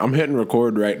I'm hitting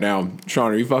record right now.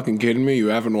 Sean, are you fucking kidding me? You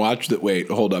haven't watched it? Wait,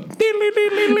 hold up.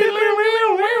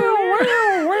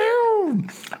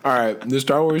 All right, the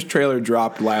Star Wars trailer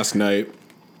dropped last night.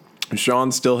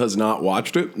 Sean still has not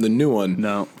watched it. The new one.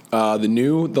 No.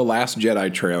 The Last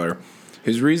Jedi trailer.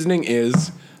 His reasoning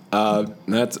is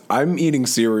I'm eating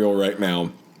cereal right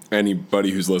now. Anybody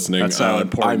who's listening, That's how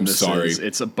important I'm this sorry. is.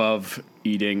 It's above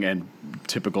eating and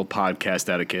typical podcast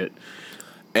etiquette.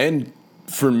 And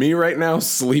for me right now,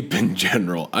 sleep in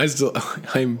general. I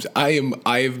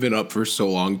have been up for so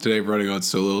long today, running on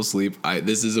so little sleep.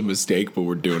 This is a mistake, but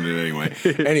we're doing it anyway.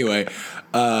 Anyway,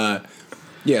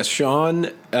 yes,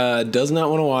 Sean does not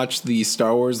want to watch the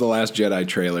Star Wars: The Last Jedi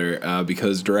trailer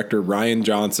because director Rian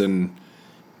Johnson,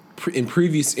 in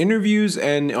previous interviews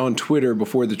and on Twitter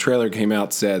before the trailer came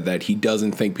out, said that he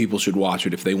doesn't think people should watch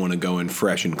it if they want to go in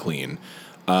fresh and clean.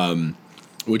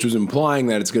 Which was implying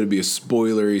that it's going to be a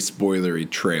spoilery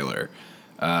trailer.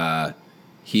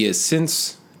 He has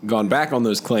since gone back on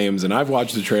those claims, and I've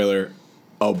watched the trailer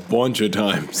a bunch of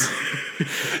times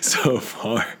so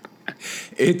far.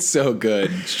 It's so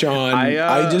good, Sean.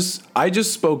 I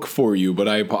just spoke for you, but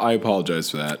I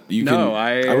apologize for that. I'm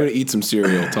going to eat some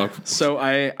cereal. So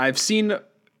I've seen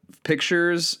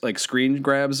pictures, like screen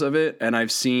grabs of it, and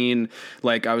I've seen,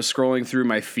 like, I was scrolling through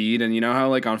my feed, and you know how,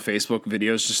 like, on Facebook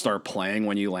videos just start playing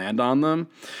when you land on them?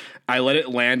 I let it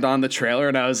land on the trailer,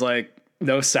 and I was like,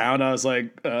 no sound. I was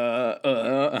like, how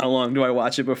long do I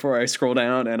watch it before I scroll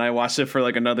down? And I watched it for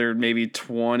like another maybe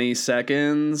 20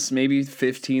 seconds, maybe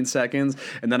 15 seconds.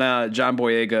 And then John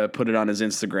Boyega put it on his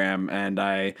Instagram, and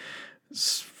I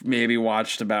maybe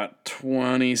watched about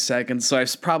 20 seconds. So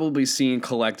I've probably seen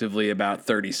collectively about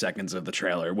 30 seconds of the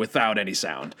trailer without any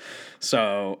sound.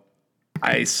 So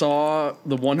I saw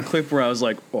the one clip where I was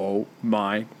like, oh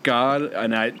my God.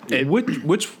 And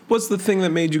which was the thing that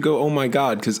made you go, oh my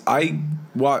God? Because I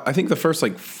think the first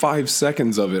like 5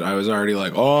 seconds of it, I was already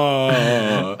like,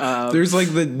 oh, there's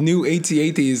like the new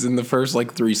AT-ATs in the first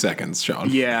like 3 seconds, Sean.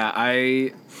 Yeah,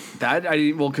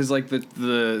 because like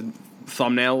the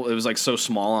thumbnail, it was like so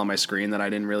small on my screen that I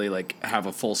didn't really like have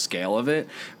a full scale of it.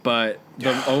 But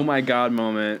the oh my God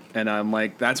moment, and I'm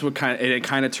like, that's what it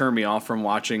kind of turned me off from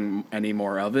watching any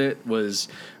more of it, was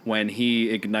when he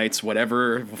ignites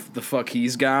whatever the fuck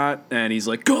he's got, and he's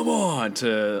like, come on,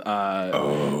 to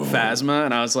Phasma.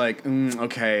 And I was like,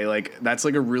 okay, like that's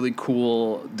like a really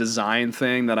cool design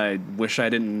thing that I wish I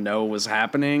didn't know was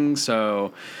happening.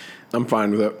 So I'm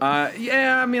fine with it.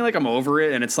 Yeah, I mean, like, I'm over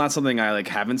it, and it's not something I, like,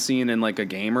 haven't seen in, like, a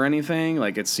game or anything.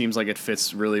 Like, it seems like it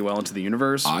fits really well into the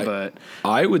universe, but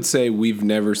I would say we've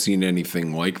never seen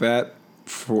anything like that.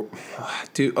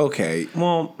 Dude, okay,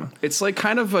 well, it's, like,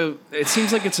 kind of it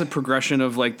seems like it's a progression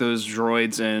of, like, those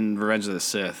droids in Revenge of the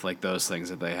Sith, like, those things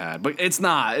that they had. But it's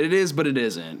not. It is, but it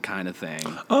isn't kind of thing.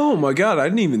 Oh, my God, I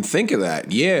didn't even think of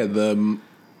that. Yeah, the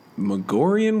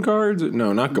Magorian guards?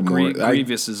 No, not Gamorrean.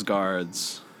 Grievous's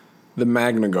guards. The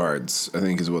Magna Guards, I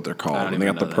think, is what they're called. And they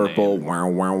got the purple. Wow,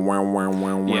 wow, wow, wow,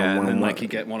 wow, yeah, and then wow, like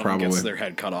one of them gets their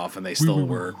head cut off, and they still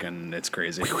work, and it's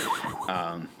crazy.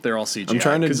 They're all CGI. I'm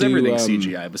trying to because everything's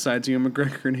CGI besides Ewan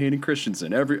McGregor and Hayden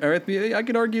Christensen. I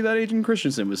could argue that Hayden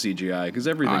Christensen was CGI because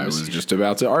everything. I was just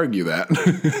about to argue that.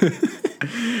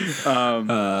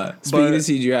 Speaking of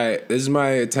CGI, this is my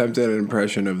attempt at an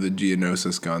impression of the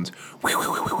Geonosis guns.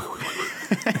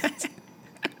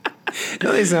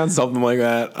 No, they sound something like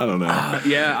that. I don't know.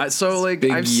 Yeah, so like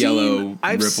big yellow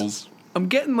ripples. I'm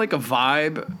getting like a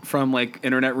vibe from like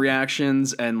internet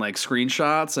reactions and like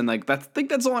screenshots, and like I think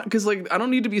that's a lot, because like I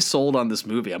don't need to be sold on this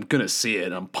movie. I'm gonna see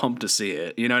it. I'm pumped to see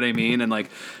it. You know what I mean? And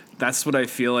like that's what I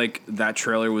feel like that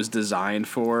trailer was designed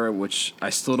for, which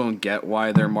I still don't get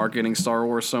why they're marketing Star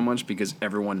Wars so much, because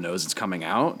everyone knows it's coming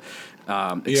out,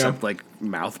 except like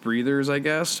mouth breathers, I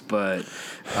guess. But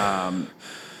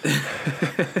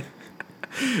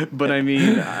but I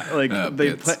mean, like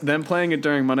them playing it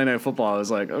during Monday Night Football, I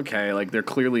was like, okay, like they're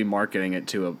clearly marketing it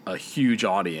to a huge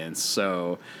audience.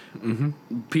 So,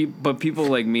 but people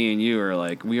like me and you are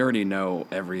like, we already know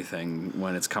everything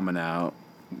when it's coming out.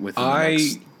 Was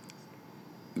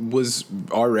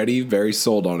already very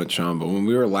sold on it, Sean. But when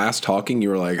we were last talking, you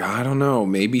were like, I don't know,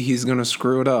 maybe he's gonna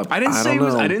screw it up. I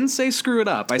didn't say screw it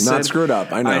up. I said not screw it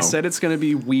up. I know. I said it's gonna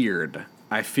be weird.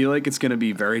 I feel like it's going to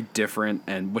be very different,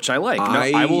 and which I like.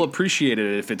 I will appreciate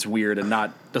it if it's weird and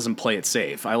doesn't play it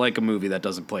safe. I like a movie that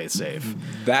doesn't play it safe.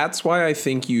 That's why I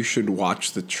think you should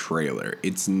watch the trailer.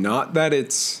 It's not that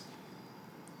it's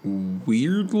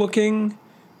weird looking.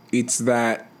 It's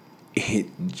that it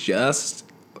just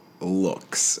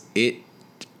looks.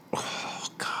 Oh,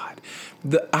 God.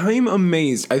 I'm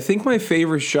amazed. I think my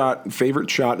favorite shot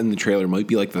in the trailer might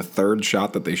be like the third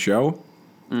shot that they show.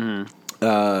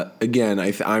 Again,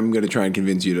 I'm going to try and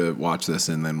convince you to watch this,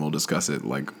 and then we'll discuss it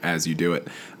like as you do it.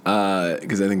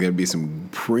 Because I think there'd be some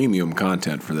premium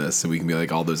content for this, so we can be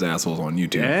like all those assholes on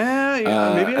YouTube.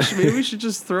 Yeah. Maybe we should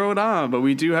just throw it on. But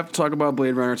we do have to talk about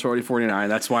Blade Runner 2049.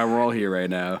 That's why we're all here right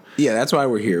now. Yeah, that's why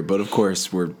we're here. But of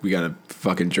course, we got to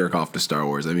fucking jerk off to Star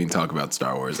Wars. I mean, talk about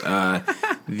Star Wars.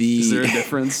 Is there a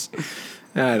difference?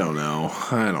 I don't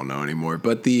know anymore.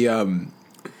 But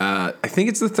I think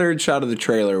it's the third shot of the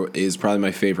trailer is probably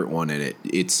my favorite one in it.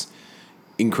 It's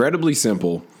incredibly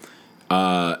simple.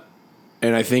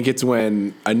 And I think it's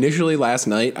when initially last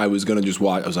night I was going to just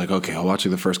watch. I was like, okay, I'll watch like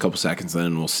the first couple seconds,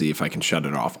 then we'll see if I can shut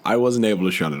it off. I wasn't able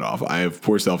to shut it off. I have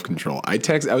poor self-control. I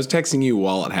was texting you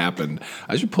while it happened.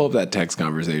 I should pull up that text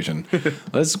conversation.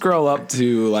 Let's scroll up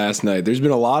to last night. There's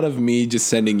been a lot of me just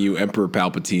sending you Emperor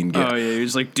Palpatine. Oh, yeah. You're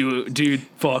just like, dude,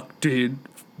 fuck, dude.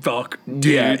 Fuck,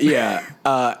 dude. Yeah.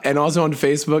 And also on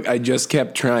Facebook, I just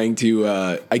kept trying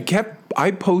to. I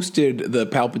posted the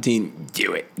Palpatine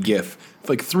 "do it" GIF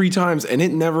like 3 times, and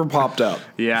it never popped up.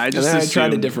 Yeah, and then I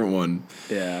tried a different one.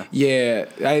 Yeah.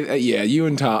 You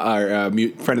and Tom, our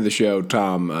friend of the show,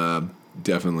 Tom,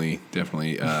 definitely.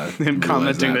 Him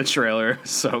commenting the trailer,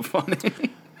 so funny.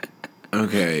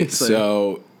 Okay,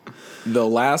 so. The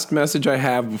last message I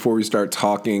have before we start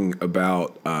talking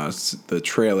about the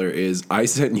trailer is I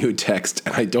sent you a text,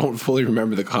 and I don't fully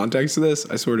remember the context of this.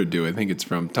 I sort of do. I think it's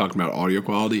from talking about audio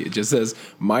quality. It just says,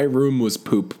 "My room was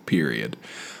poop, period."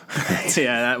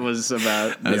 Yeah, that was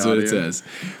about That's what it says.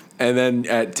 And then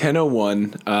at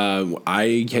 10:01,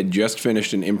 I had just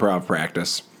finished an improv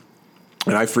practice.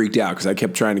 And I freaked out because I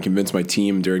kept trying to convince my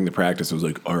team during the practice. I was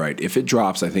like, all right, if it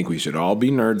drops, I think we should all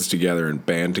be nerds together and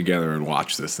band together and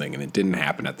watch this thing. And it didn't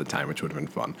happen at the time, which would have been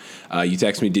fun. You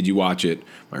text me, did you watch it?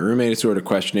 My roommate is sort of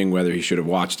questioning whether he should have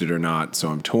watched it or not. So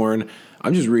I'm torn.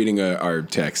 I'm just reading our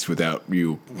text without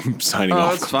you signing off.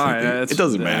 Oh, that's fine. It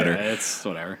doesn't matter. Yeah, it's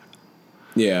whatever.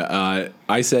 Yeah.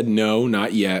 I said no,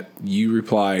 not yet. You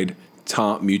replied,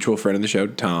 Tom, mutual friend of the show,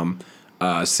 Tom,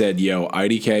 said, yo,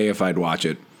 IDK if I'd watch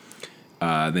it.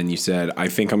 Then you said, I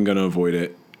think I'm going to avoid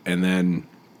it. And then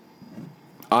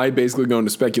I basically go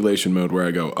into speculation mode where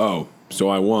I go, oh, so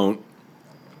I won't.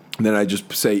 And then I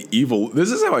just say evil. This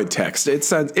is how I text.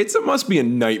 It must be a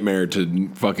nightmare to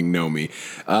fucking know me.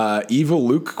 Evil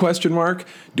Luke, ?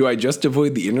 Do I just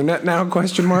avoid the internet now, ?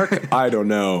 I don't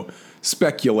know.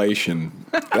 Speculation.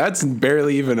 That's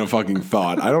barely even a fucking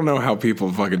thought. I don't know how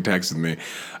people fucking texted me.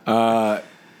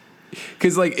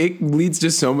 Because, like, it leads to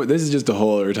so much. This is just a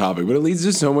whole other topic, but it leads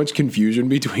to so much confusion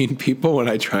between people when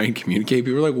I try and communicate.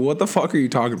 People are like, what the fuck are you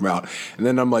talking about? And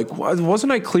then I'm like,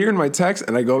 wasn't I clear in my text?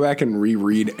 And I go back and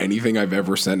reread anything I've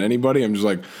ever sent anybody. I'm just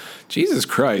like, Jesus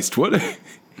Christ, what?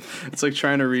 It's like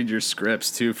trying to read your scripts,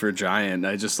 too, for Giant.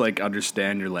 I just, like,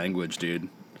 understand your language, dude.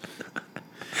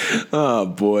 Oh,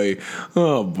 boy.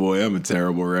 I'm a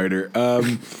terrible writer.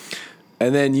 And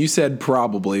then you said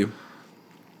probably.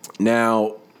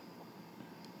 Now,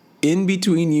 in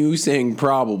between you saying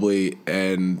probably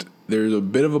and there's a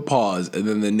bit of a pause, and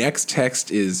then the next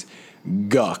text is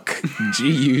Guck,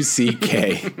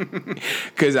 Guck,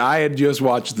 because I had just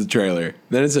watched the trailer.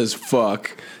 Then it says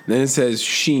fuck, then it says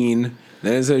Sheen,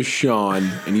 then it says Sean,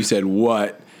 and you said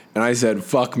what? And I said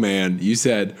fuck man. You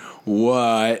said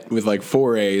what with like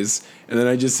 4 A's, and then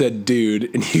I just said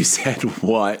dude, and you said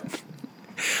what?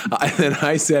 And then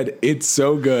I said it's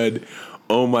so good.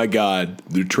 Oh my God,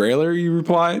 the trailer, you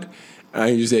replied. And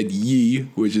I just said ye,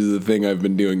 which is the thing I've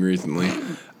been doing recently.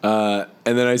 And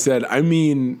then I said, I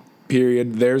mean,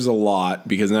 period, there's a lot,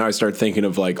 because now I start thinking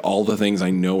of like all the things I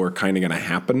know are kind of going to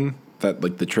happen that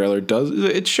like the trailer does.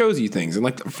 It shows you things. And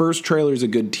like the first trailer is a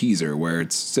good teaser where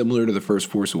it's similar to the first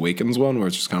Force Awakens one, where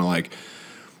it's just kind of like,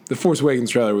 the Force Awakens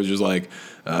trailer was just like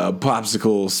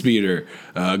popsicle speeder,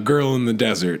 girl in the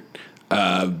desert.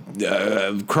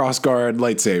 Crossguard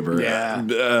lightsaber. Yeah.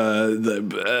 The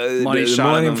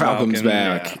Millennium Falcon's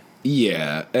back.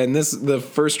 Yeah. And the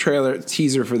first trailer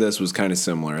teaser for this was kind of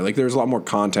similar. Like there's a lot more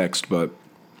context, but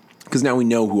because now we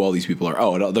know who all these people are.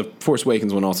 Oh, the Force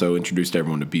Awakens one also introduced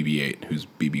everyone to BB-8, who's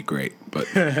BB great, but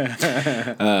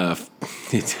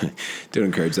don't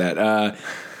encourage that.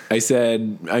 I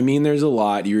said, I mean, there's a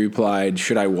lot. You replied,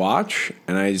 should I watch?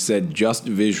 And I said, just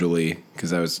visually,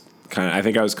 because I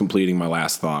think I was completing my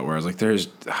last thought where I was like,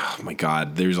 oh my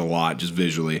God, there's a lot just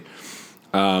visually.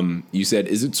 You said,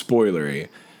 is it spoilery?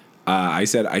 I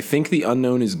said, I think The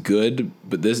Unknown is good,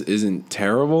 but this isn't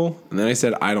terrible. And then I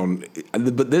said,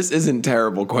 but this isn't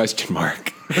terrible, ?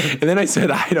 And then I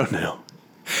said, I don't know.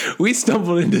 we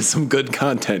stumbled into some good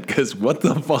content because what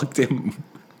the fuck I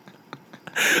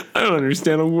don't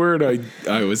understand a word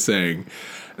I was saying. And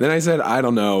then I said, I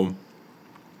don't know.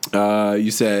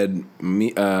 You said,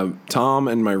 Tom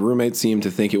and my roommate seemed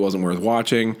to think it wasn't worth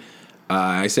watching.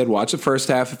 I said, watch the first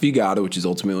half if you got it, which is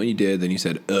ultimately what you did. Then you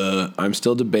said, I'm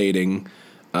still debating,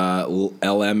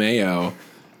 LMAO.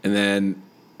 And then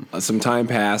some time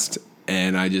passed,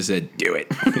 and I just said, do it.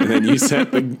 And then you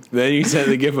sent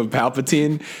the gif of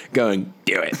Palpatine going,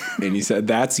 do it. And you said,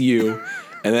 that's you.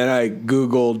 And then I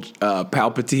Googled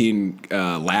Palpatine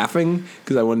laughing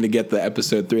because I wanted to get the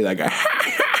episode 3, that guy.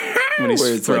 When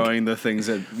he's throwing the things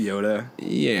at Yoda.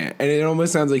 Yeah, and it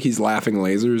almost sounds like he's laughing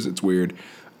lasers. It's weird.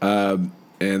 And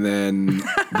then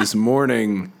this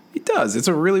morning, it does. It's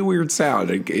a really weird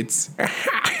sound. It's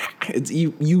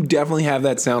you definitely have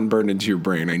that sound burned into your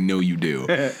brain. I know you do.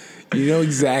 You know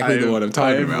exactly the one I'm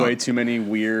talking about. I have way too many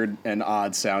weird and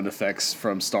odd sound effects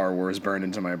from Star Wars burned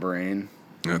into my brain.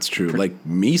 That's true. Like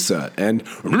Misa and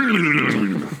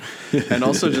and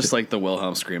also just like the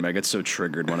Wilhelm scream. I get so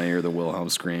triggered when I hear the Wilhelm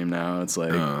scream now. It's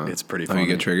like it's pretty funny. You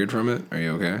get triggered from it? Are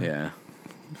you okay? Yeah.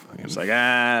 It's like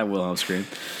Wilhelm scream.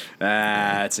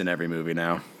 It's in every movie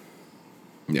now.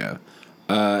 Yeah.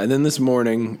 And then this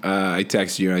morning, I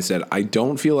texted you and I said, I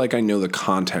don't feel like I know the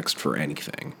context for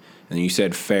anything. And you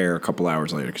said fair a couple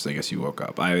hours later because I guess you woke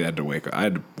up. I had to wake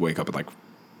up at like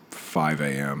 5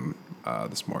 a.m.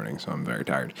 This morning, so I'm very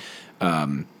tired.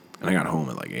 And I got home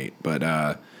at like 8. But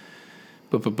and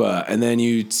then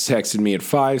you texted me at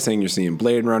 5 saying you're seeing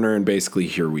Blade Runner, and basically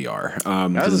here we are.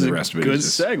 That was a good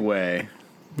segue.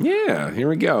 Yeah, here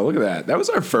we go. Look at that. That was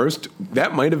our first.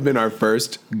 That might have been our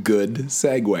first good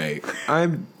segue.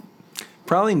 I'm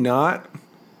probably not.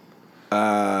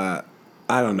 I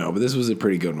don't know, but this was a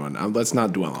pretty good one. Let's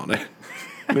not dwell on it.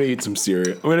 I'm gonna eat some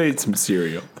cereal.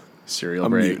 Cereal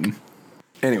break. Muting.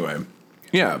 Anyway,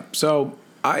 yeah. So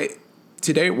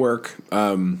today at work,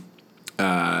 in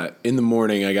the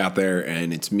morning I got there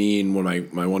and it's me and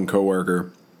my one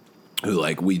coworker who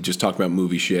we just talked about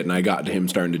movie shit, and I got to him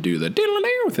starting to do the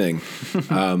diddle-a-doo thing.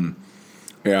 I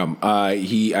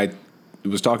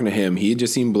was talking to him. He had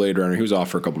just seen Blade Runner. He was off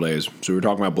for a couple days, so we were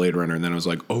talking about Blade Runner, and then I was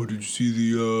like, "Oh, did you see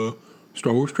the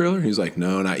Star Wars trailer?" He's like,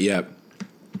 "No, not yet."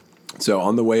 So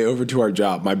on the way over to our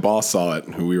job, my boss saw it,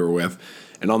 who we were with.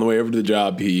 And on the way over to the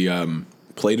job, he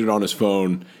played it on his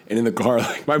phone. And in the car,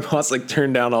 my boss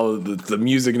turned down all of the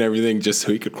music and everything just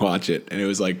so he could watch it. And it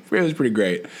was pretty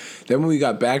great. Then when we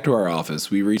got back to our office,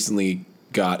 we recently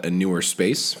got a newer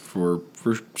space for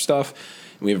stuff.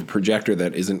 And we have a projector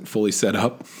that isn't fully set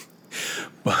up.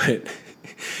 But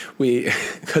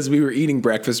because we were eating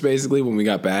breakfast basically when we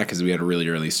got back because we had a really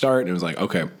early start. And it was like,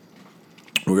 okay,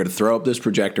 we're going to throw up this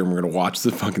projector and we're going to watch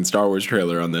the fucking Star Wars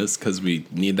trailer on this because we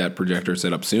need that projector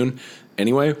set up soon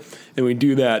anyway. And we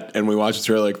do that and we watch the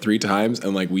trailer 3 times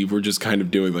and we were just kind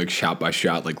of doing shot by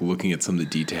shot, looking at some of the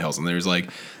details. And there's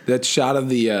that shot of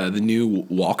the new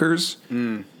walkers.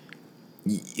 Mm.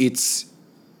 It's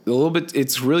a little bit,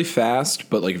 it's really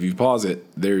fast, but if you pause it,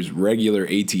 there's regular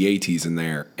AT-ATs in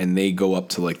there and they go up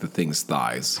to the thing's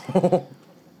thighs.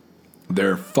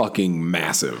 They're fucking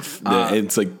massive.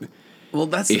 It's well,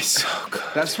 it's so good.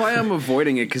 That's why I'm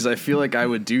avoiding it because I feel like I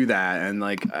would do that and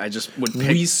I just would pick.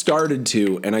 We started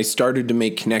to, and I started to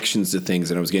make connections to things,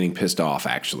 and I was getting pissed off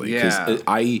actually. Yeah,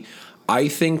 I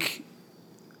think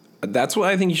that's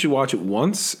why I think you should watch it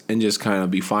once and just kind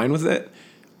of be fine with it,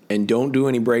 and don't do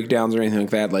any breakdowns or anything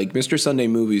like that. Like Mr. Sunday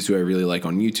Movies, who I really like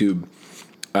on YouTube.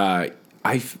 I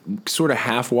sort of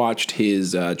half watched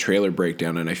his trailer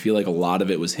breakdown, and I feel like a lot of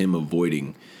it was him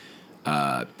avoiding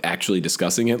actually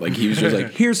discussing it. He was just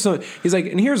here's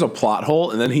and here's a plot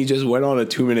hole, and then he just went on a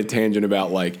 2-minute tangent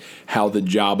about how the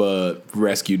Jabba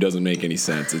rescue doesn't make any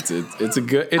sense. It's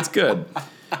good.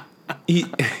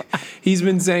 He's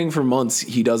been saying for months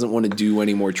he doesn't want to do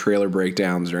any more trailer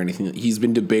breakdowns or anything. He's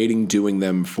been debating doing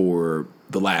them for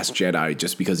The Last Jedi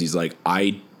just because he's on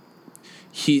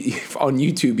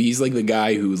YouTube he's the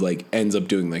guy who's ends up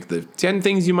doing the 10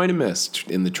 things you might have missed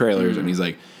in the trailers, and he's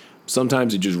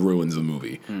sometimes it just ruins the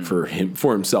movie for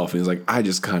himself. And he's I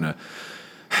just want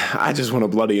to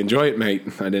bloody enjoy it, mate.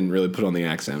 I didn't really put on the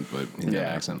accent, but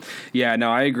accent. Yeah,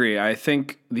 no, I agree. I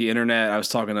think the internet, I was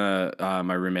talking to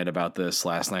my roommate about this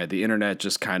last night. The internet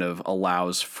just kind of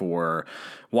allows for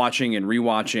watching and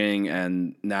rewatching,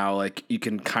 and now you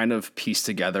can kind of piece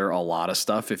together a lot of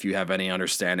stuff if you have any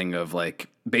understanding of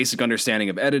basic understanding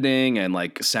of editing and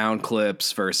sound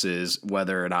clips versus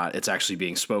whether or not it's actually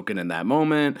being spoken in that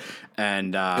moment.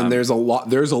 And there's a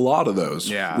lot of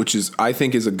those, which is I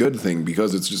think is a good thing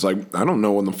because it's just I don't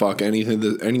know when the fuck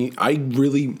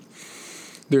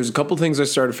There's a couple things I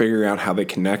started figuring out how they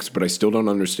connect, but I still don't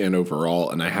understand overall.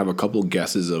 And I have a couple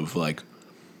guesses of like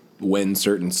when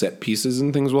certain set pieces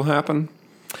and things will happen.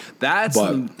 That's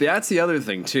the other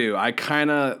thing too. I kind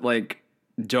of like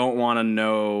don't want to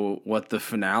know what the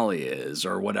finale is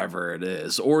or whatever it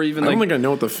is, or even I like don't think I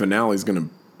know what the finale is going to.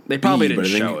 they probably didn't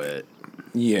show it.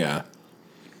 Yeah,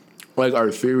 like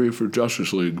our theory for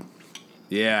Justice League.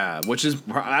 Yeah,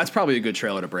 that's probably a good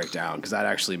trailer to break down because that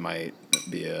actually might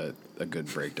be a good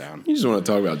breakdown. You just want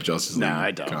to talk about Justice League? No,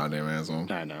 I don't. Goddamn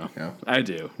asshole. I know. Yeah. I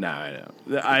do. No, I know.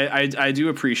 I do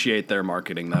appreciate their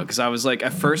marketing though, because I was like,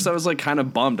 at first I was like kind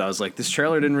of bummed. I was like, this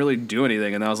trailer didn't really do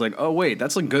anything, and I was like, oh wait,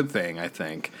 that's a good thing. I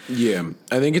think. Yeah,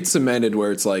 I think it's cemented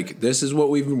where it's like this is what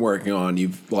we've been working on.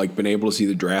 You've like been able to see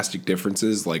the drastic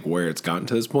differences, like where it's gotten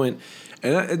to this point.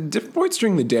 And at different points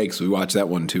during the day, because we watched that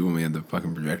one too when we had the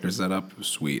fucking projector set up. It was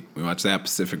sweet. We watched that,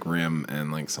 Pacific Rim,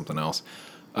 and like something else.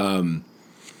 The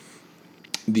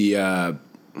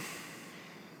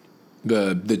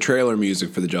trailer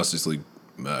music for the Justice League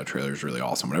trailer is really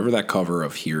awesome. Whatever that cover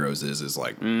of Heroes is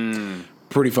like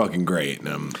pretty fucking great.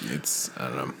 It's I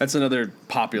don't know. That's another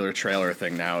popular trailer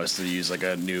thing now is to use like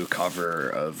a new cover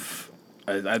of.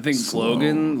 I think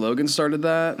Logan started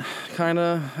that kind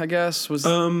of, I guess, was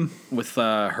with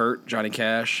Hurt, Johnny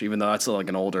Cash, even though that's like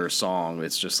an older song.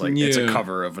 It's just like it's a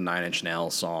cover of a Nine Inch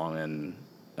Nails song. And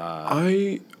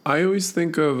I always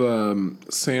think of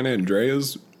San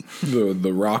Andreas,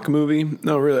 the rock movie.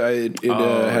 No, really, it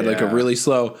had like a really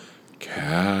slow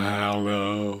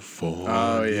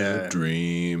California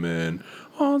dreaming.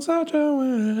 On such a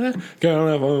winter,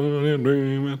 California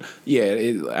dreaming. Yeah,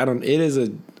 it is a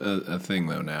thing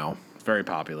though now. It's very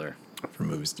popular for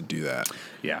movies to do that.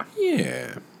 Yeah.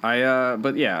 Yeah.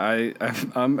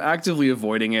 I'm actively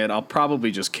avoiding it. I'll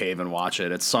probably just cave and watch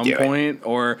it at some point.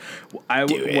 Or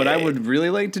what I would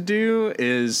really like to do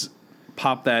is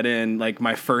pop that in, like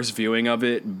my first viewing of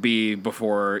it be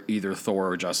before either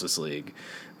Thor or Justice League.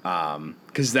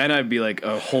 Because then I'd be like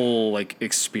a whole like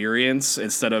experience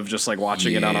instead of just like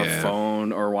watching it on a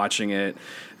phone or watching it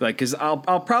like, because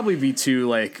I'll probably be too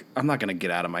like, I'm not gonna get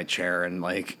out of my chair and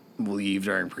like leave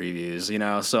during previews, you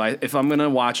know. So if I'm gonna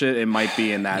watch it, it might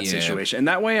be in that situation, and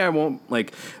that way I won't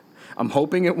like. I'm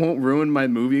hoping it won't ruin my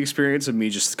movie experience of me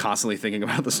just constantly thinking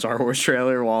about the Star Wars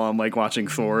trailer while I'm like watching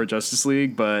Thor or Justice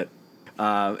League, but.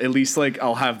 At least like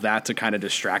I'll have that to kind of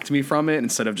distract me from it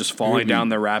instead of just falling down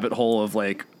the rabbit hole of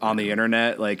like on the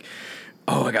internet, like,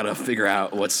 oh, I gotta figure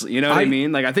out what's, you know what I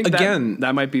mean? Like I think again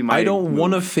that might be my. I don't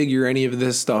want to figure any of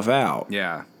this stuff out.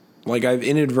 Yeah, like I've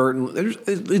inadvertently.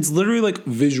 It's literally like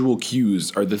visual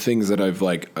cues are the things that I've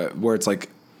like where it's like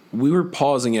we were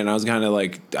pausing it and I was kind of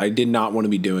like I did not want to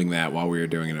be doing that while we were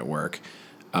doing it at work,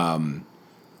 but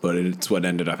it's what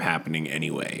ended up happening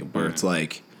anyway. Where it's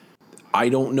like. I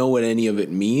don't know what any of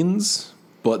it means,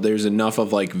 but there's enough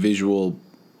of like visual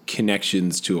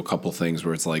connections to a couple things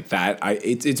where it's like that.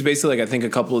 It's basically like I think a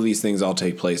couple of these things all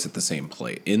take place at the same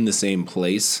place in the same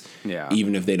place,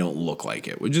 even if they don't look like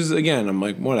it. Which is again, I'm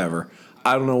like whatever.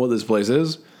 I don't know what this place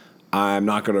is. I'm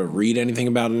not gonna read anything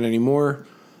about it anymore.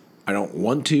 I don't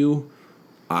want to.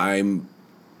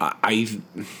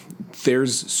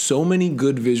 There's so many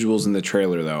good visuals in the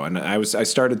trailer though, and I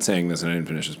started saying this and I didn't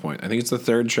finish this point. I think it's the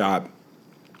third shot.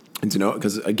 And to know,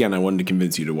 because again, I wanted to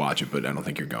convince you to watch it, but I don't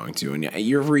think you're going to. And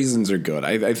your reasons are good.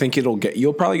 I think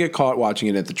you'll probably get caught watching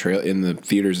it at the in the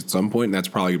theaters at some point, and that's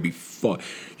probably gonna be fun.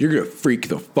 You're gonna freak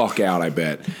the fuck out, I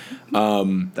bet.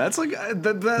 That's like like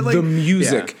the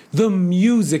music. Yeah. The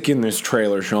music in this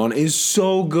trailer, Sean, is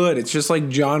so good. It's just like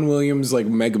John Williams, like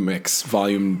Megamix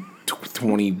Volume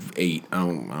 28. I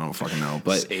don't fucking know,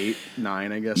 but 8,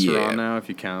 9, I guess we're on now if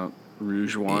you count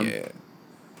Rouge One.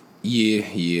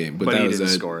 Yeah, but that he was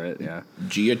didn't score it. Yeah,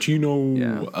 Giacchino.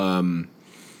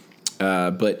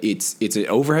 Yeah. But it's an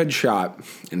overhead shot,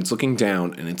 and it's looking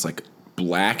down, and it's like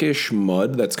blackish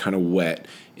mud that's kind of wet.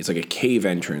 It's like a cave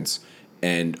entrance,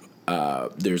 and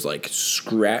there's like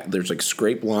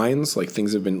scrape lines, like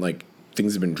things have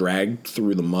been dragged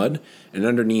through the mud, and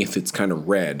underneath it's kind of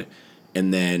red,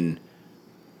 and then.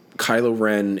 Kylo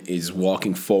Ren is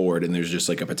walking forward, and there's just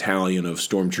like a battalion of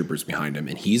stormtroopers behind him,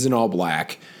 and he's in all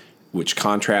black, which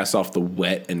contrasts off the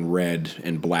wet and red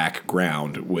and black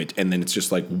ground. And then it's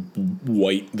just like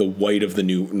the white of the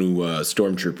new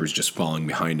stormtroopers just falling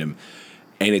behind him,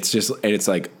 and it's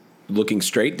like looking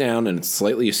straight down, and it's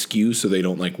slightly askew so they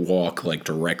don't like walk like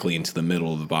directly into the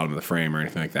middle of the bottom of the frame or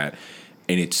anything like that.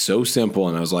 And it's so simple,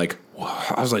 and I was like,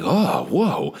 oh,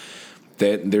 whoa.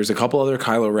 That there's a couple other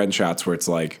Kylo Ren shots where it's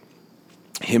like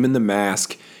him in the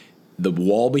mask, the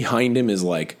wall behind him is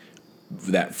like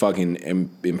that fucking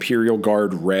Imperial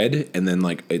Guard red, and then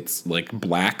like it's like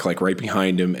black like right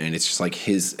behind him, and it's just like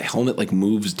his helmet like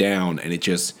moves down, and it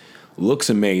just looks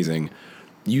amazing.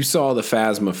 You saw the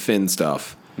Phasma Finn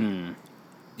stuff.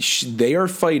 They are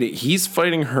fighting. He's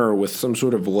fighting her with some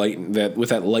sort of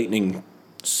that lightning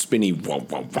spinny womp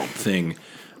womp womp thing.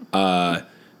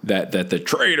 That the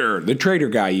traitor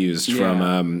guy used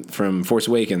from Force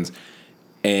Awakens.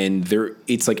 And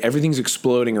it's like everything's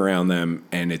exploding around them,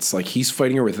 and it's like he's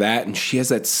fighting her with that, and she has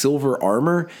that silver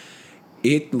armor.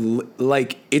 It's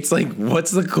like what's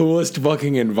the coolest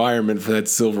fucking environment for that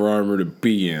silver armor to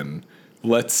be in?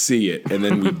 Let's see it, and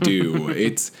then we do.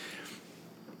 It's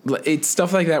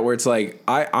stuff like that where it's like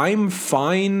I'm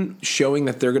fine showing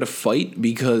that they're gonna fight,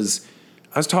 because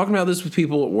I was talking about this with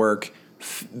people at work.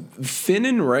 Finn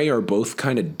and Rey are both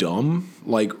kind of dumb.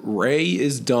 Like Rey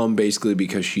is dumb basically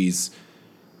because she's.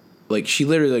 Like she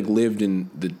literally like lived in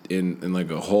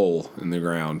like a hole in the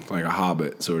ground, like a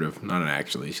hobbit sort of. Not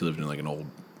actually, she lived in like an old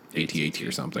AT-AT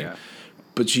or something. Yeah.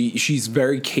 But she's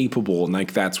very capable, and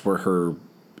like that's where her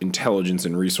intelligence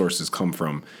and resources come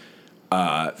from.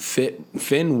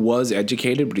 Finn was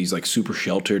educated, but he's like super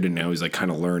sheltered, and now he's like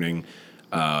kind of learning.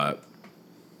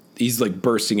 He's like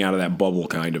bursting out of that bubble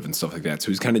kind of and stuff like that. So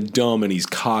he's kind of dumb and he's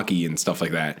cocky and stuff like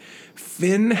that.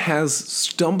 Finn has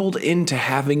stumbled into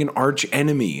having an arch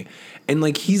enemy, and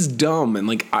like he's dumb, and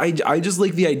like I just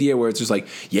like the idea where it's just like,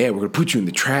 yeah, we're gonna put you in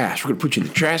the trash. We're gonna put you in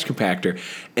the trash compactor,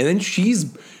 and then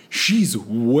she's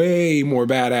way more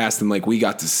badass than like we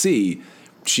got to see.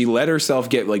 She let herself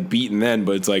get like beaten then,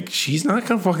 but it's like she's not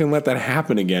gonna fucking let that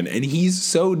happen again. And he's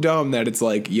so dumb that it's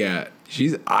like, yeah.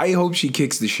 I hope she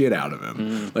kicks the shit out of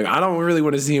him. Like, I don't really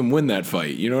want to see him win that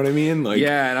fight. You know what I mean? Like,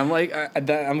 yeah, and I'm like,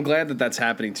 I'm glad that that's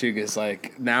happening too, because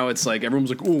like now it's like everyone's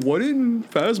like, oh, why didn't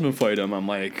Phasma fight him? I'm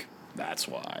like, that's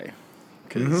why,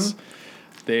 because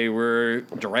they were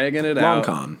dragging it out.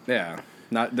 Long con. Yeah,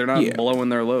 they're not blowing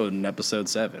their load in episode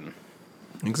 7.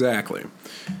 Exactly.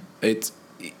 It's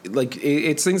like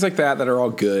it's things like that are all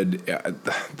good.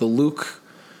 The Luke.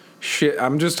 Shit,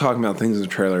 I'm just talking about things in the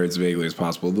trailer as vaguely as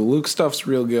possible. The Luke stuff's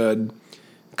real good.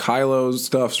 Kylo's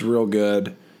stuff's real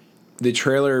good. The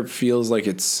trailer feels like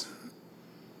it's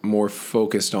more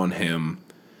focused on him.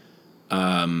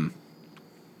 The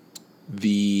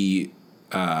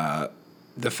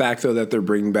fact though that they're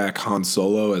bringing back Han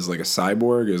Solo as like a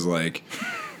cyborg is like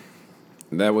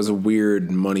that was a weird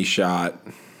money shot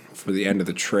for the end of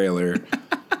the trailer.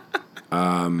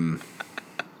 And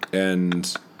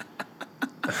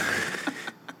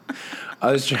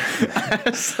I was trying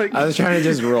to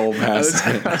just roll past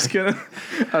it.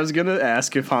 I was gonna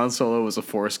ask if Han Solo was a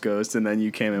Force ghost, and then you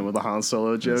came in with a Han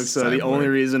Solo joke. So the only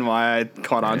reason why I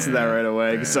caught on to that right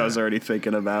away, because I was already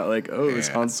thinking about like, is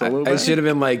Han Solo back? I should have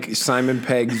been like Simon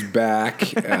Pegg's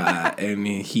back, and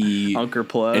he Unker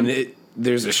Plug, and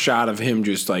there's a shot of him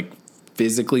just like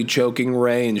physically choking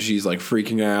Rey, and she's like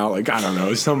freaking out, like I don't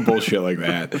know, some bullshit like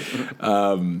that.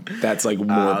 That's like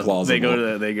more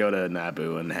plausible. They go to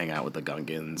Naboo and hang out with the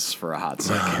Gungans for a hot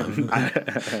second.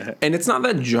 And it's not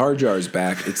that Jar Jar's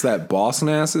back; it's that Boss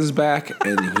Nass is back,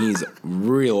 and he's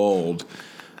real old.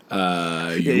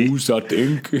 You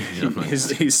think?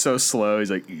 He's so slow.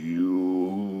 He's like,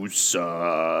 you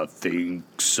think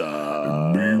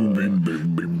so.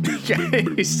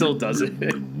 He still does it.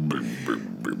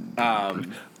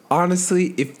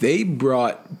 Honestly, if they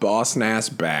brought Boss Nass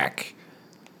back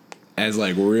as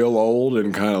like real old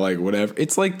and kind of like whatever,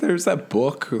 it's like there's that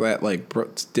book that like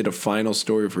did a final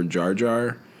story for Jar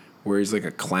Jar where he's like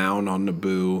a clown on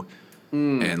Naboo.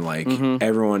 And like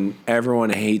everyone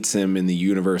hates him in the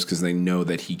universe because they know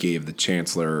that he gave the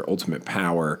Chancellor ultimate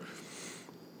power,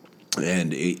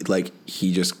 and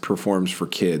he just performs for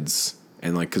kids,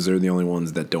 and like because they're the only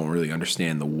ones that don't really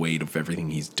understand the weight of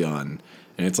everything he's done.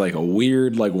 And it's like a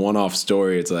weird like one-off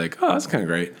story. It's like, oh, that's kind of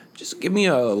great. Just give me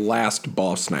a last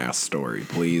Boss Nass story,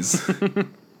 please.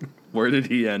 Where did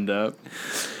he end up?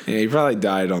 Yeah, he probably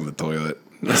died on the toilet.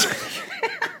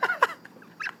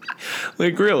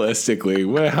 Like, realistically,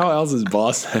 how else is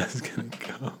Boss Nass gonna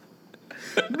go?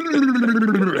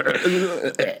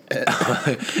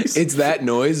 It's that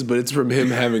noise, but it's from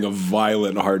him having a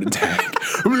violent heart attack.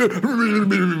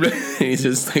 He's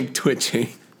just like twitching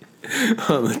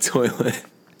on the toilet.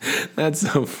 That's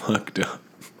so fucked up.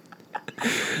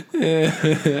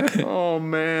 Oh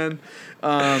man.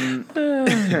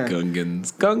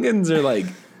 Gungans are like,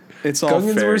 It's all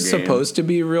Gungans fair were game. supposed to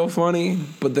be real funny,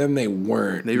 but then they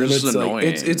weren't. They were just It's like, annoying.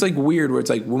 it's like weird where it's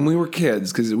like when we were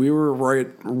kids, because we were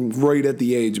right at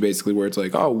the age basically where it's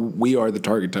like, oh, we are the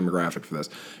target demographic for this.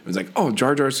 It was like, oh,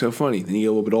 Jar Jar's so funny. Then you get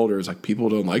a little bit older, it's like people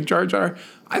don't like Jar Jar.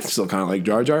 I still kind of like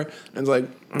Jar Jar. And it's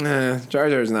like, Jar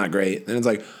Jar's not great. And it's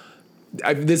like,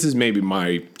 this is maybe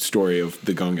my story of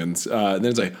the Gungans. Then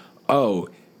it's like, oh,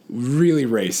 really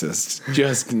racist,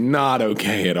 just not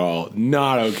okay at all,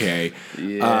 not okay.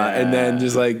 Yeah. And then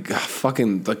just like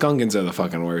fucking the Gungans are the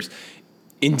fucking worst.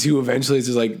 Into eventually it's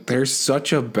just like they're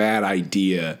such a bad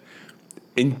idea,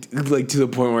 and like to the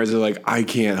point where it's like I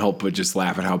can't help but just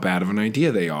laugh at how bad of an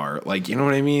idea they are. Like, you know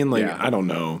what I mean? Like, Yeah. I don't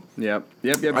know. Yep.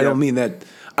 I don't mean that.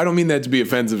 I don't mean that to be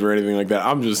offensive or anything like that.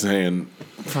 I'm just saying,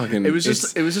 fucking. It was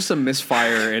just a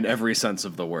misfire in every sense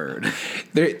of the word.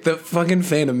 The fucking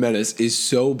Phantom Menace is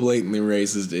so blatantly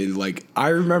racist. Like, I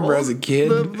remember as a kid,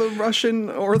 the Russian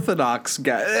Orthodox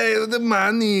guy, hey, the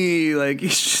money, like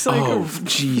he's just like, oh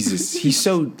Jesus, he's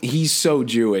so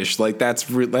Jewish. Like that's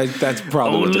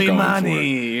probably what they're going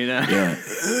money, you know. Yeah,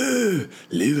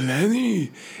 little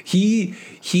money.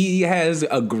 He has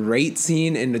a great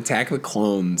scene in Attack of the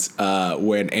Clones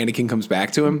when Anakin comes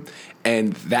back to him.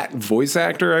 And that voice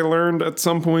actor I learned at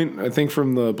some point, I think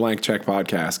from the Blank Check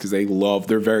podcast, because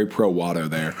they're very pro Watto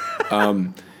there.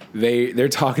 They're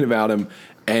talking about him,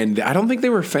 and I don't think they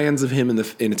were fans of him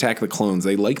in Attack of the Clones.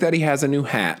 They like that he has a new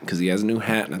hat, because he has a new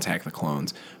hat in Attack of the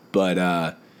Clones.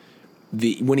 But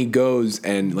when he goes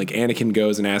and like Anakin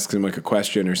goes and asks him like a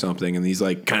question or something, and he's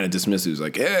like kind of dismissive, he's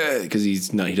like, because he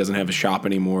doesn't have a shop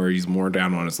anymore. He's more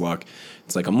down on his luck.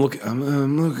 It's like I'm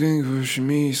looking for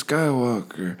Shmi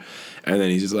Skywalker, and then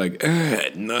he's just like,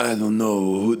 I don't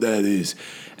know who that is,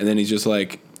 and then he's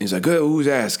like, who's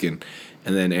asking?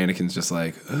 And then Anakin's just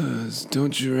like,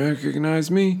 don't you recognize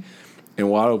me? And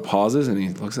Watto pauses and he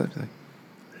looks up like,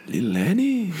 little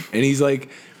Annie, and he's like,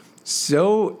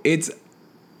 so it's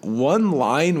one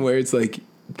line where it's like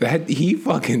that he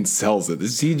fucking sells it. The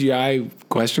CGI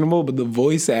questionable, but the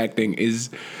voice acting is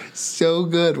so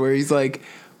good. Where he's like,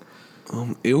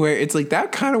 where it's like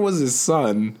that kind of was his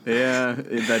son. Yeah,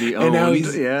 that he owned. And now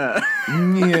he's yeah,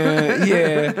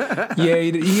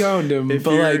 he owned him.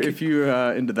 If you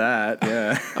into that,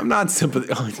 yeah, I'm not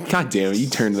sympathetic. Oh, God damn it, you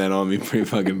turned that on me pretty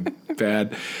fucking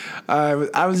bad.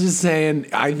 I was just saying,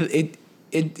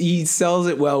 he sells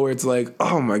it well where it's like,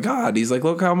 oh my God, he's like,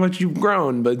 look how much you've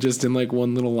grown, but just in like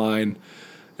one little line.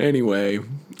 Anyway,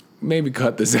 maybe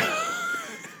cut this out.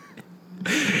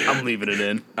 I'm leaving it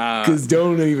in. Because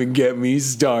don't even get me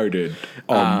started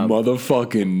on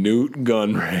motherfucking Newt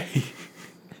Gunray.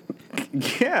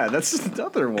 Yeah, that's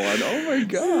another one. Oh my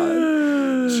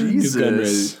God. Jesus. Newt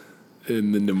Gunray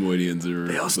and the Nemoidians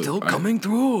are still coming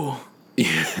through.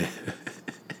 Yeah.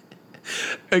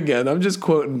 Again, I'm just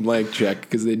quoting Blank Check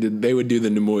because they would do the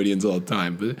Nemoidians all the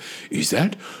time. But is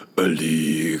that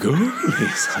illegal?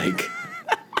 It's like,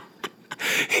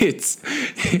 it's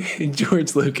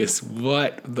George Lucas.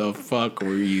 What the fuck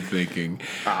were you thinking?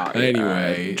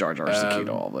 Anyway, Jar Jar's the key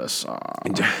to all this.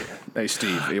 Hey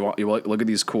Steve, you look at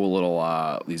these cool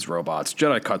little these robots.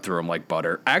 Jedi cut through them like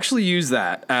butter. Actually, use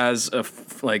that as a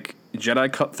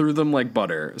Jedi cut through them like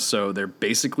butter, so they're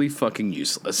basically fucking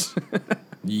useless.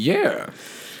 Yeah,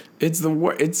 it's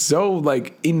so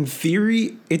like in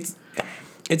theory it's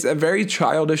a very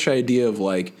childish idea of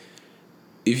like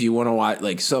if you want to watch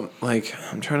like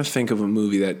I'm trying to think of a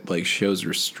movie that like shows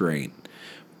restraint.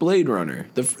 Blade Runner,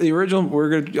 the original.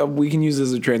 We can use this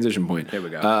as a transition point. Here we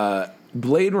go.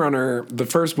 Blade Runner, the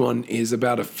first one, is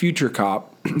about a future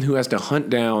cop who has to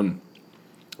hunt down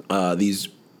these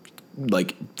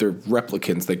like they're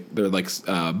replicants. They're like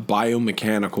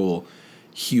biomechanical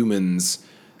humans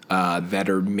that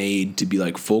are made to be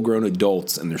like full-grown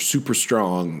adults, and they're super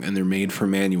strong, and they're made for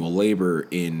manual labor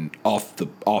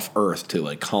off Earth to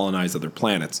like colonize other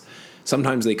planets.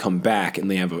 Sometimes they come back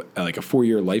and they have a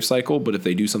 4-year life cycle, but if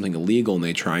they do something illegal and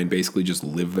they try and basically just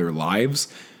live their lives,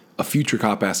 a future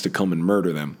cop has to come and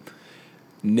murder them.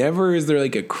 Never is there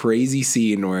like a crazy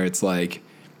scene where it's like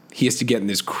he has to get in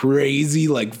this crazy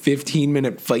like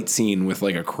 15-minute fight scene with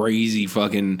like a crazy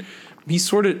fucking. He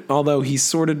sort of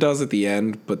does at the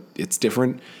end, but it's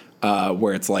different.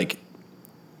 Where it's like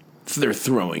they're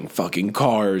throwing fucking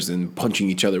cars and punching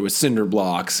each other with cinder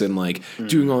blocks and like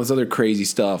doing all this other crazy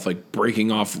stuff, like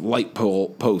breaking off light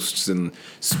posts and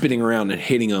spinning around and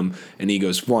hitting them. And he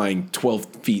goes flying 12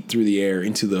 feet through the air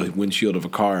into the windshield of a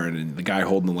car, and the guy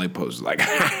holding the light post is like,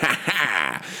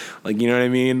 like, you know what I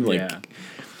mean? Like, yeah.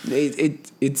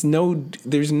 There's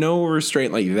no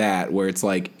restraint like that where it's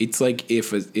like if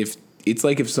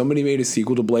somebody made a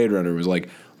sequel to Blade Runner, it was like,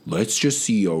 let's just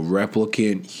see a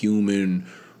replicant human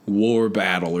war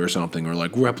battle or something, or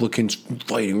like replicants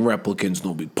fighting replicants and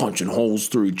they'll be punching holes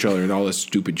through each other and all this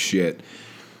stupid shit.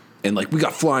 And like we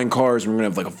got flying cars, and we're gonna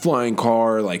have like a flying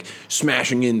car like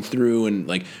smashing in through, and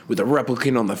like with a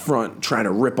replicant on the front trying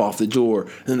to rip off the door,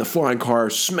 and then the flying car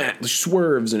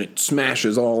swerves and it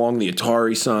smashes all along the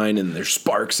Atari sign, and there's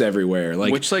sparks everywhere.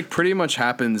 Like, which like pretty much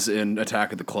happens in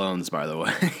Attack of the Clones, by the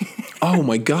way. oh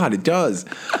my god, it does.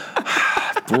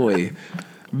 Boy,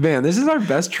 man, this is our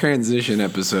best transition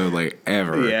episode like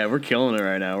ever. Yeah, we're killing it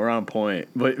right now. We're on point.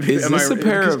 But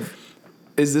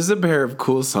Is this a pair of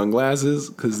cool sunglasses?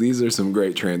 Because these are some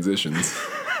great transitions.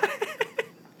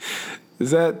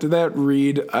 Did that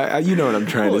read? You know what I'm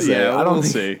trying to say. Yeah, I don't we'll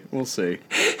see. We'll see.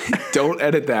 Don't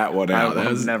edit that one out.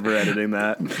 I'm never editing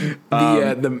that.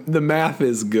 The math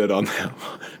is good on that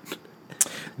one.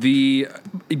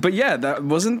 But yeah, that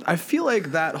wasn't. I feel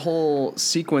like that whole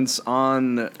sequence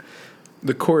on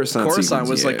The Coruscant sequence,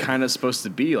 was like kind of supposed to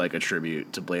be like a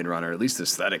tribute to Blade Runner, at least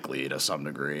aesthetically to some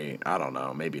degree. I don't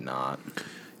know, maybe not.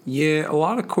 Yeah, a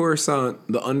lot of Coruscant,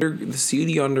 the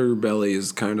seedy underbelly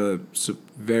is kind of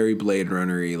very Blade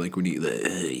Runner-y. Like when you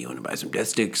want to buy some death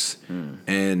sticks,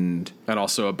 and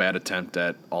also a bad attempt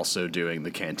at also doing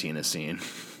the cantina scene.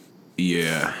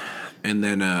 Yeah, and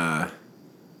then I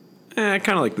kind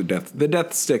of like the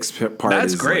death sticks part.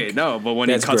 That's is great. Like, no, but when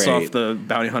he cuts off the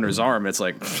bounty hunter's arm, it's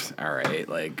like, all right,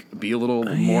 like be a little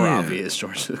more obvious,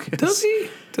 George Lucas. Does he?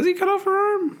 Does he cut off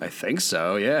her arm? I think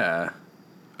so. Yeah.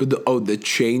 The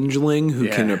changeling who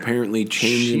can apparently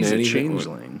change She's in anything. a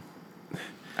changeling.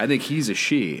 I think he's a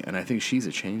she, and I think she's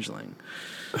a changeling.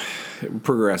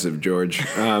 Progressive, George.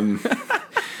 Although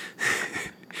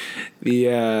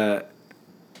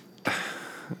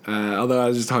I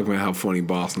was just talking about how funny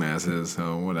Boss Nass is,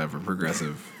 so whatever.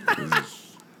 Progressive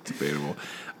is debatable.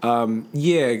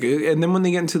 Yeah, and then when they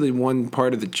get into the one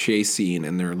part of the chase scene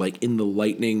and they're like in the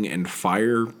lightning and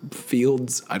fire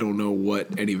fields, I don't know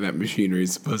what any of that machinery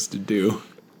is supposed to do.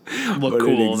 Look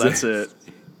cool, that's it.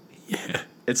 Yeah.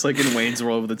 It's like in Wayne's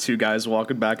World with the two guys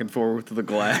walking back and forth with the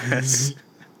glass.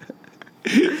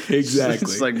 Exactly.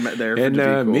 It's like there for and to be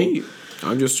cool. Me,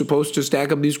 I'm just supposed to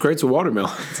stack up these crates of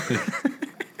watermelons. Is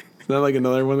that like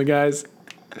another one of the guys?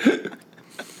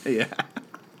 Yeah.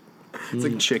 It's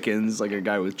like chickens, like a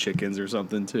guy with chickens or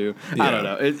something too. Yeah. I don't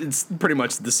know. It's pretty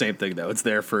much the same thing though. It's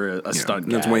there for a stunt.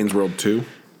 That's gag. Wayne's World 2.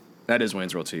 That is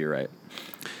Wayne's World 2. You're right.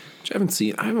 Which I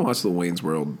haven't watched the Wayne's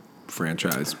World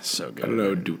franchise. So good. I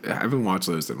don't know. I haven't watched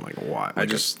those in like a while.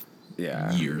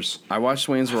 Years. I watched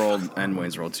Wayne's World and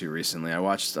Wayne's World 2 recently. I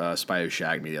watched Spy Who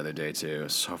Shagged Me the other day too.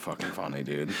 It's so fucking funny,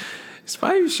 dude.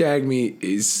 Spy Who Shagged Me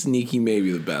is sneaky,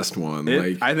 maybe the best one.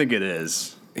 I think it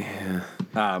is. Yeah.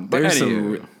 But There's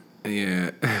anyway. Yeah,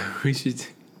 we should.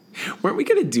 Weren't we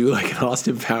gonna do like an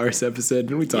Austin Powers episode?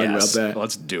 Didn't we talk about that?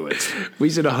 Let's do it. We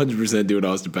should 100% do an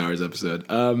Austin Powers episode.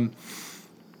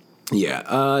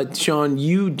 Sean,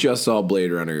 you just saw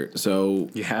Blade Runner, so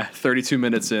 32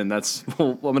 minutes in. I'm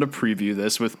gonna preview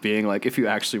this with being like, if you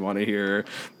actually want to hear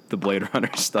the Blade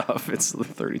Runner stuff, it's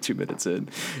 32 minutes in.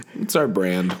 It's our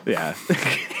brand. Yeah.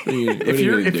 If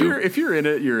you're in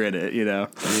it, you're in it. You know.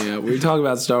 Yeah, we talk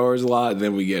about Star Wars a lot, and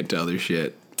then we get to other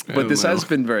shit. But this has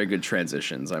been very good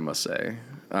transitions, I must say.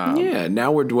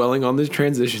 Now we're dwelling on this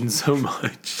transition so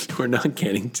much. We're not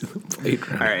getting to the Blade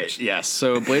Runner. All right, yes.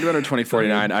 So Blade Runner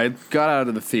 2049, I got out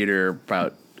of the theater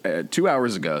about 2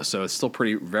 hours ago, so it's still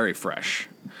very fresh.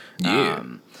 Yeah.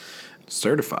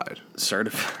 Certified.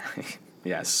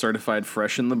 Yeah, certified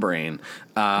fresh in the brain.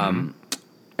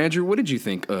 Andrew, what did you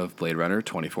think of Blade Runner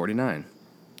 2049?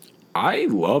 I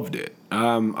loved it.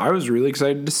 I was really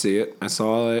excited to see it. I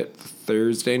saw it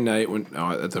Thursday night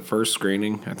at the first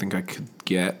screening I think I could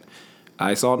get.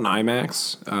 I saw it in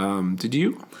IMAX. Did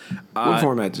you? What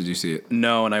format did you see it?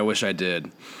 No, and I wish I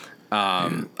did.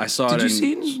 I saw Did you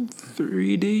see it in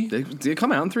 3D? Did it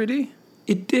come out in 3D?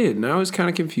 It did, and I was kind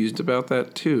of confused about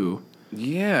that too.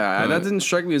 Yeah, that didn't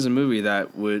strike me as a movie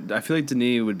that would. I feel like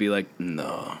Denis would be like,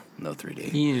 no 3D.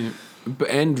 Yeah,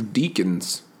 and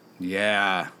Deakins.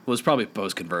 Yeah, well, it's probably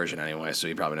post conversion anyway, so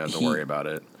you probably don't have to worry about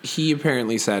it. He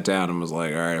apparently sat down and was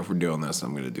like, "All right, if we're doing this,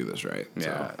 I'm going to do this right." Yeah,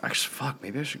 so. actually, fuck,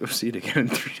 maybe I should go see it again in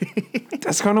 3D.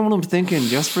 That's kind of what I'm thinking.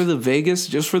 Just for the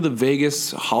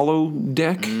Vegas hollow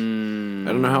deck. I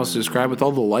don't know how else to describe it, with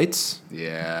all the lights.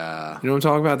 Yeah, you know what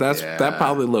I'm talking about. That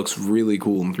probably looks really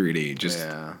cool in 3D. Just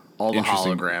all the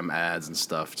hologram ads and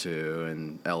stuff too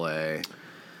in LA.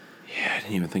 Yeah, I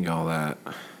didn't even think of all that.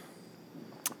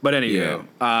 But anyway,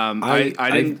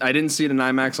 I didn't see it in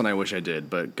IMAX, and I wish I did.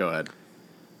 But go ahead.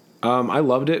 I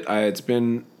loved it. It's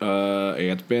been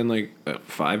like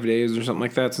 5 days or something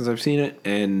like that since I've seen it,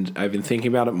 and I've been thinking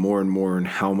about it more and more and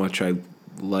how much I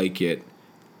like it,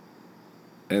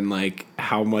 and like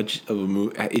how much of a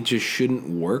movie it just shouldn't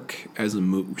work as a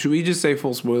movie. Should we just say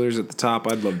full spoilers at the top?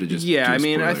 I'd love to just Yeah, do I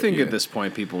mean, I spoiler, think yeah. at this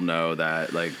point people know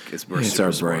that like we're It's super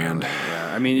our spoiling brand. it.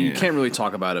 Yeah, I mean, you Yeah. can't really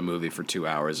talk about a movie for 2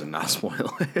 hours and not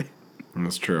spoil it.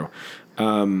 That's true.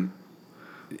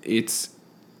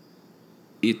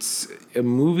 It's a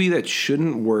movie that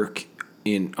shouldn't work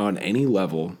on any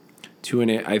level.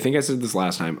 I think I said this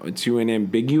last time, to an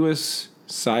ambiguous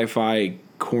sci-fi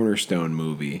cornerstone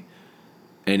movie,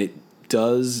 and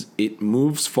it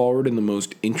moves forward in the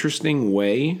most interesting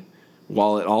way,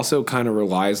 while it also kind of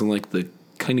relies on like the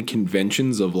kind of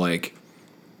conventions of like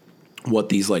what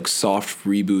these like soft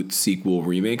reboot sequel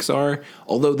remakes are.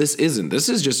 Although this isn't. This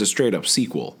is just a straight up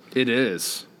sequel. It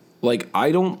is. Like,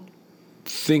 I don't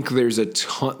think there's a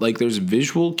ton, like there's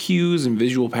visual cues and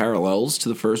visual parallels to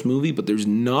the first movie, but there's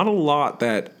not a lot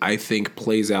that I think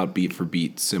plays out beat for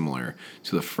beat similar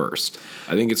to the first.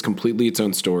 I think it's completely its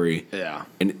own story. Yeah.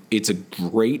 And it's a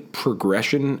great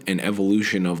progression and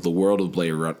evolution of the world of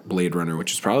Blade Runner,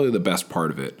 which is probably the best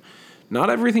part of it. Not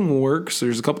everything works.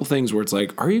 There's a couple things where it's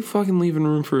like, are you fucking leaving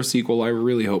room for a sequel? I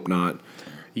really hope not.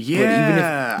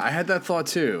 Yeah, I had that thought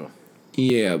too.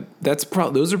 Yeah,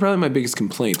 those are probably my biggest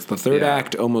complaints. The third Yeah.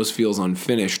 act almost feels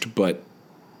unfinished, but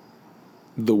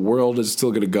the world is still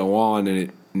going to go on, and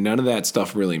none of that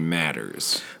stuff really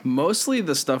matters. Mostly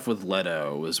the stuff with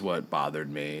Leto was what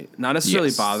bothered me. Not necessarily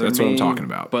Yes, bothered me. that's what I'm talking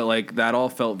about. But like that all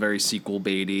felt very sequel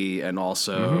baity, and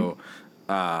also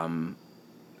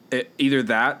either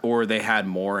that or they had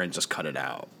more and just cut it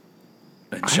out.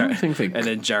 And I don't think they. And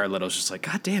then Jared Leto's just like,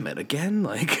 God damn it, again?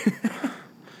 Like,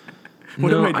 what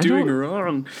No, am I I doing don't-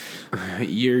 wrong?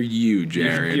 You're you,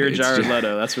 Jared. You're It's Jared Ja-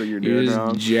 Leto. That's what you're You're doing just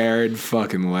wrong. Jared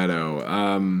fucking Leto.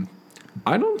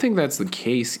 I don't think that's the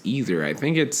case either. I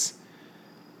think it's.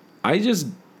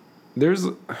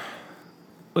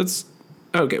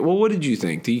 Okay, well, what did you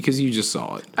think? Because you just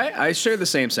saw it. I share the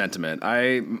same sentiment.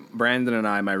 Brandon and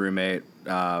I, my roommate,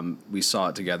 we saw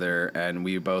it together, and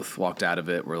we both walked out of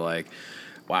it. We're like,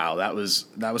 wow, that was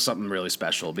something really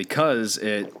special, because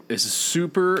it is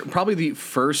probably the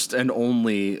first and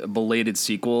only belated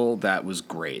sequel that was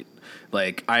great.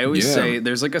 Like, I always Yeah. say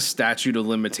there's like a statute of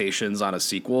limitations on a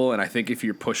sequel, and I think if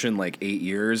you're pushing like 8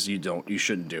 years, you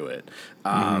shouldn't do it,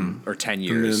 or 10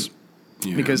 years.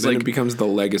 Yeah, Because, then like- it becomes the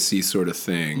legacy sort of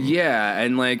thing. Yeah,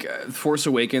 and like Force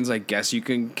Awakens, I guess you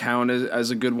can count as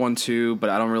a good one too,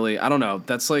 but I don't know.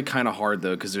 That's like kind of hard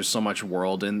though, because there's so much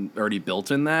world already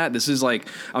built in that. This is like,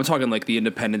 I'm talking like the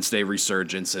Independence Day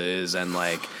resurgences and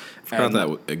like. Forgot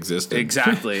that existed.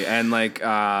 Exactly, and like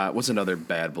what's another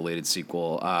bad belated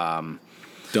sequel?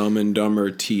 Dumb and Dumber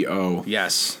T.O.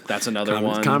 Yes, that's another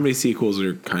one. Comedy sequels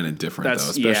are kind of different, though,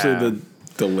 That's- especially yeah. the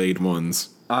delayed ones.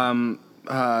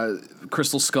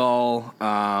 Crystal Skull. Except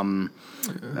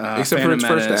for Phantom its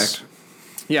first Menace. act.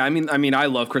 Yeah, I mean, I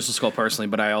love Crystal Skull personally,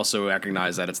 but I also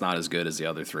recognize that it's not as good as the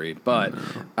other three. But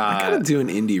I gotta do an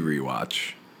indie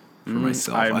rewatch for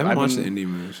myself. I haven't watched the indie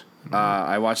movies.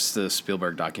 I watched the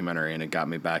Spielberg documentary, and it got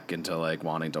me back into like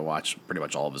wanting to watch pretty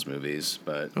much all of his movies.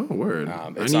 But Oh, word.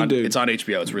 it's on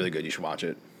HBO. It's really good. You should watch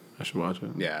it. I should watch it.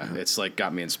 Yeah, it's like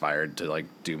got me inspired to like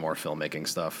do more filmmaking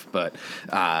stuff. But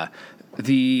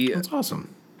the That's awesome.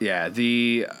 yeah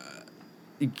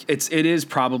it is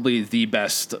probably the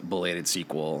best belated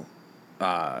sequel.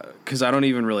 Because I don't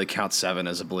even really count 7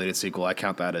 as a belated sequel. I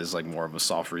count that as like more of a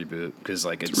soft reboot, because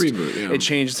like it's a reboot, yeah. it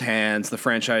changed hands. The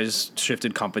franchise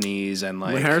shifted companies, and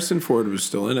like Well, Harrison Ford was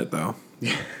still in it, though.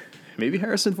 maybe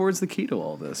Harrison Ford's the key to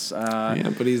all this. Yeah,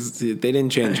 but they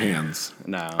didn't change hands.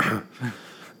 No,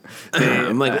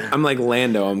 I'm like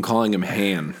Lando. I'm calling him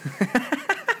Han.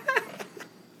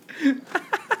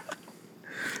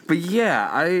 but yeah,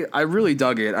 I really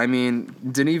dug it. I mean,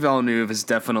 Denis Villeneuve has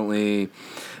definitely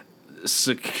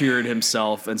secured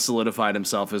himself and solidified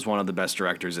himself as one of the best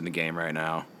directors in the game right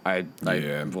now. I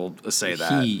Yeah. will say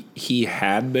that He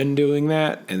had been doing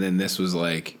that, and then this was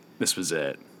like this was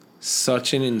it.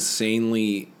 such an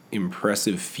insanely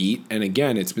impressive feat. And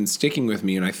again, it's been sticking with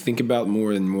me, and I think about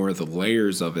more and more of the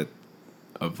layers of it,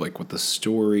 of like what the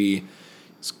story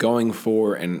is going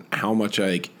for, and how much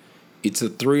it's a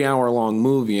 3-hour-long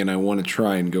movie, and I want to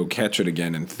try and go catch it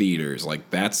again in theaters. Like,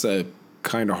 that's a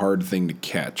kind of hard thing to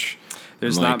catch.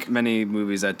 There's Like, not many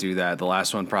movies that do that. The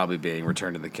last one probably being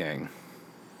Return to the King.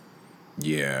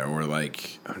 yeah, or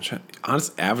like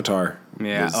honest Avatar.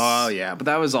 Yeah. was- Oh, yeah. But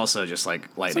that was also just like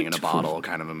lightning like in a bottle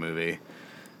kind of a movie.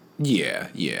 Yeah,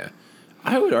 yeah.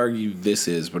 I would argue this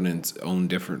is, but in its own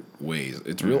different ways.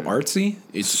 It's real artsy.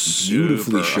 It's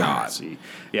beautifully shot. Artsy.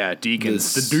 Yeah,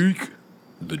 Deacons. This-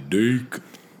 The Deke.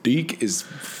 Deke is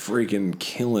freaking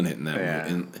killing it in that Yeah.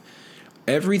 movie. And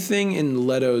everything in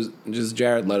Leto's, just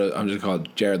Jared Leto, I'm just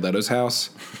called Jared Leto's house.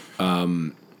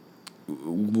 There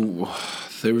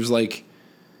was like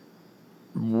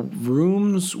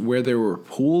rooms where there were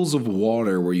pools of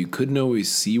water where you couldn't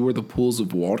always see where the pools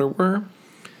of water were,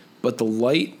 but the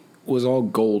light was all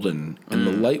golden and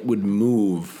the light would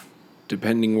move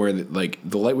depending where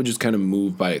the light would just kind of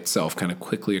move by itself kind of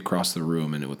quickly across the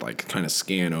room, and it would like kind of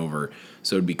scan over,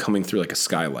 so it'd be coming through like a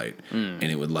skylight, and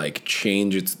it would like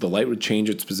the light would change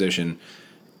its position,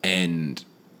 and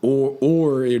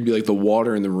or it'd be like the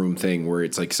water in the room thing where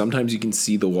it's like sometimes you can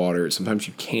see the water, sometimes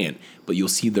you can't, but you'll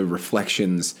see the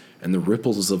reflections and the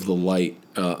ripples of the light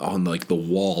on like the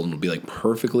wall, and it'll be like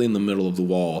perfectly in the middle of the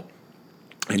wall,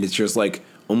 and it's just like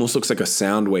almost looks like a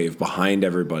sound wave behind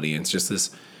everybody, and it's just this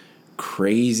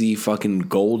crazy fucking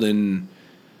golden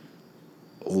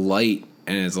light,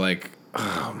 and it's like,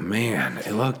 oh man,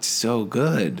 it looked so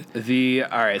good.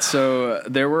 All right, so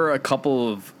there were a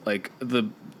couple of like the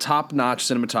top-notch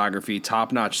cinematography,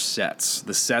 top-notch sets.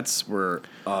 The sets were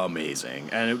amazing,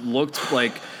 and it looked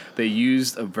like they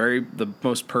used the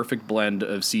most perfect blend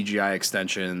of CGI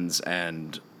extensions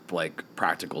and like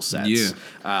practical sets.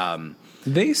 Yeah.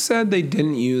 They said they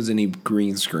didn't use any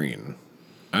green screen.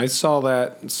 I saw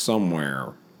that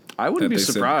somewhere. I wouldn't that be they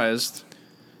said- surprised.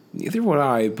 Neither would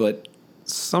I, but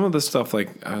some of the stuff, like,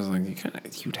 I was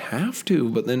like, you'd have to,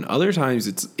 but then other times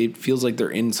it feels like they're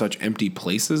in such empty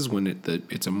places when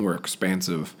it's a more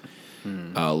expansive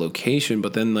location,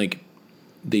 but then like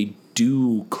they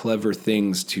do clever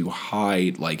things to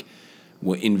hide, like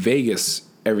in Vegas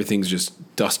everything's just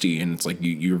dusty, and it's like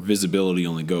your visibility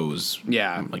only goes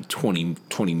like 20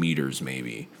 meters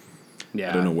maybe.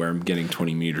 Yeah, I don't know where I'm getting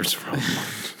 20 meters from.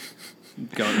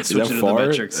 Going switching to the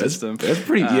metric system. That's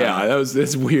pretty.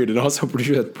 That's weird, and also I'm pretty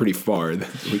sure that's pretty far,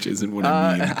 which isn't what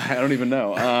I mean. I don't even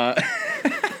know.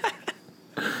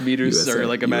 Meters USA, are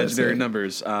like imaginary USA.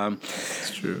 numbers.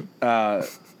 It's true.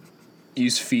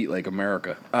 Use feet like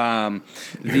America.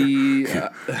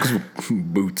 The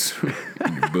Boots in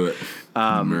your butt.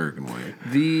 American way.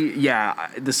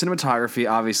 the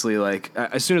cinematography, obviously, like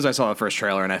as soon as I saw the first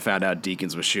trailer and I found out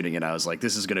Deakins was shooting it, I was like,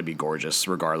 this is going to be gorgeous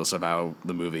regardless of how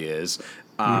the movie is.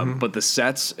 But the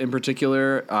sets in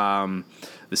particular,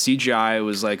 the CGI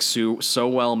was like so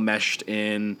well meshed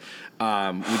in. We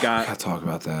got I'll talk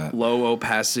about that. low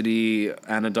opacity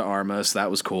Ana de Armas.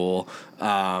 That was cool.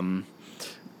 I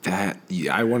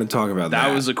want to talk about that.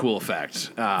 That was a cool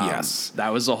effect. Yes.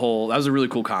 That was a really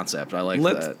cool concept. I like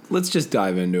that. Let's just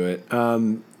dive into it.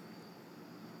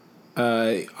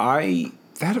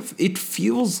 It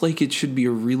feels like it should be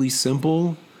a really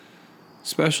simple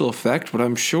special effect, but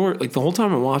I'm sure, like, the whole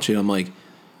time I'm watching, I'm like,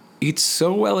 it's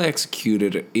so well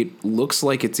executed. It looks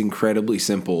like it's incredibly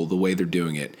simple the way they're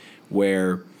doing it.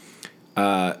 Where,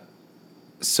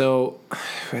 so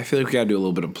I feel like we got to do a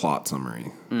little bit of plot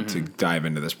summary to dive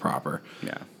into this proper.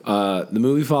 Yeah. The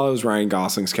movie follows Ryan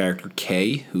Gosling's character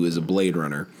Kay, who is a Blade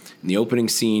Runner. In the opening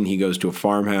scene, he goes to a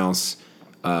farmhouse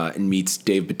and meets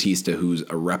Dave Bautista, who's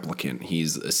a replicant.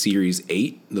 He's a Series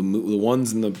 8. The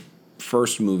ones in the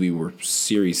first movie were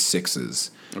Series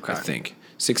 6s, Okay. I think.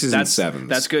 6s and 7s.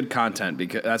 That's good content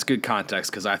because that's good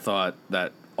context because I thought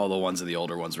that all the ones of the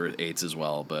older ones were 8s as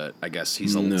well, but I guess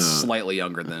he's slightly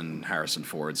younger than Harrison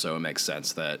Ford, so it makes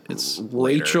sense that it's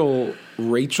later.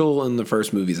 Rachel in the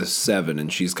first movie is a 7,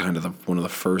 and she's kind of one of the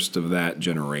first of that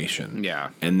generation. Yeah.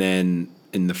 And then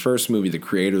in the first movie, the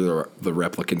creator of the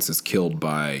replicants is killed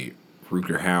by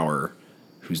Rutger Hauer,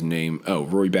 whose name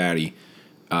Roy Batty.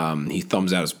 He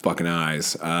thumbs out his fucking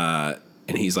eyes.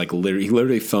 And he's like he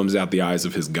literally thumbs out the eyes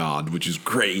of his god, which is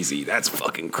crazy. That's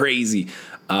fucking crazy.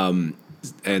 And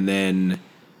then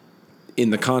in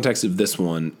the context of this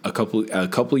one, a couple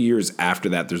of years after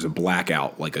that, there's a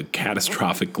blackout, like a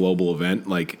catastrophic global event,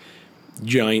 like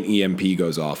giant EMP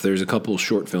goes off. There's a couple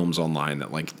short films online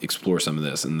that like explore some of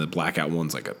this, and the blackout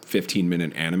one's like a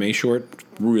 15-minute anime short,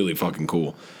 really fucking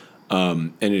cool.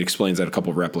 And it explains that a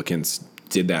couple of replicants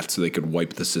did that so they could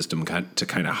wipe the system to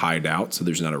kind of hide out, so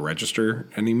there's not a register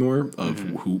anymore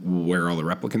of where all the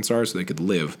replicants are, so they could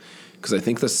live. Because I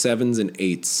think the 7s and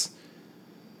 8s,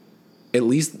 at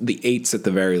least the 8s at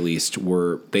the very least,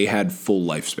 they had full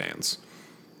lifespans.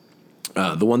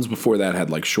 The ones before that had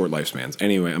like short lifespans.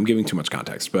 Anyway, I'm giving too much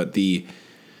context, but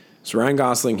so Ryan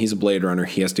Gosling, he's a Blade Runner.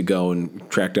 He has to go and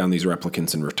track down these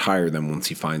replicants and retire them once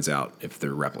he finds out if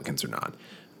they're replicants or not.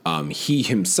 He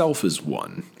himself is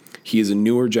one. He is a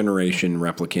newer generation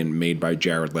replicant made by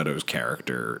Jared Leto's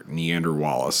character, Neander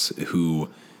Wallace, who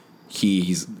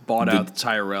he's bought out the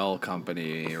Tyrell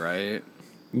company, right?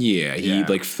 Yeah, he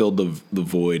like filled the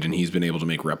void, and he's been able to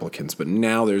make replicants. But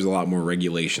now there's a lot more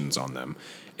regulations on them,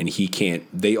 and he can't.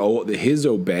 His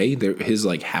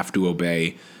like have to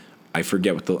obey. I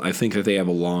forget I think that they have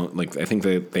I think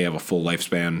that they have a full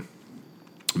lifespan.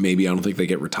 Maybe I don't think they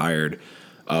get retired,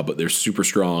 but they're super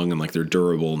strong and like they're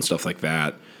durable and stuff like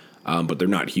that. But they're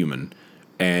not human.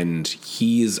 And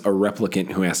he's a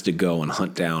replicant who has to go and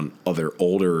hunt down other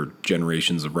older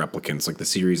generations of replicants, like the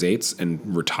Series 8s,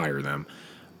 and retire them.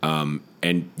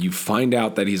 And you find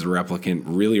out that he's a replicant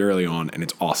really early on, and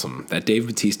it's awesome. That Dave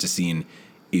Bautista scene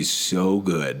is so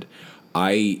good.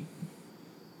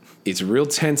 It's a real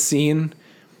tense scene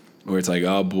where it's like,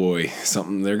 oh boy,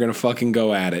 they're gonna fucking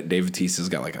go at it. Dave Bautista's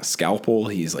got like a scalpel.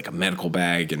 He's like a medical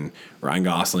bag, and Ryan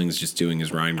Gosling's just doing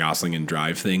his Ryan Gosling and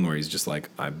Drive thing, where he's just like,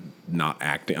 I'm not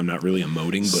acting, I'm not really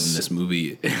emoting, but in this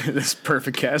movie, this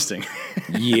perfect casting.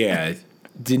 Yeah.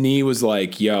 Denis was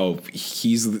like, yo,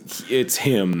 it's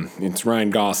him. It's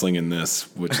Ryan Gosling in this,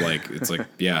 which it's like,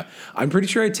 yeah. I'm pretty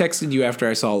sure I texted you after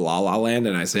I saw La La Land,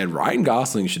 and I said, Ryan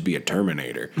Gosling should be a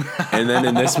Terminator. And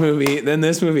then this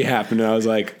movie happened, and I was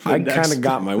like, I kind of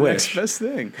got my wish. Next best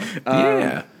thing.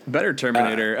 Yeah. Better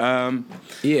Terminator.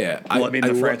 Yeah. Well,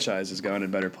 the franchise is going in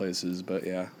better places, but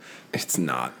yeah. It's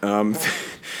not.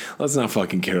 Let's not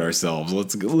fucking kid ourselves.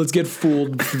 Let's get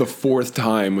fooled for the fourth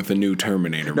time with a new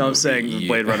Terminator movie. No, I'm saying the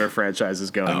Blade Runner franchise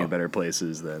is going in better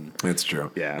places than... That's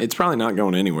true. Yeah. It's probably not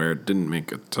going anywhere. It didn't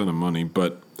make a ton of money,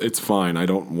 but it's fine. I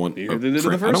don't want... I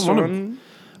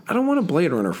don't want a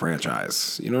Blade Runner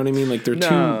franchise. You know what I mean? Like, they're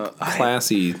too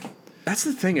classy... That's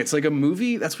the thing. It's like a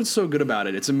movie. That's what's so good about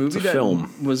it. It's a movie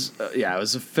film. Was it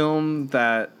was a film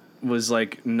that was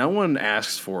like no one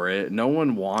asked for it, no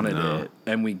one wanted it,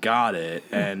 and we got it,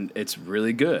 and it's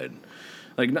really good.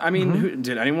 Like, I mean,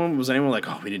 was anyone like,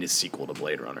 oh, we need a sequel to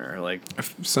Blade Runner? Like,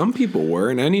 some people were,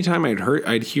 and anytime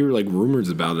I'd hear like rumors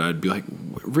about it, I'd be like,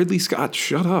 Ridley Scott,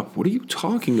 shut up! What are you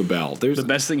talking about? The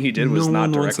best thing he did was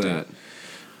not direct it.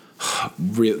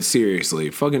 Seriously,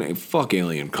 fuck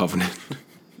Alien Covenant.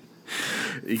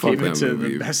 He gave it to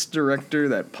the best director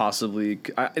that possibly...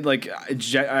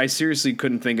 I seriously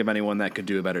couldn't think of anyone that could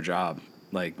do a better job.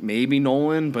 Like, maybe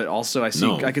Nolan, but also I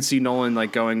could see Nolan,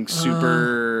 like, going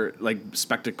super, like,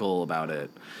 spectacle about it.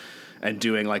 And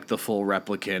doing, like, the full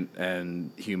replicant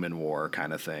and human war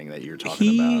kind of thing that you're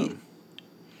talking about.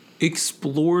 He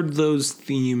explored those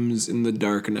themes in The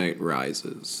Dark Knight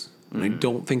Rises. And I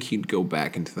don't think he'd go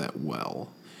back into that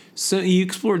well. So he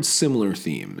explored similar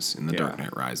themes in The Dark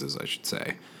Knight Rises, I should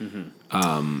say.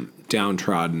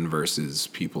 Downtrodden versus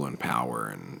people in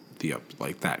power and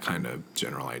that kind of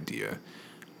general idea.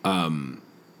 I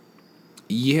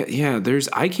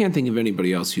can't think of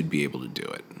anybody else who'd be able to do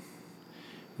it.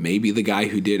 Maybe the guy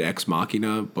who did Ex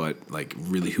Machina, but like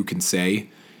really who can say?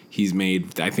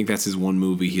 I think that's his one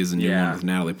movie. He has a new one with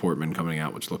Natalie Portman coming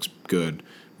out, which looks good.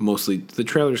 Mostly the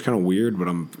trailer's kind of weird, but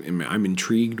I'm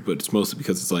intrigued. But it's mostly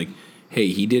because it's like, hey,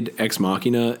 he did Ex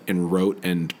Machina and wrote,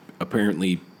 and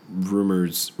apparently rumor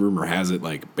has it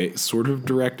like sort of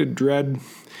directed Dredd.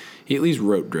 He at least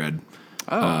wrote Dredd.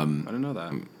 Oh, I didn't know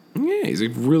that. Yeah, he's a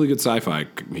really good sci-fi.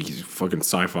 He's a fucking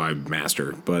sci-fi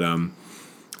master, but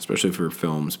especially for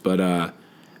films. But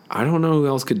I don't know who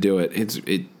else could do it.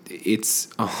 It's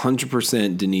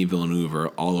 100% Denis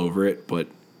Villeneuve all over it, but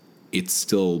it's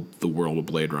still the world of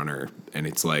Blade Runner, and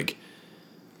it's like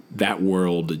that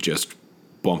world just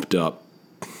bumped up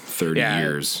 30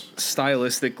 years.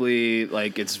 Stylistically,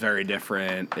 like, it's very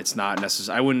different. It's not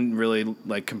necessary. I wouldn't really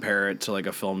like compare it to like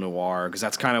a film noir, because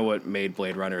that's kind of what made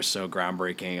Blade Runner so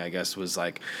groundbreaking, I guess, was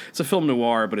like it's a film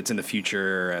noir, but it's in the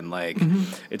future, and like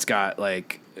it's got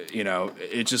like, you know,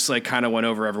 it just like kind of went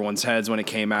over everyone's heads when it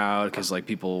came out, because like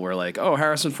people were like, oh,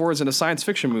 Harrison Ford's in a science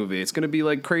fiction movie, it's going to be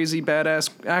like crazy badass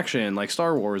action like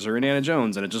Star Wars or Indiana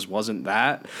Jones, and it just wasn't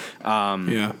that.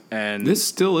 And this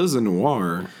still is a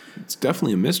noir. It's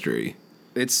definitely a mystery.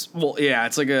 It's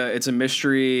a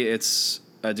mystery. It's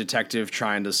a detective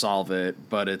trying to solve it,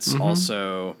 but it's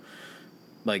also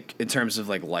like in terms of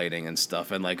like lighting and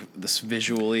stuff, and like this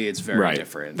visually, it's very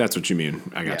different. That's what you mean.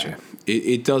 I got you.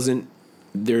 It doesn't.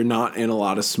 They're not in a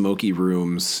lot of smoky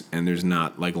rooms, and there's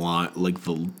not like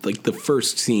the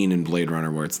first scene in Blade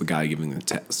Runner where it's the guy giving the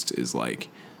test is like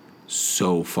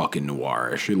so fucking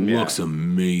noirish. It looks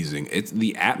amazing. It's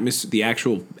the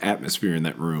actual atmosphere in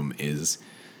that room is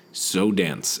so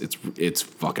dense. It's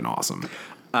fucking awesome.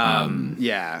 And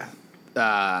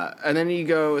then you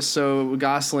go. So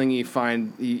Gosling,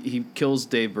 he kills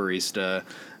Dave Bautista.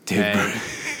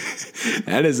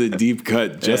 That is a deep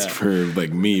cut just for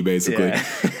like me, basically.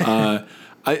 Yeah.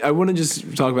 I want to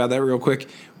just talk about that real quick.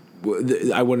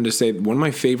 I wanted to say one of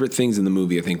my favorite things in the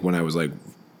movie, I think, when I was like,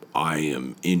 I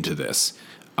am into this,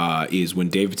 is when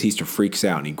Dave Bautista freaks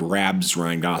out and he grabs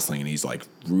Ryan Gosling and he's like,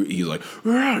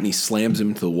 "Rah!" and he slams him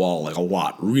into the wall like a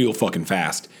lot, real fucking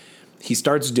fast. He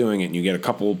starts doing it, and you get a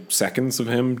couple seconds of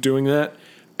him doing that,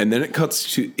 and then it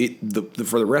cuts to it.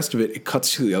 For the rest of it, it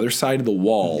cuts to the other side of the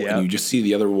wall, and you just see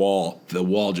the other wall. The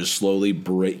wall just slowly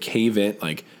cave in,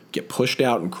 like get pushed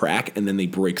out and crack, and then they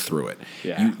break through it.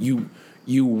 Yeah.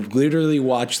 You literally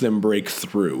watch them break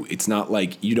through. It's not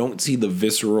like you don't see the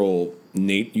visceral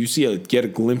you get a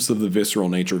glimpse of the visceral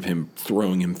nature of him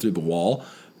throwing him through the wall,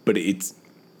 but it's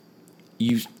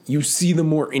you see the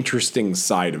more interesting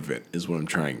side of it is what I'm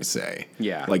trying to say.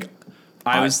 Yeah. Like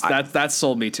that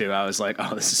sold me too. I was like,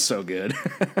 oh, this is so good.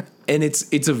 And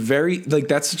it's a very like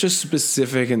that's such a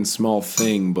specific and small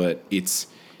thing, but it's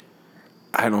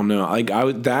I don't know. Like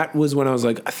that was when I was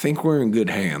like, I think we're in good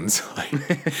hands. Like,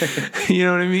 you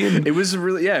know what I mean? It was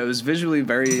really, it was visually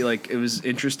very like, it was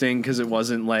interesting because it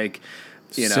wasn't like,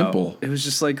 simple. It was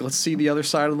just like, let's see the other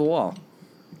side of the wall.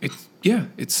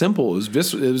 It's simple. It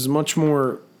was much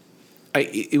more.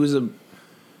 It was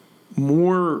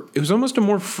almost a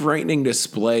more frightening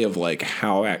display of like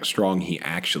how strong he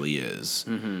actually is.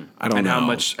 Mm-hmm. I don't know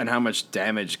how much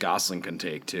damage Gosling can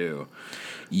take too.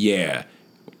 Yeah.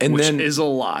 And Which then is a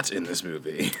lot in this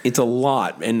movie. It's a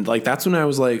lot. And like that's when I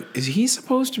was like, is he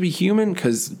supposed to be human?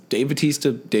 Because Dave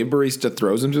Bautista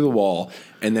throws him to the wall,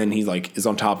 and then he like is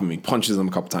on top of him. He punches him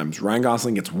a couple times. Ryan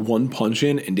Gosling gets one punch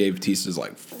in, and Dave Bautista's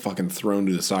like fucking thrown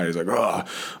to the side. He's like,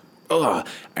 ugh.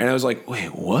 And I was like,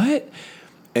 wait, what?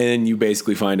 And then you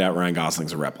basically find out Ryan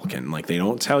Gosling's a replicant. Like they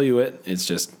don't tell you it. It's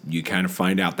just you kind of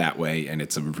find out that way, and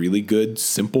it's a really good,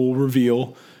 simple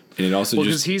reveal. And it also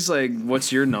because he's like,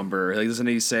 "What's your number?" Like, doesn't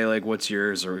he say like, "What's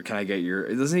yours?" or "Can I get your?"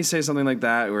 Doesn't he say something like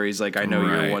that where he's like, "I know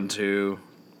you're 1, 2,"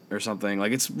 or something?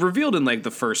 Like it's revealed in like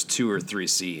the first 2 or 3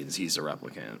 scenes. He's a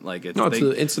replicant. Like it's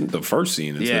it's the first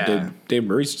scene. It's the Dave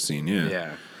Bautista scene.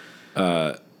 Yeah.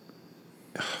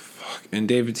 Fuck. And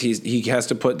Dave Bautista, he has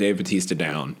to put Dave Bautista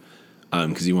down,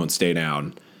 because he won't stay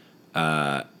down.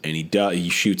 And he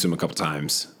shoots him a couple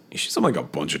times. He shoots him like a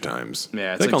bunch of times.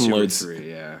 Yeah, it's like 2 or 3,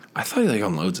 yeah. I thought he like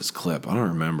unloads his clip. I don't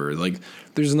remember. Like,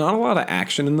 there's not a lot of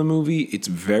action in the movie. It's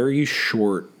very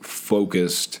short,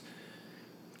 focused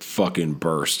fucking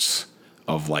bursts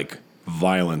of like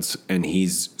violence, and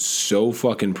he's so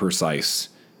fucking precise.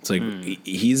 It's like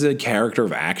he's a character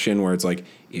of action where it's like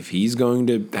if he's going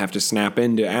to have to snap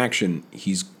into action,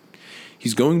 he's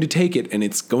going to take it, and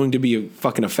it's going to be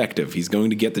fucking effective. He's going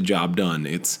to get the job done.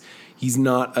 He's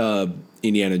not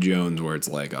Indiana Jones where it's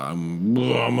like I'm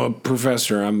a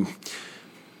professor. I'm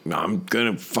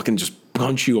gonna fucking just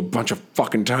punch you a bunch of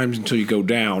fucking times until you go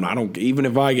down. Even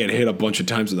if I get hit a bunch of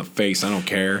times in the face, I don't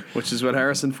care. Which is what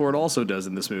Harrison Ford also does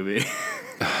in this movie.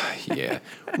 Yeah,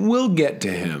 we'll get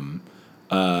to him.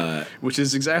 Which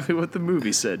is exactly what the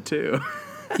movie said too.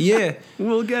 Yeah,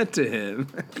 we'll get to him.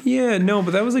 Yeah, no,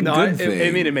 but that was a good thing.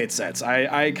 I mean, it made sense.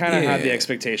 I kind of had the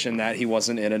expectation that he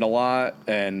wasn't in it a lot,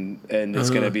 and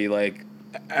it's gonna be like,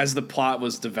 as the plot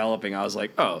was developing, I was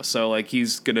like, oh, so like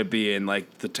he's gonna be in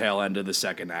like the tail end of the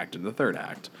second act and the third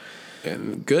act.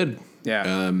 And good.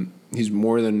 Yeah. He's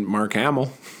more than Mark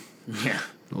Hamill. Yeah.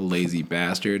 Lazy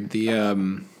bastard.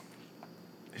 Imagine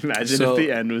if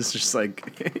the end was just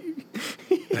like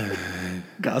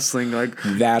Gosling, like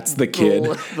that's the kid.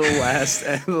 The last,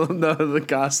 the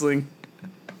Gosling.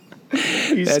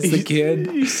 That's the kid.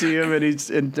 You see him,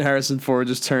 and Harrison Ford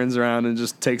just turns around and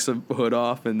just takes a hood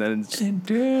off, and then it's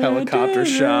helicopter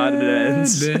shot, and it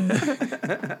ends.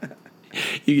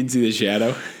 You can see the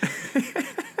shadow.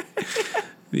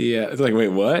 Yeah, it's like, wait,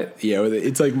 what? Yeah,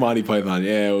 it's like Monty Python.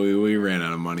 Yeah, we ran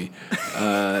out of money.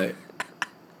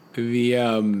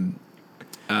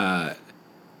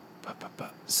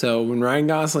 So when Ryan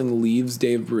Gosling leaves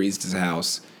Dave Bautista's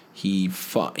house,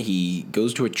 he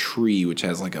goes to a tree which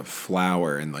has like a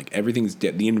flower, and like everything's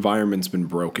dead. The environment's been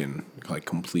broken like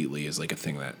completely is like a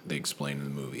thing that they explain in the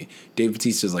movie. Dave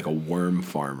Bautista is like a worm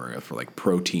farmer for like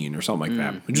protein or something like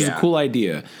that, which is a cool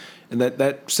idea, and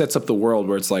that sets up the world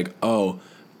where it's like, oh.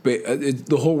 But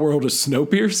the whole world is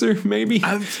Snowpiercer, maybe?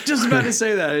 I was just about to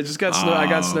say that. I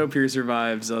got Snowpiercer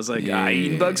vibes. I was like, I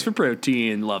eat bugs for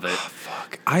protein. Love it.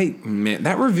 Fuck.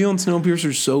 That reveal in Snowpiercer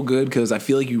is so good because I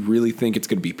feel like you really think it's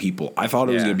going to be people. I thought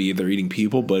it was going to be they're eating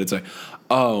people, but it's like,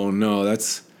 oh no,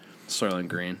 that's Soylent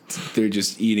Green. They're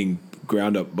just eating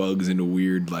ground up bugs into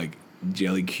weird like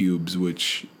jelly cubes,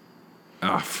 which,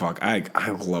 fuck. I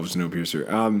love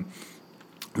Snowpiercer.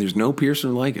 There's no Piercer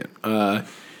like it.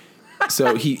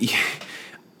 So he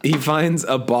finds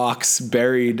a box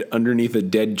buried underneath a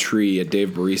dead tree at Dave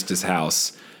Barista's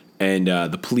house, and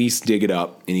the police dig it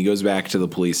up, and he goes back to the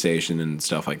police station and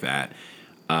stuff like that.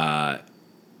 I'm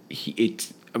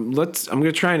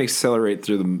gonna try and accelerate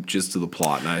through the gist of the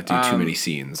plot, and not do too many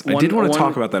scenes. I did want to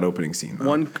talk about that opening scene,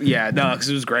 though. Because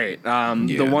it was great.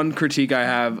 The one critique I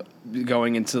have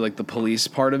going into like the police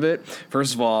part of it.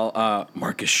 First of all,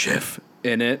 Marcus Schiff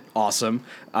in it, awesome.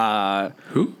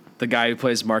 Who? The guy who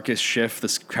plays Marcus Schiff,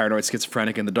 this paranoid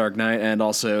schizophrenic in The Dark Knight, and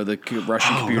also the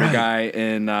Russian computer guy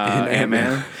in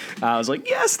Ant-Man. I was like,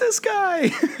 yes, this guy.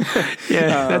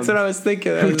 That's what I was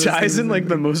thinking. Who dies in like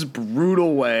the most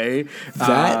brutal way.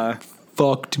 That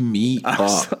fucked me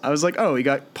up. I was like, oh, he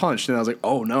got punched, and I was like,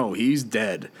 oh no, he's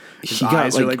dead. His got,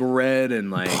 eyes are like red and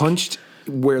like punched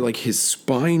where like his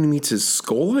spine meets his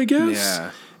skull, I guess. Yeah.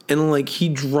 And like he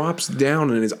drops down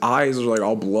and his eyes are like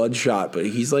all bloodshot, but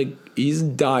he's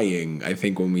dying, I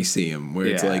think, when we see him, where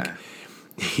it's like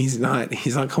he's not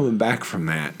coming back from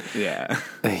that. Yeah.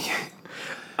 But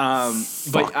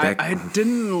I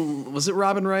didn't. Was it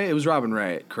Robin Wright? It was Robin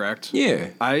Wright, correct?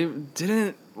 Yeah. I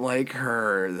didn't like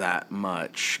her that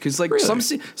much because like Really? some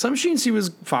scenes she was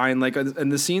fine, like, and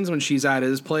the scenes when she's at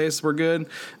his place were good.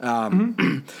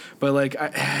 But like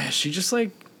she just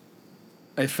like.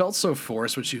 I felt so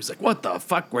forced when she was like, "What the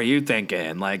fuck were you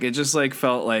thinking?" Like it just like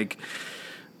felt like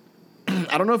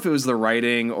I don't know if it was the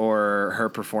writing or her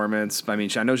performance. I mean,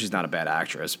 I know she's not a bad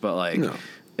actress, but like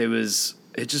it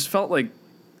just felt like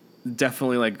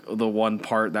definitely like the one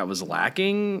part that was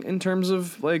lacking in terms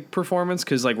of like performance,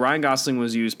 because like Ryan Gosling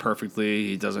was used perfectly.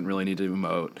 He doesn't really need to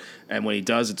emote, and when he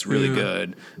does, it's really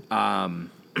good. And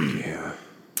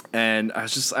I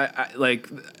was just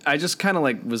I just kind of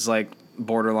like was like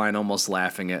borderline almost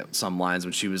laughing at some lines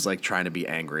when she was like trying to be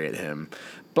angry at him,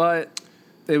 but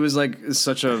it was like it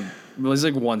was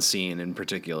like one scene in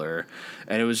particular,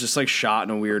 and it was just like shot in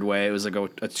a weird way. It was like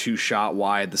a 2-shot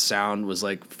wide. The sound was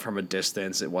like from a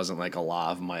distance. It wasn't like a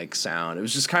lav mic sound. It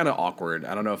was just kind of awkward.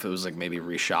 I don't know if it was like maybe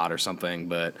reshot or something,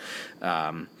 but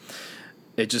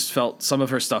it just felt, some of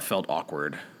her stuff felt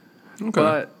awkward. Okay.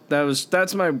 But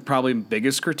that's my probably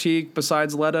biggest critique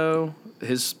besides Leto,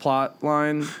 his plot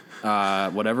line.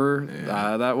 Whatever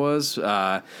that was.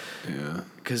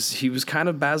 Because he was kind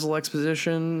of Basil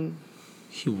Exposition.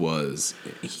 He was.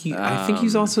 I think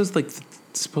he's also like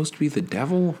supposed to be the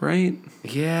devil, right?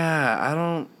 Yeah, I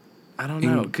don't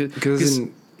know. Because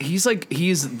he's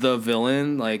the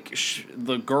villain. Like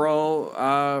the girl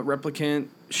replicant,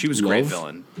 she was a great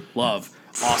villain. Love,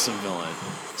 awesome villain.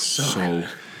 So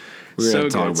so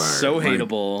good, about so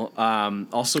hateable.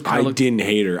 Also, I didn't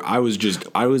hate her. I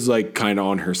was like kind of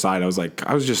on her side. I was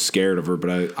just scared of her, but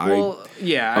I was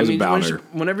about her.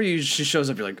 Whenever she shows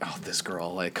up, you're like, oh, this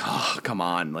girl, like, oh, come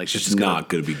on, like she's not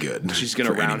gonna be good. She's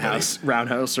gonna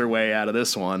roundhouse her way out of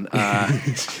this one.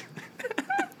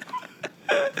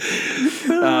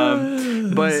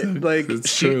 But like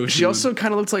she also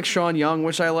kind of looked like Sean Young,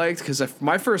 which I liked, because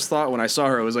my first thought when I saw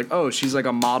her was like, oh, she's like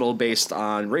a model based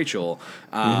on Rachel,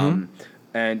 and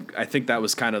I think that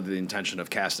was kind of the intention of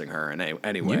casting her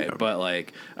anyway. Yeah. But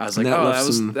like I was like,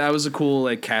 that was a cool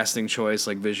like casting choice,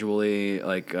 like visually,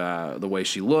 like the way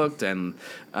she looked, and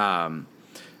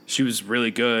she was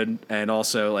really good. And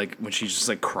also like when she's just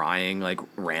like crying like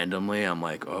randomly, I'm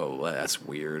like, oh, well, that's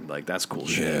weird. Like that's cool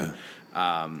shit.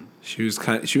 She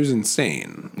was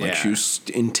insane. Like she was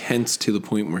intense to the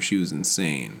point where she was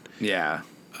insane. Yeah.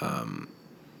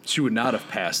 She would not have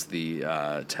passed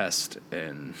the test,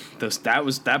 and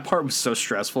that part was so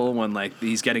stressful when like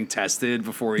he's getting tested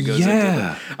before he goes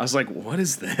into I was like, what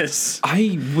is this?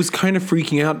 I was kind of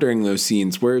freaking out during those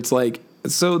scenes where it's like,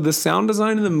 so the sound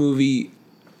design of the movie,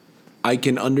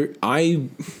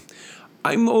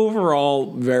 I'm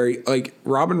overall very, like,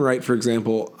 Robin Wright, for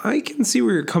example, I can see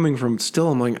where you're coming from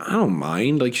still. I'm like, I don't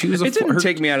mind. Like, she was It didn't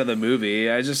take me out of the movie.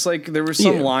 I just, like, there were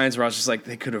some lines where I was just like,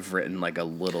 they could have written, like, a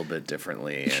little bit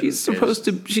differently. She's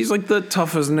she's like the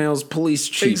tough as nails police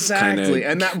chief. Exactly.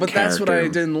 But that's what I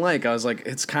didn't like. I was like,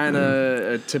 it's kind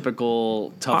of a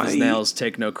typical tough as nails,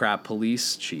 take no crap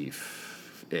police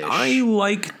chief-ish. I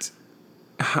liked,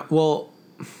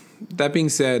 that being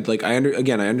said, like I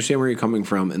understand where you're coming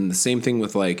from, and the same thing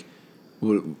with like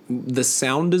the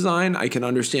sound design. I can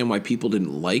understand why people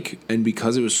didn't like, and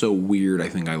because it was so weird, I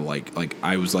think I like. Like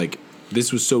I was like,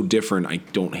 this was so different. I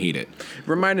don't hate it.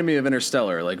 Reminded me of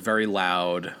Interstellar, like very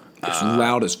loud. It's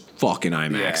loud as fuck in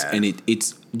IMAX, and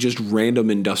it's just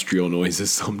random industrial noises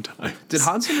sometimes. Did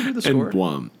Hans Zimmer do the score?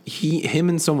 And him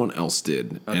and someone else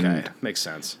did. Okay, and makes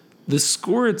sense. The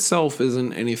score itself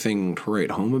isn't anything to write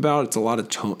home about. It's a lot of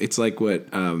tone. It's like what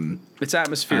it's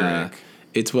atmospheric.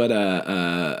 It's what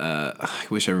I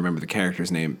wish I remember the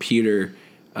character's name. Peter,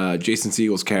 Jason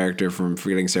Segel's character from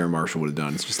Forgetting Sarah Marshall would have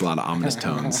done. It's just a lot of ominous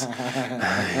tones.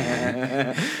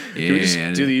 Can we just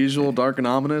do the usual dark and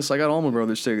ominous? I got Allman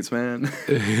Brothers tickets, man.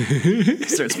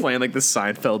 Starts playing like the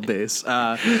Seinfeld bass.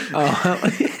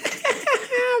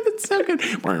 That's so good.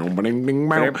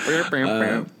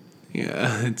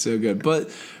 Yeah, it's so good. But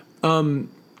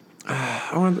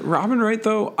Robin Wright,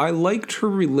 though, I liked her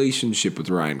relationship with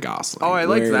Ryan Gosling. Oh, I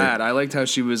liked that. I liked how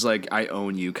she was like, I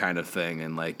own you kind of thing.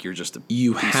 And like, you're just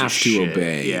you have to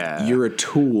obey. Yeah. You're a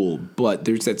tool. But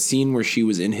there's that scene where she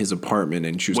was in his apartment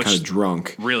and she was kind of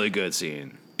drunk. Really good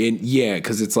scene. Yeah,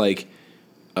 because it's like,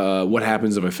 what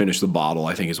happens if I finish the bottle,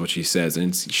 I think is what she says.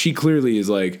 And she clearly is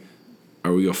like,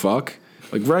 are we gonna fuck?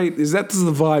 Like, right? That's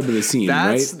the vibe of the scene,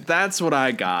 right? That's what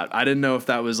I got. I didn't know if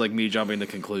that was like me jumping to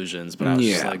conclusions, but I was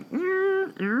just like,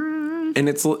 And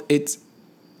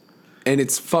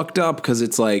it's fucked up because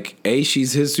it's like, A,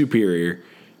 she's his superior,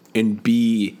 and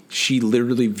B, she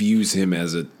literally views him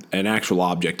as an actual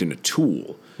object and a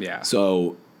tool. Yeah.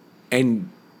 So,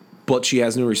 but she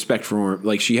has no respect for him.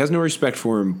 Like, she has no respect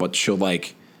for him, but she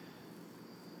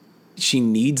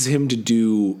needs him to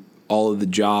do all of the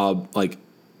job, like,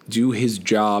 do his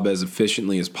job as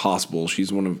efficiently as possible.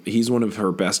 He's one of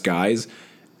her best guys.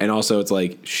 And also it's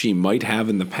like she might have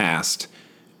in the past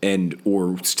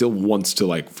or still wants to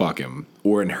like fuck him,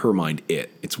 or in her mind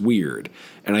it's weird.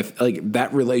 And I like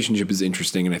that relationship is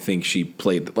interesting. And I think she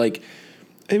played like,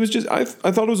 it was just, I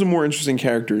thought it was a more interesting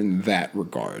character in that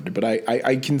regard, but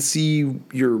I can see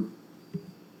your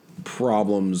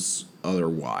problems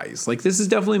otherwise. Like, this is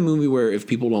definitely a movie where if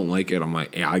people don't like it, I'm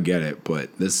like, yeah, I get it,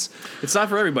 but it's not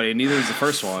for everybody. Neither is the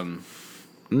first one.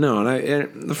 No,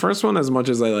 and the first one, as much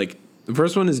as I like, the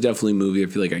first one is definitely a movie I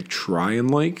feel like I try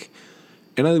and like,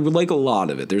 and I would like a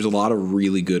lot of it. There's a lot of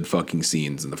really good fucking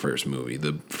scenes in the first movie.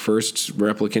 The first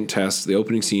replicant test, the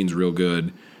opening scene's real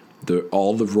good.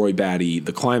 All the Roy Batty,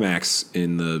 the climax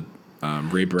in the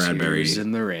Ray Bradbury. Tears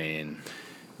in the Rain.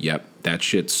 Yep, that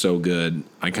shit's so good.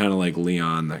 I kind of like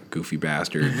Leon, that goofy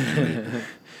bastard.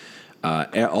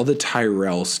 All the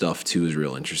Tyrell stuff, too, is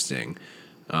real interesting.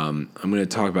 I'm going to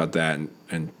talk about that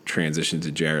and transition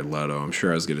to Jared Leto. I'm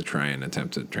sure I was going to try and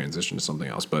attempt to transition to something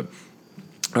else. But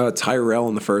Tyrell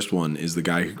in the first one is the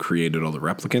guy who created all the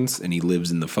replicants, and he lives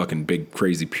in the fucking big,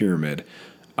 crazy pyramid.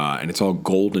 And it's all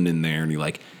golden in there, and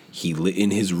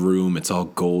in his room, it's all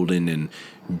golden and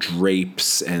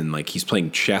drapes, and like he's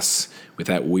playing chess with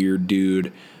that weird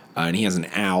dude, and he has an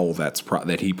owl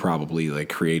that he probably like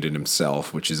created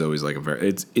himself, which is always like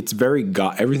it's very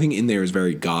everything in there is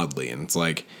very godly, and it's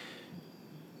like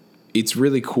it's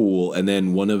really cool. And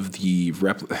then one of the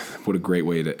what a great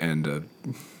way to end a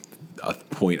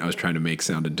point I was trying to make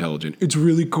sound intelligent. It's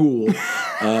really cool.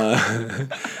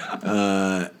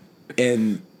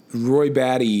 And Roy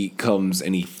Batty comes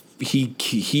and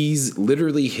he's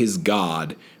literally his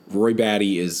god. Roy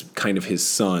Batty is kind of his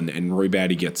son, and Roy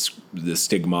Batty gets the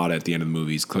stigmata at the end of the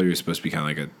movie. He's clearly supposed to be kind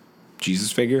of like a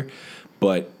Jesus figure,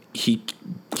 but he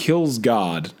kills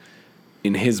God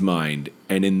in his mind.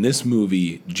 And in this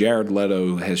movie, Jared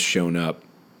Leto has shown up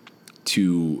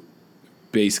to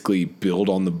basically build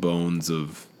on the bones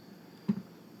of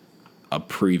a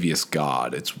previous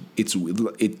god.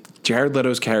 Jared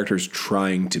Leto's character is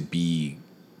trying to be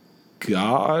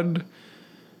God,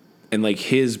 and like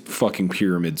his fucking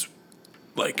pyramid's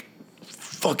like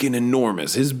fucking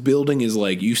enormous. His building is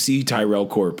like, you see Tyrell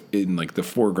Corp in like the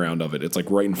foreground of it. It's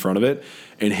like right in front of it,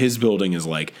 and his building is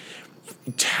like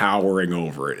towering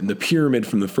over it. And the pyramid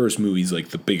from the first movie is like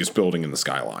the biggest building in the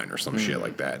skyline or some shit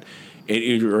like that.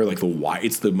 Or like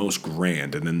it's the most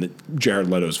grand. And then Jared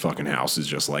Leto's fucking house is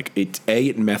just like, it's A,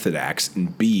 it method acts,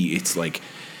 and B, it's like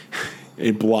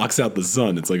it blocks out the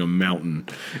sun. It's like a mountain.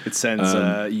 It sends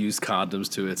used condoms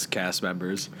to its cast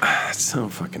members. It's so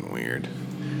fucking weird.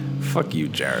 Fuck you,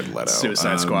 Jared Leto.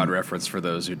 Suicide Squad reference for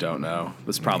those who don't know.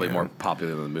 It's probably more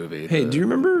popular than the movie. Hey, do you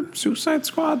remember Suicide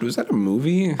Squad? Was that a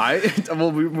movie?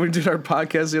 We did our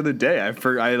podcast the other day. I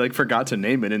forgot to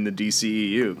name it in the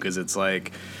DCEU because it's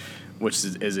like, which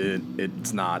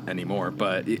it's not anymore.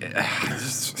 But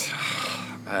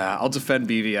I'll defend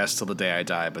BVS till the day I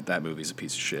die. But that movie's a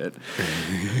piece of shit.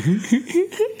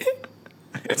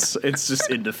 It's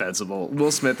just indefensible.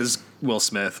 Will Smith is Will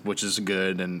Smith, which is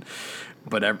good, and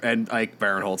Ike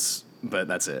Barinholtz, but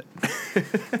that's it.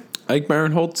 Ike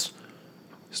Barinholtz,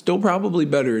 still probably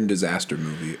better in Disaster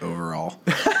Movie overall.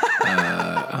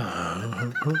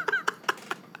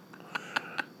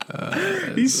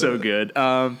 He's so good.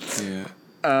 Yeah.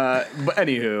 But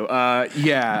anywho,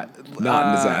 yeah. Not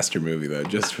in Disaster Movie though.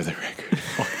 Just for the record,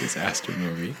 fuck Disaster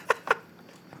Movie.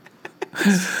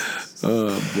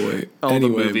 Oh boy.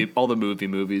 All the movie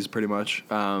movies, pretty much.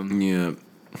 Yeah.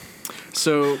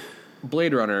 So,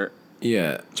 Blade Runner,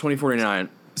 Yeah. 2049.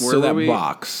 So that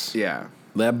box. Yeah.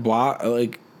 That box,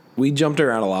 like, we jumped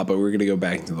around a lot, but we're going to go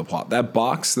back into the plot. That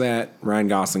box that Ryan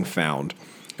Gosling found,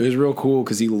 it was real cool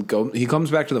because he comes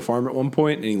back to the farm at one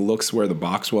point and he looks where the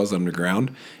box was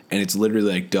underground, and it's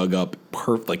literally like dug up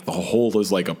like the hole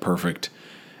is like a perfect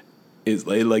is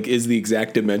the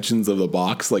exact dimensions of the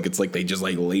box. Like it's like they just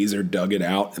like laser dug it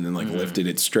out and then like lifted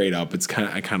it straight up.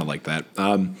 I kind of like that.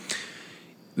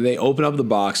 They open up the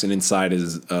box and inside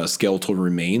is skeletal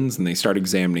remains, and they start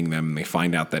examining them. And they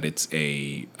find out that it's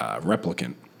a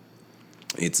replicant.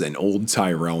 It's an old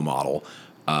Tyrell model.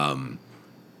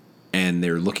 And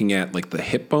they're looking at like the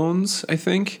hip bones, I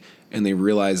think, and they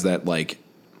realize that like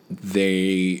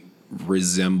they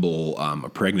resemble a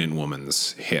pregnant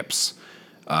woman's hips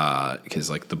because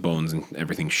like the bones and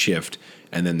everything shift,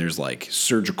 and then there's like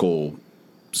surgical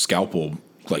scalpel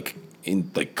like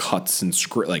in like cuts and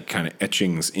like kind of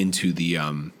etchings into the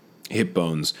hip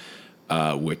bones,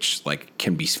 which like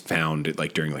can be found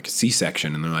like during like a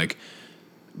C-section, and they're like,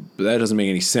 but that doesn't make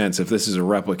any sense. If this is a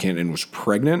replicant and was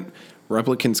pregnant,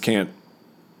 replicants can't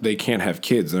have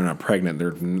kids. They're not pregnant.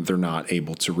 They're not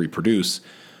able to reproduce.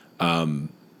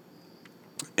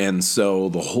 And so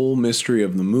the whole mystery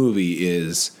of the movie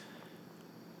is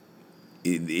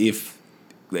if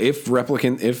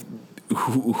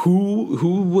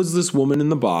who was this woman in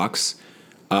the box,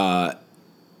 and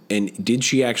did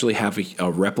she actually have a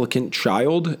replicant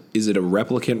child? Is it a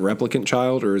replicant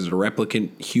child, or is it a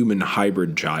replicant human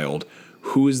hybrid child?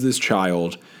 Who is this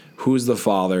child? Who is the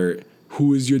father?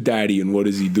 Who is your daddy, and what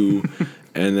does he do?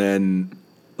 And then,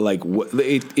 like,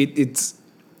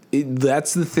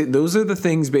 that's the thing. Those are the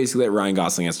things basically that Ryan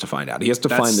Gosling has to find out. He has to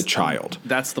find the child.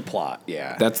 That's the plot.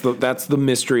 Yeah. That's the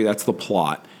mystery. That's the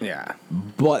plot. Yeah.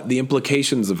 But the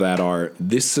implications of that are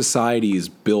this society is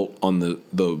built on the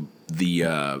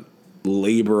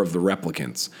labor of the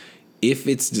replicants. If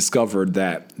it's discovered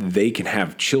that they can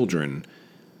have children,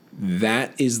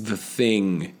 that is the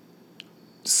thing.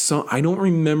 So I don't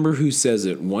remember who says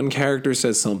it. One character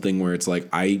says something where it's like,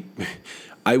 I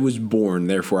was born,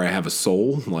 therefore I have a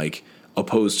soul, like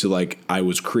opposed to like I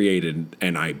was created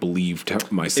and I believed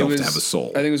myself to have a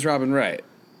soul. I think it was Robin Wright.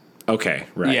 Okay,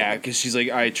 right. Yeah, because she's like,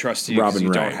 I trust you because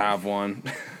you don't have one.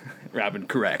 Robin,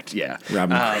 correct. Yeah.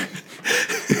 Robin.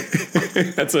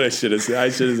 That's what I should have said. I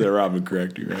should have said Robin,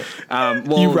 correct. You're right.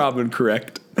 You Robin,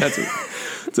 correct.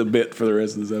 It's a bit for the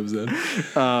rest of this episode.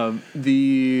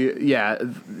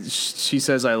 She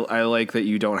says, I like that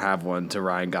you don't have one to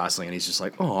Ryan Gosling, and he's just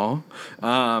like, aw.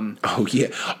 Oh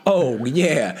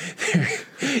yeah.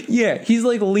 Yeah, he's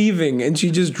like leaving, and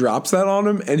she just drops that on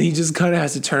him, and he just kind of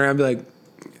has to turn around and be like,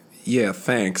 yeah,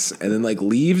 thanks, and then like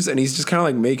leaves, and he's just kind of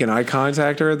like making eye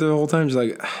contact with her the whole time. She's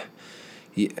like,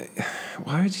 yeah,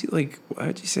 why would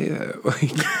you say that?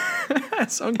 Like,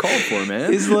 that's uncalled for,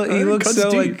 man. He looks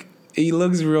so deep. Like he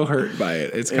looks real hurt by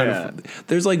it. It's kind of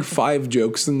there's like 5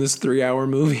 jokes in this 3-hour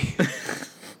movie.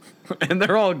 And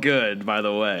they're all good, by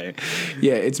the way.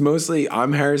 Yeah, it's mostly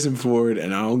I'm Harrison Ford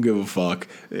and I don't give a fuck.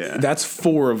 Yeah. That's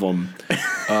 4 of them.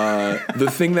 The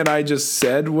thing that I just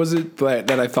said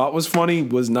that I thought was funny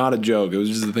was not a joke. It was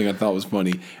just the thing I thought was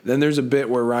funny. Then there's a bit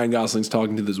where Ryan Gosling's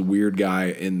talking to this weird guy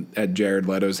at Jared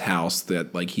Leto's house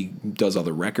that like he does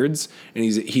other records, and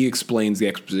he explains the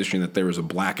exposition that there was a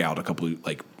blackout a couple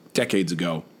like decades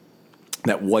ago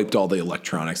that wiped all the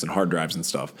electronics and hard drives and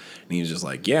stuff. And he was just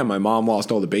like, yeah, my mom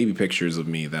lost all the baby pictures of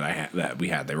me that we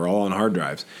had. They were all on hard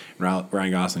drives. And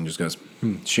Ryan Gosling just goes,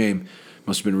 shame.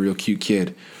 Must have been a real cute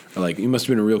kid. Or like, you must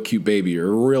have been a real cute baby or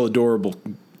a real adorable.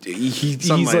 He's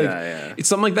like that, yeah. It's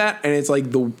something like that. And it's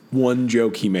like the one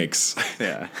joke he makes.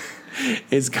 Yeah.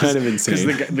 It's kind of insane.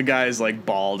 Because the guy's like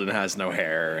bald and has no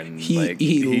hair, and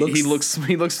he looks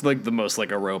like the most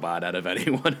like a robot out of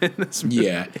anyone in this movie.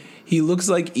 Yeah, he looks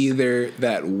like either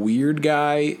that weird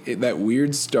guy, that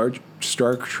weird Star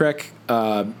Trek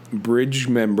bridge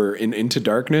member in Into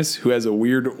Darkness, who has a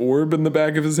weird orb in the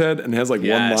back of his head and has like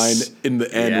one line in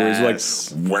the end where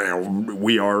he's like, "Well,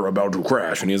 we are about to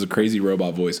crash," and he has a crazy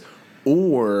robot voice,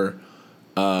 or.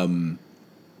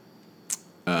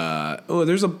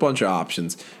 There's a bunch of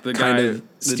options. The kind guy, of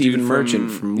Stephen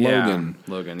Merchant from Logan.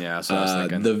 Logan, yeah. That's what I was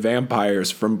thinking. The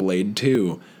vampires from Blade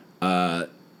 2.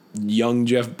 Young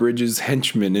Jeff Bridges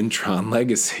henchman in Tron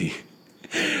Legacy.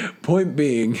 Point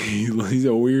being, he's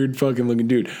a weird fucking looking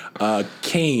dude.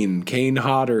 Kane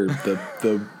Hodder,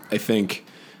 I think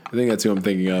that's who I'm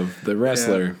thinking of. The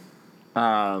wrestler.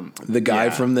 Yeah. The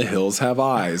guy from The Hills Have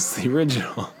Eyes, the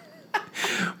original.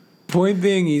 Point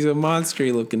being, he's a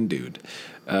monstery looking dude.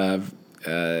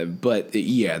 But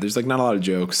yeah, there's like not a lot of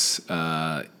jokes.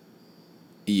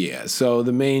 Yeah. So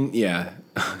the main, yeah.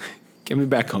 Get me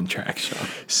back on track, Sean.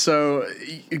 So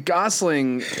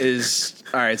Gosling is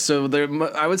all right. So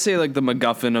I would say like the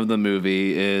MacGuffin of the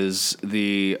movie is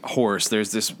the horse.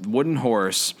 There's this wooden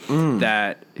horse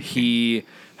that he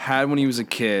had when he was a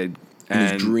kid. In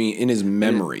his dream, in his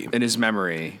memory. In his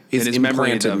memory. His in his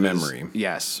implanted memory.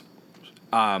 Yes.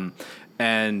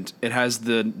 And it has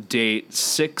the date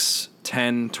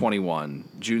 6/10/21,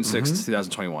 June 6th,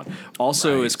 2021.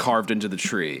 Also is carved into the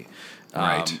tree.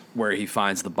 Where he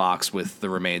finds the box with the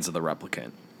remains of the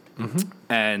replicant.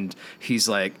 And he's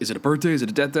like, is it a birthday? Is it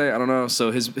a death day? I don't know.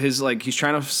 So his like, he's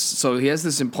trying to, so he has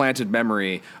this implanted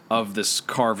memory of this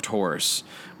carved horse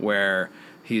where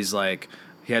he's like,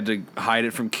 he had to hide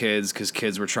it from kids because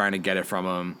kids were trying to get it from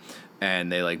him. And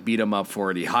they like beat him up for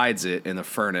it. He hides it in the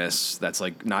furnace that's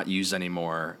like not used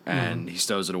anymore, and he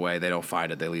stows it away. They don't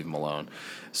find it. They leave him alone.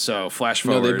 So flash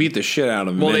forward. No, they beat the shit out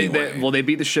of him. They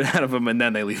beat the shit out of him, and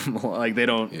then they leave him alone. Like they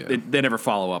don't. Yeah. They never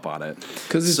follow up on it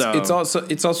because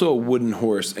it's also a wooden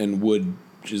horse, and wood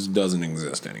just doesn't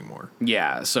exist anymore.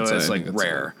 Yeah, so it's like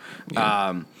rare.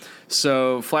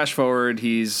 So flash forward,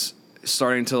 he's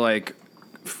starting to like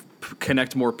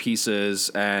connect more pieces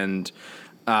and.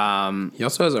 He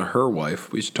also has a her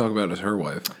wife. We should talk about his her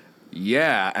wife.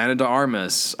 Yeah, Ana de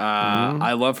Armas.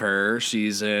 I love her.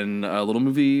 She's in a little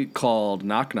movie called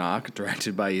Knock Knock,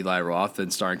 directed by Eli Roth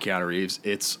and starring Keanu Reeves.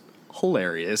 It's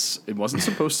hilarious. It wasn't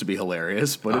supposed to be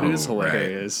hilarious, but it is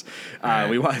hilarious. Right.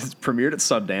 We premiered at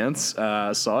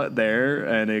Sundance, saw it there,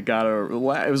 and it got it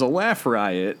was a laugh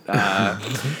riot.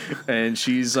 And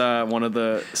she's one of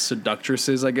the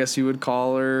seductresses, I guess you would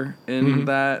call her in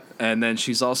that. And then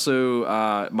she's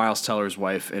also Miles Teller's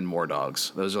wife in War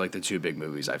Dogs. Those are like the two big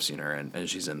movies I've seen her in, and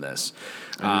she's in this.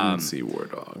 I didn't see War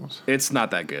Dogs. It's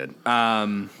not that good.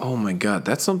 Oh my God,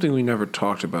 that's something we never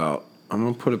talked about. I'm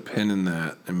going to put a pin in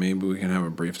that, and maybe we can have a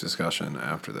brief discussion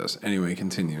after this. Anyway,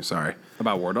 continue. Sorry.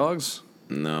 About War Dogs?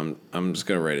 No, I'm just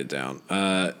going to write it down.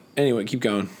 Anyway, keep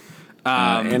going.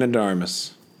 Ana de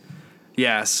Armas.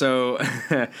 Yeah, so...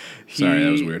 Sorry,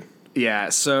 that was weird. Yeah,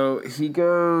 so he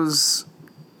goes,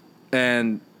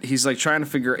 and he's like trying to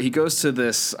figure... He goes to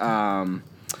this...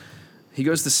 He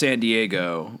goes to San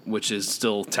Diego, which is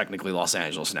still technically Los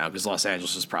Angeles now, because Los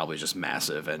Angeles is probably just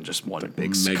massive and just one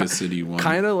big mega city. One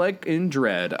kind of like in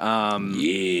Dread. And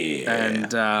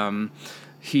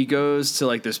he goes to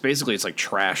like this. Basically, it's like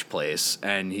trash place,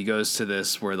 and he goes to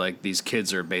this where like these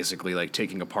kids are basically like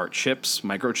taking apart chips,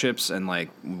 microchips, and like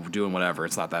doing whatever.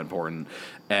 It's not that important.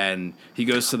 And he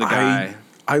goes to the guy.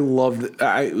 I love.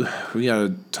 We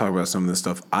gotta talk about some of this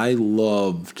stuff. I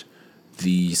loved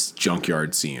the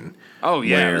junkyard scene. Oh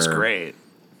yeah, it was great.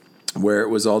 Where it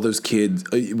was all those kids,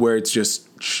 where it's just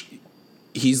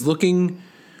he's looking.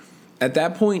 At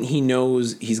that point, he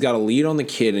knows he's got a lead on the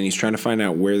kid, and he's trying to find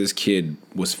out where this kid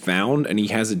was found. And he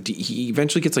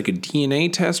eventually gets like a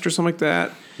DNA test or something like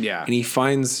that. Yeah, and he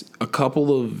finds a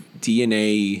couple of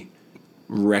DNA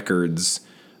records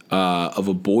of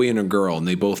a boy and a girl, and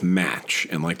they both match,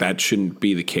 and like that shouldn't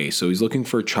be the case. So he's looking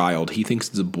for a child. He thinks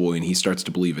it's a boy, and he starts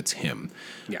to believe it's him.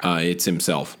 Yeah, it's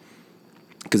himself.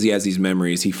 Because he has these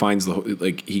memories. He finds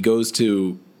he goes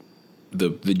to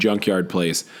the junkyard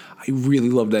place. I really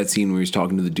love that scene where he's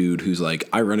talking to the dude who's like,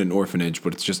 I run an orphanage,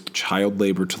 but it's just child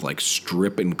labor to like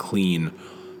strip and clean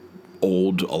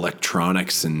old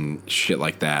electronics and shit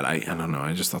like that. I don't know.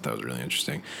 I just thought that was really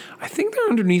interesting. I think they're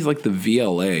underneath like the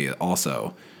VLA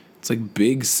also. It's like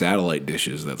big satellite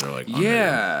dishes that they're like.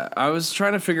 Yeah, I was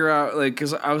trying to figure out like,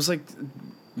 because I was like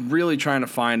really trying to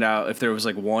find out if there was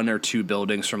like one or two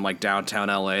buildings from like downtown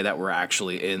LA that were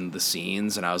actually in the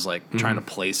scenes, and I was like trying to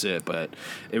place it, but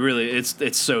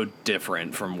it's so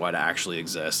different from what actually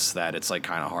exists that it's like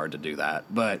kind of hard to do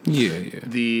that. But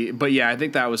I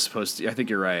think that was supposed to. I think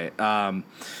you're right.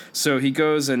 So he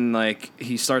goes and like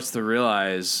he starts to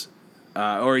realize.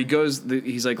 Or he goes.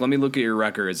 He's like, "Let me look at your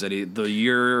records." And the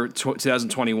year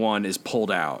 2021 is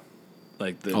pulled out.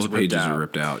 Like all the pages are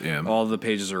ripped out. Yeah, all the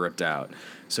pages are ripped out.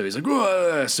 So he's like,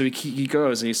 whoa. So he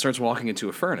goes and he starts walking into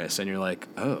a furnace, and you're like,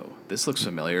 oh, this looks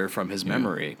familiar from his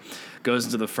memory. Goes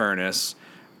into the furnace,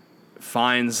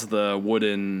 finds the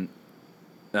wooden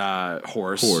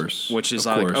horse, which is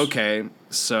like, okay,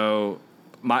 so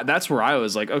that's where I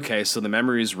was like, okay, so the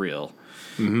memory is real.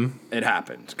 Mm-hmm. It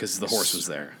happened because the horse was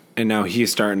there. And now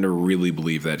he's starting to really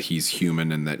believe that he's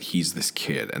human and that he's this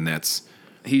kid, and that's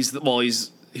he's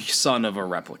son of a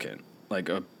replicant, like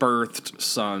a birthed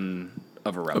son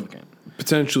of a replicant,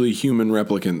 potentially human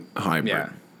replicant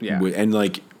hybrid. Yeah. And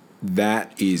like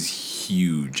that is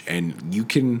huge, and you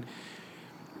can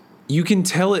you can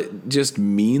tell it just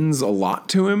means a lot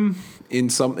to him in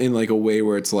like a way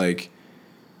where it's like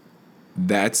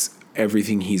that's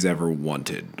everything he's ever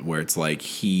wanted, where it's like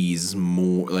he's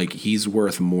more like he's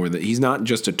worth more than he's not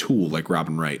just a tool like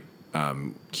Robin Wright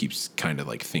keeps kind of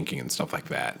like thinking and stuff like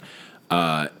that.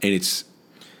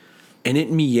 And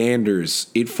it meanders.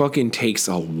 It fucking takes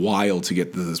a while to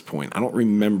get to this point. I don't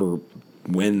remember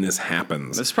when this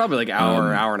happens. It's probably like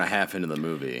hour and a half into the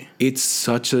movie. It's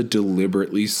such a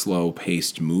deliberately slow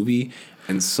paced movie,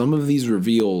 and some of these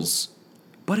reveals.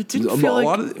 But it didn't feel like. A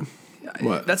lot of,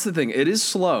 what? That's the thing. It is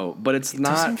slow, but it's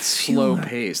not slow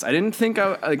paced. I didn't think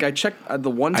I checked the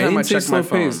one time I checked my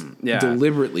phone. Paced,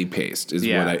 deliberately paced is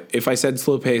what if I said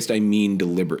slow paced, I mean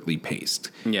deliberately paced.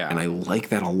 Yeah, and I like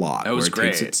that a lot. That was great.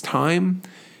 It takes its time.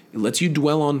 It lets you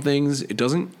dwell on things. It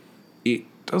doesn't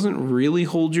really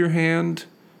hold your hand.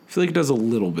 I feel like it does a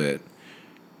little bit.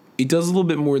 It does a little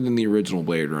bit more than the original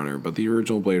Blade Runner, but the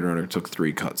original Blade Runner took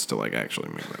 3 cuts to like actually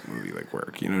make that movie like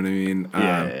work. You know what I mean?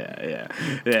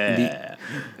 Yeah.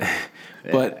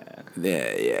 But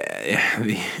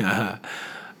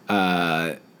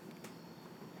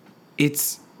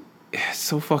it's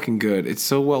so fucking good. It's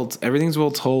so well. Everything's well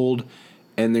told,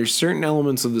 and there's certain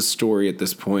elements of the story at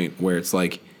this point where it's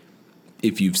like,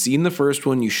 if you've seen the first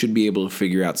one, you should be able to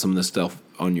figure out some of the stuff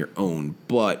on your own.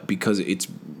 But because it's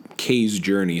Kay's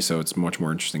journey, so it's much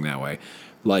more interesting that way.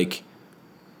 Like,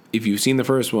 if you've seen the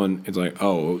first one, it's like,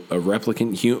 oh, a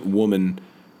replicant woman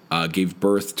gave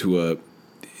birth to a,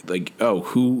 like, oh,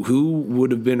 who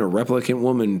would have been a replicant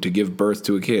woman to give birth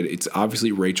to a kid? It's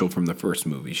obviously Rachel from the first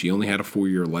movie. She only had a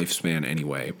 4-year lifespan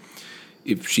anyway.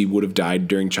 If she would have died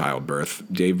during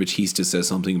childbirth, Dave Bautista says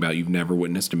something about you've never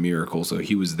witnessed a miracle, so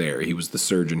he was there. He was the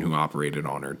surgeon who operated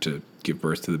on her to give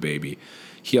birth to the baby.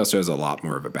 He also has a lot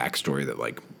more of a backstory that,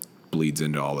 like, bleeds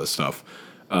into all this stuff.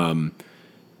 And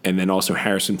then also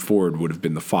Harrison Ford would have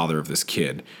been the father of this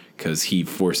kid because he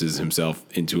forces himself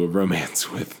into a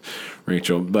romance with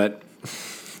Rachel. But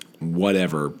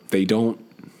whatever. They don't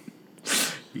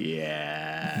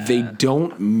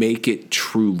make it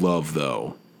true love,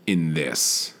 though, in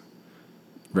this.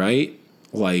 Right?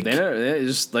 Like, they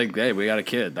just like, hey, we got a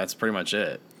kid. That's pretty much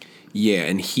it. Yeah,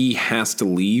 and he has to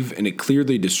leave, and it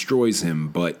clearly destroys him,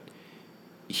 but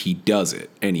he does it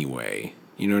anyway.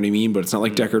 You know what I mean? But it's not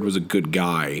like Deckard was a good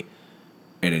guy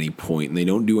at any point, and they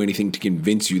don't do anything to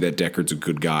convince you that Deckard's a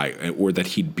good guy or that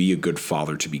he'd be a good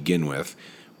father to begin with.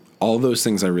 All those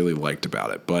things I really liked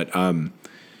about it, but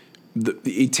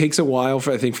it takes a while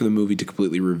for the movie to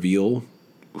completely reveal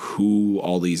who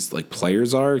all these like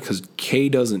players are, because Kay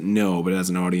doesn't know, but as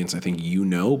an audience, I think you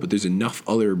know. But there's enough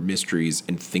other mysteries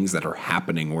and things that are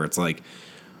happening where it's like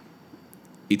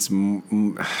there's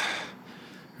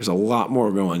a lot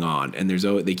more going on, and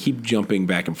they keep jumping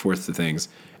back and forth to things.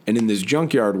 And in this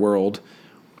junkyard world,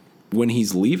 when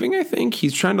he's leaving, I think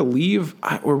he's trying to leave,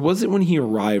 or was it when he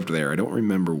arrived there? I don't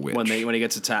remember which. When he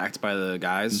gets attacked by the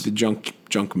guys, the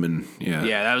junkman.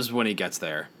 Yeah, that was when he gets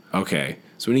there. Okay,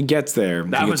 so when he gets there,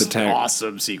 that was an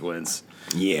awesome sequence.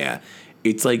 Yeah,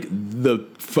 it's like the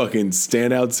fucking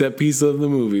standout set piece of the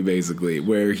movie, basically,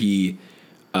 where he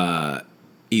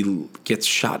gets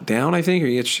shot down, I think, or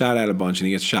he gets shot at a bunch, and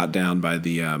he gets shot down by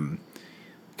the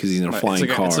because he's in a flying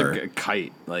car. It's like a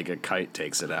kite, like a kite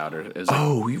takes it out, or is it?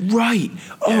 Oh, right.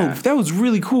 Oh, that was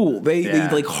really cool. They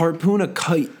like harpoon a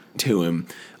kite to him,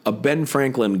 a Ben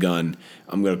Franklin gun,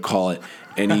 I'm gonna call it.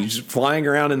 And he's flying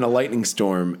around in a lightning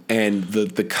storm, and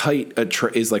the kite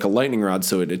is like a lightning rod,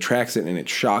 so it attracts it, and it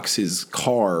shocks his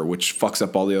car, which fucks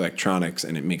up all the electronics,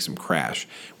 and it makes him crash.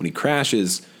 When he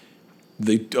crashes,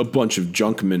 a bunch of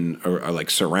junkmen are like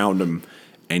surround him,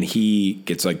 and he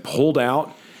gets like pulled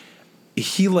out.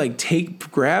 He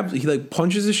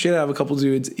punches the shit out of a couple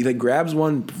dudes. He like grabs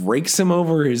one, breaks him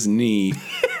over his knee,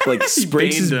 like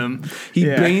sprays him. He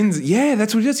banes. Yeah,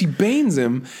 that's what he does. He banes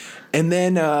him, and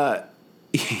then.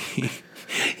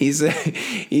 He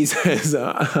says,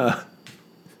 I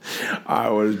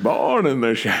was born in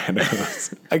the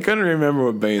shadows. I couldn't remember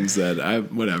what Bane said.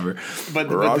 Whatever. But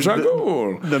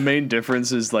the main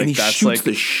difference is like, and he that's shoots like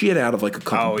the shit out of like a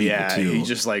couple people too. He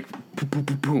just like boom,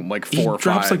 boom, boom, like he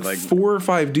drops like 4 or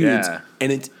 5 dudes,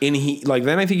 and he like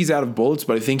then I think he's out of bullets,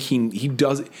 but I think he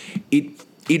does it.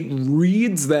 It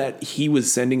reads that he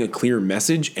was sending a clear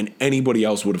message, and anybody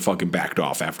else would have fucking backed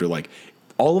off after like.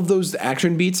 All of those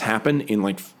action beats happen in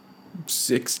like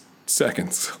 6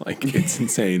 seconds. Like, it's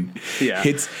insane. Yeah.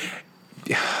 It's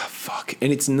fuck.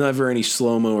 And it's never any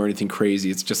slow-mo or anything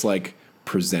crazy. It's just like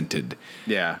presented.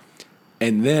 Yeah.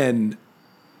 And then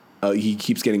he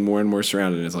keeps getting more and more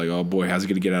surrounded. And it's like, oh boy, how's he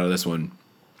going to get out of this one?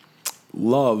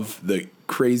 Love the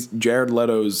crazy Jared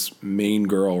Leto's main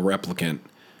girl replicant,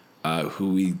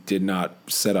 who he did not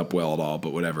set up well at all,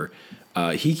 but whatever.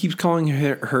 He keeps calling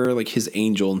her like his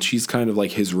angel, and she's kind of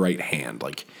like his right hand.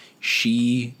 Like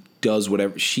she does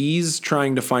whatever. She's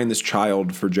trying to find this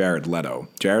child for Jared Leto.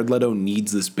 Jared Leto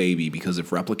needs this baby because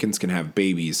if replicants can have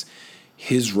babies,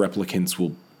 his replicants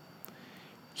will.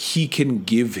 He can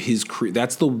give his.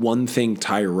 That's the one thing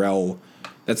Tyrell.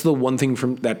 That's the one thing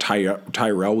from that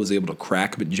Tyrell was able to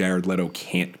crack, but Jared Leto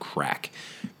can't crack.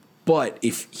 But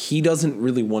if he doesn't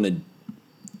really want to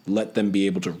let them be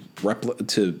able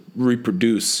to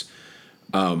reproduce,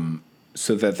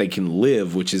 so that they can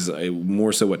live, which is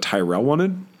more so what Tyrell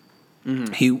wanted.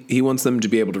 Mm-hmm. He wants them to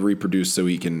be able to reproduce so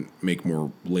he can make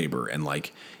more labor, and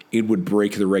like it would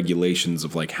break the regulations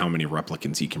of like how many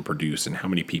replicants he can produce and how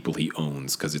many people he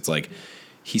owns, because it's like.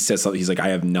 He says something. He's like, I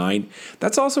have 9.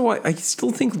 That's also why I still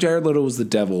think Jared Leto was the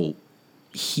devil.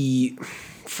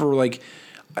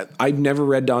 I've never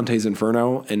read Dante's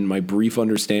Inferno, and my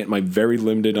very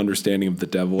limited understanding of the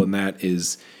devil in that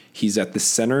is he's at the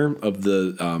center of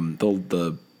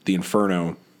the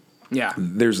Inferno. Yeah.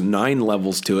 There's 9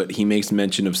 levels to it. He makes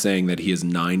mention of saying that he has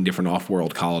 9 different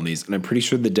off-world colonies, and I'm pretty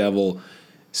sure the devil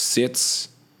sits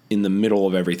in the middle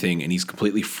of everything, and he's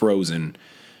completely frozen.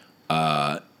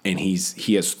 And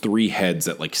he has 3 heads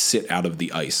that like sit out of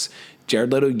the ice.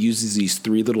 Jared Leto uses these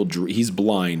 3 little. He's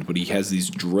blind, but he has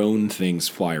these drone things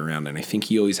fly around, and I think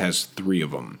he always has 3 of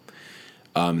them.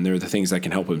 They're the things that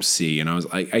can help him see. And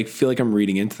I feel like I'm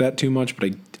reading into that too much,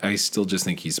 but I still just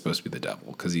think he's supposed to be the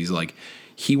devil because he's like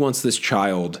he wants this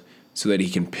child so that he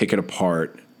can pick it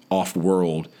apart off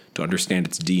world to understand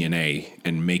its DNA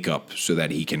and makeup so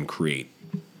that he can create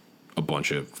a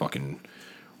bunch of fucking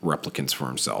replicants for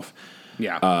himself.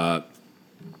 Yeah.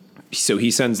 So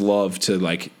he sends Love to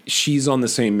like she's on the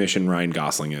same mission Ryan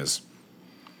Gosling is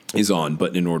on,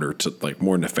 but in order to like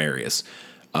more nefarious.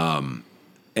 And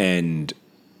Ryan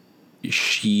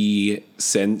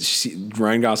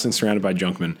Gosling's surrounded by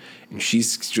junkmen, and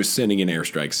she's just sending in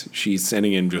airstrikes. She's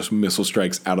sending in just missile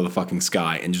strikes out of the fucking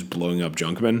sky and just blowing up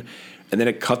junkmen. And then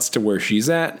it cuts to where she's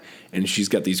at, and she's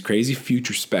got these crazy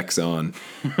future specs on,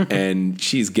 and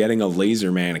she's getting a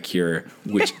laser manicure,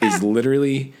 which is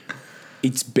literally,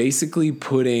 it's basically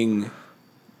putting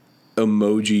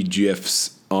emoji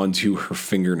GIFs onto her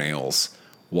fingernails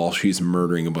while she's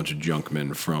murdering a bunch of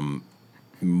junkmen from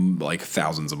like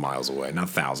thousands of miles away. Not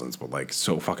thousands, but like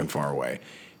so fucking far away.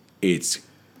 It's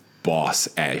boss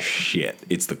as shit.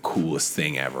 It's the coolest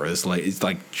thing ever. It's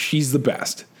like she's the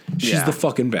best. She's the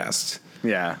fucking best.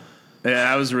 Yeah. Yeah,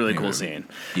 that was a really cool scene.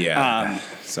 Yeah.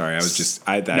 Sorry, I was just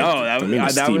that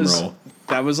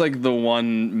was like the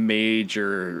one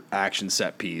major action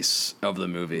set piece of the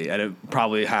movie, and it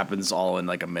probably happens all in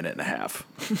like a minute and a half.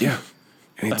 Yeah.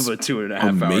 Of a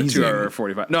 2.5 hour, 2 hour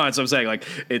 45. No, that's what I'm saying. Like,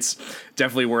 it's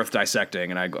definitely worth dissecting,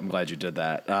 and I'm glad you did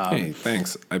that. Hey,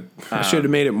 thanks. I should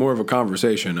have made it more of a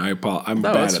conversation. I'm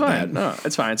bad at that. No,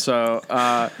 it's fine. So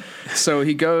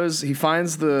he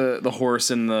finds the horse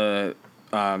in the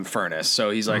furnace. So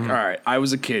he's like, all right, I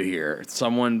was a kid here.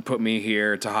 Someone put me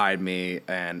here to hide me,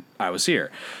 and I was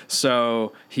here.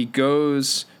 So he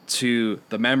goes to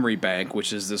the memory bank,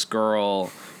 which is this girl.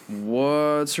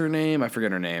 What's her name? I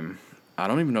forget her name. I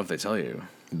don't even know if they tell you.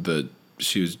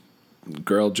 She was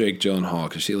girl Jake Gyllenhaal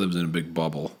because she lives in a big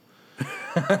bubble.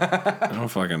 I don't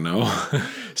fucking know.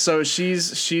 So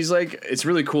she's like, it's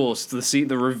really cool. It's the scene,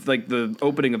 the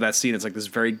opening of that scene. It's like this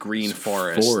very green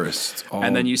forest,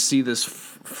 and then you see this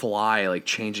fly like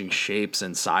changing shapes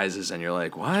and sizes, and you're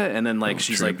like, what? And then like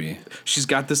she's trippy. Like she's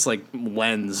got this like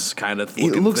lens kind of.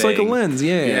 It looks like a lens,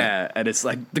 yeah, and it's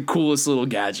like the coolest little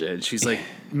gadget. She's like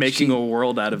making a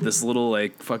world out of this little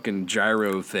like fucking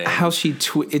gyro thing. How she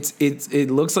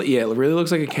it looks like it really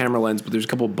looks like a camera lens, but there's a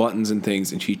couple buttons and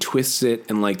things, and she twists it,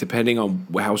 and like depending on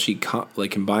how she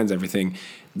combines everything,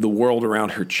 the world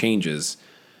around her changes.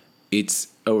 It's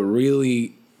a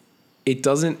really. It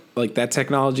doesn't like that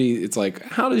technology. It's like,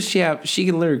 how does she have? She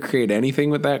can literally create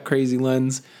anything with that crazy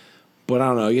lens, but I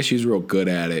don't know. I guess she's real good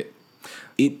at it.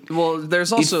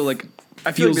 There's also like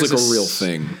I feel feels like a real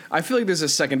thing. I feel like there's a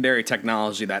secondary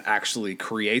technology that actually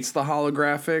creates the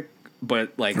holographic,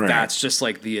 but like that's just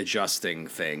like the adjusting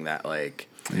thing that like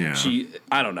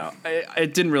I don't know.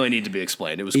 It didn't really need to be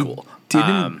explained. It was cool.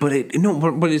 Didn't, but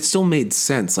it still made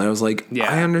sense. I was like,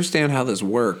 I understand how this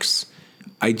works.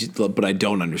 But I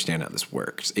don't understand how this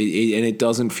works. And it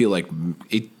doesn't feel like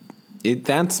it.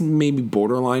 That's maybe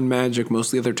borderline magic. Most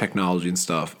of the other technology and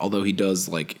stuff. Although he does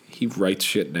he writes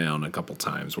shit down a couple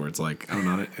times where it's like, I don't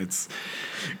know, it's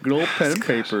good old pen and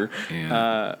paper.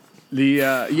 Yeah.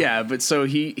 But so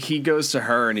he goes to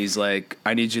her and he's like,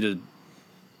 I need you to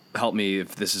help me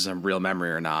if this is a real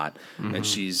memory or not. And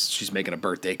she's making a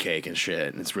birthday cake and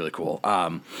shit, and it's really cool.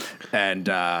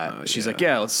 She's like,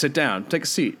 yeah, let's sit down, take a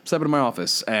seat, step into my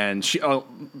office. And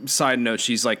side note,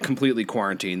 she's like completely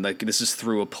quarantined. Like this is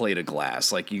through a plate of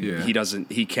glass. Like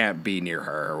he can't be near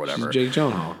her or whatever. She's Jake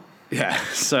Gyllenhaal. Yeah.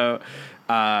 So,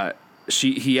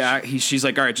 she's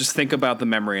like, all right, just think about the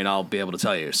memory and I'll be able to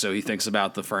tell you. So he thinks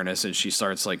about the furnace and she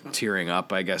starts like tearing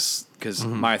up, I guess, because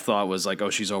my thought was like, oh,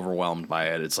 she's overwhelmed by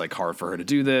it. It's like hard for her to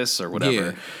do this or whatever.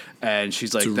 Yeah. And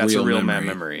she's like, that's a real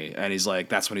memory. And he's like,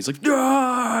 that's when he's like,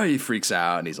 ah, he freaks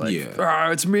out and he's like,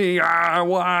 it's me.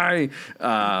 Why?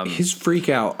 His freak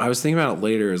out, I was thinking about it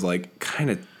later, is like kind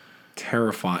of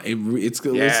terrifying. It's a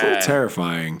little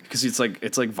terrifying because it's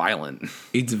like violent.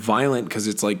 It's violent because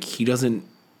it's like he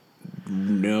doesn't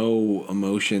know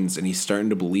emotions and he's starting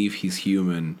to believe he's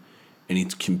human and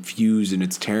he's confused and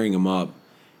it's tearing him up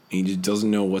and he just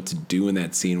doesn't know what to do in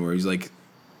that scene where he's like,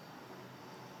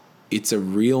 it's a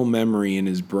real memory in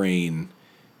his brain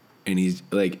and he's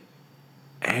like,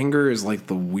 anger is like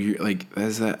the weird, like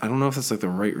that's that. I don't know if that's like the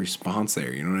right response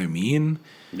there. You know what I mean?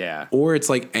 Yeah. Or it's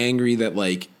like angry that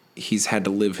like he's had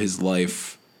to live his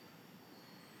life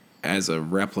as a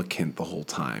replicant the whole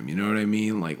time. You know what I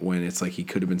mean? Like when it's like he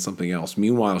could have been something else.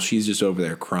 Meanwhile, she's just over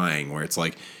there crying, where it's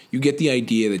like you get the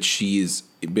idea that she's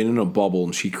been in a bubble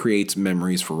and she creates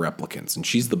memories for replicants. And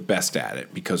she's the best at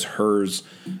it because hers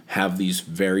have these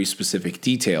very specific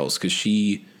details because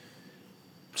she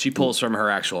pulls from her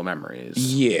actual memories.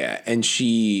 Yeah. And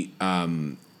she,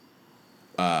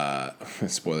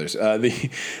 spoilers. What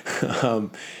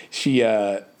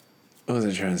was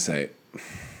I trying to say?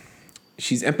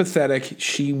 She's empathetic.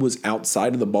 She was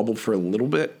outside of the bubble for a little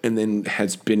bit and then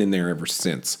has been in there ever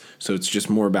since. So it's just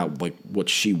more about like what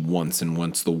she wants and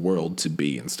wants the world to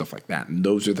be and stuff like that. And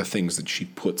those are the things that she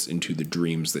puts into the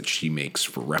dreams that she makes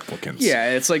for replicants.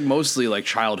 Yeah, it's like mostly like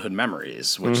childhood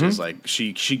memories, which is like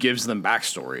she gives them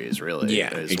backstories, really.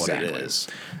 Yeah, is exactly. What it is.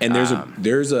 And there's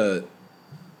a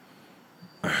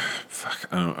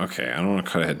fuck. Okay, I don't want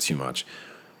to cut ahead too much.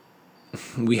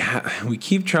 We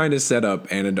keep trying to set up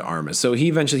Ana de Armas. So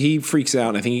he freaks out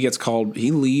and I think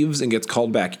he leaves and gets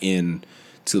called back in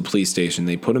to the police station.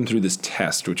 They put him through this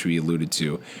test, which we alluded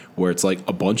to, where it's like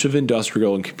a bunch of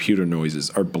industrial and computer noises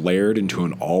are blared into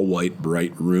an all-white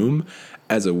bright room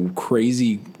as a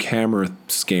crazy camera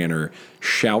scanner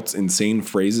shouts insane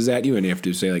phrases at you and you have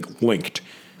to say like linked,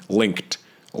 interlinked.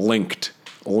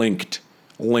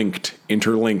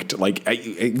 Like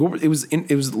it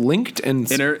was linked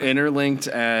and interlinked.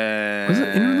 Was it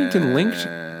interlinked and linked?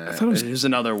 I thought it was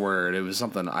another word. It was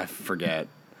something I forget.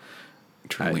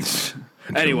 Interlinked.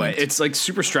 Anyway, it's like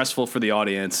super stressful for the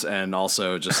audience and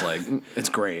also just like it's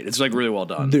great. It's like really well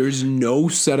done. There's no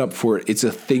setup for it. It's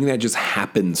a thing that just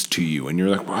happens to you, and you're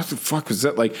like, "What the fuck is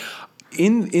that?" Like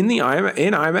in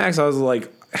IMAX, I was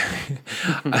like,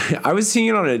 I was seeing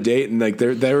it on a date, and like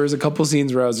there was a couple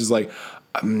scenes where I was just like.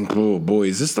 Oh boy,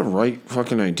 is this the right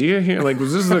fucking idea here? Like,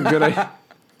 was this a good idea?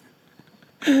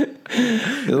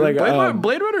 Like,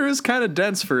 Blade Runner is kind of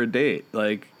dense for a date.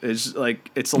 Like, it's a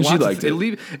lot.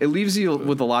 It leaves you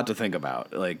with a lot to think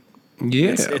about. Like,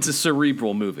 yeah, it's a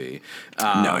cerebral movie.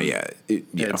 Anywho,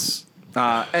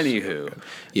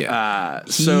 yeah.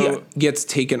 So he gets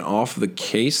taken off the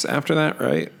case after that,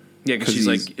 right? Yeah,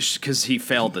 because he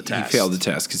failed the test. He failed the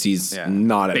test because he's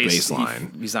not at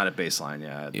baseline. He's not at baseline.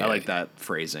 Yeah, I like that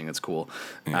phrasing. It's cool.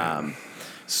 Yeah.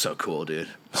 So cool, dude.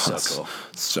 So cool.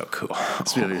 So cool.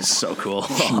 This movie is so cool.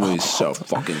 This movie is so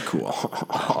fucking cool.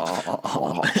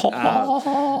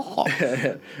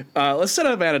 Let's set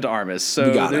up Ana de Armas.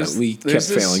 So we kept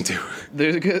failing to.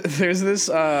 There's this.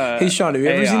 Hey, Sean, have you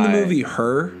ever seen the movie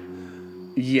Her?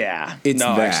 Yeah.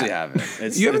 I actually haven't.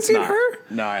 You haven't seen Her?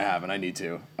 No, I haven't. I need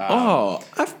to.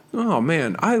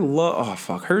 Man.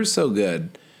 Her's so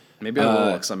good. Maybe I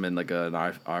will because I'm in like an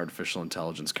artificial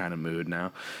intelligence kind of mood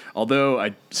now.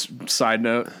 Although, side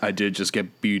note, I did just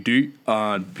get BD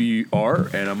on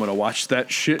BR, and I'm going to watch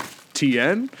that shit.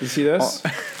 TN. You see this?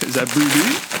 Is that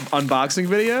BD? Unboxing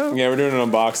video? Yeah, we're doing an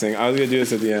unboxing. I was going to do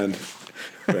this at the end.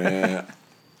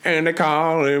 And I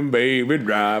call him Baby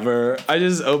Driver. I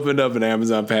just opened up an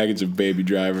Amazon package of Baby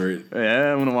Driver.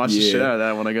 Yeah, I'm going to watch the shit out of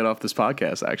that when I get off this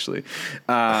podcast, actually.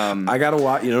 I got to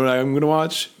watch, you know what I'm going to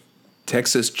watch?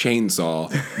 Texas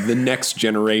Chainsaw, The Next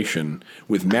Generation,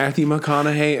 with Matthew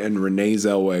McConaughey and Renee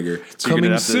Zellweger. So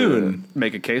coming soon.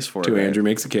 Make a case for it. Andrew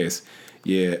makes a case.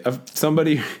 Yeah,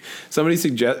 somebody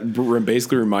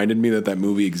basically reminded me that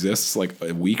movie exists like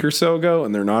a week or so ago,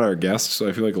 and they're not our guests, so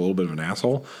I feel like a little bit of an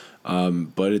asshole.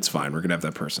 But it's fine. We're gonna have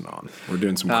that person on. We're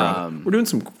doing some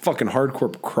fucking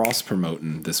hardcore cross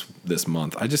promoting this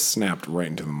month. I just snapped right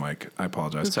into the mic. I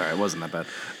apologize. It's all right. It wasn't that bad.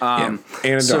 Anna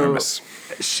Darmus. So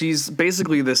she's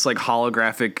basically this like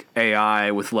holographic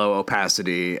AI with low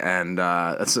opacity, and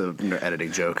that's an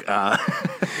editing joke.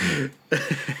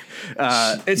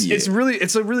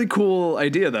 It's a really cool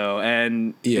idea though,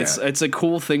 and it's a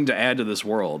cool thing to add to this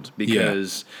world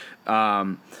because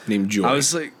named Joy. I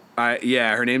was like,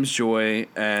 her name's Joy,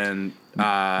 and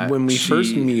when we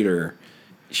first meet her,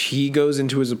 he goes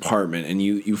into his apartment, and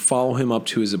you follow him up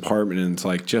to his apartment, and it's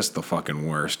like just the fucking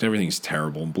worst. Everything's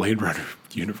terrible in Blade Runner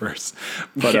universe.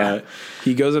 But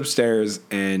he goes upstairs,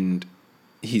 and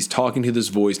he's talking to this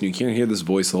voice, and you can't hear this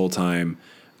voice the whole time.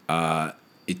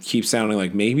 It keeps sounding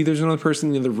like maybe there's another person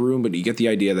in the other room, but you get the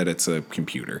idea that it's a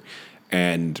computer.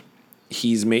 And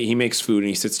he makes food, and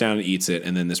he sits down and eats it,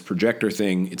 and then this projector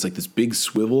thing, it's like this big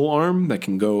swivel arm that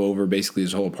can go over basically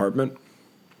his whole apartment,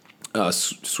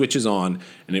 switches on,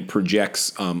 and it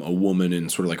projects a woman in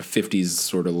sort of like a 50s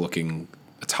sort of looking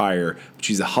attire, but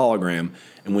she's a hologram.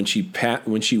 And when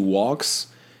she walks,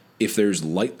 if there's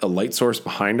a light source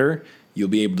behind her, you'll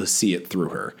be able to see it through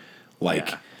her.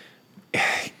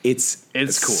 It's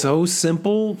cool. So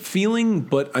simple feeling,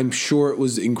 but I'm sure it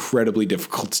was incredibly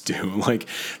difficult to do. Like,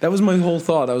 that was my whole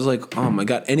thought. I was like, oh my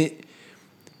God. And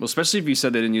well, especially if you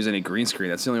said they didn't use any green screen,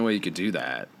 that's the only way you could do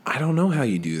that. I don't know how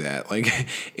you do that. Like,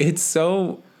 it's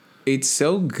so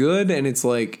good, and it's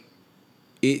like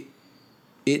it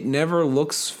never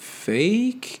looks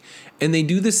fake. And they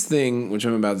do this thing, which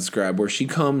I'm about to describe, where she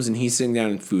comes and he's sitting down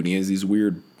in food. He has these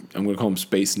weird, I'm going to call them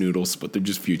space noodles, but they're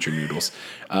just future noodles.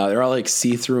 They're all like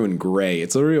see-through and gray.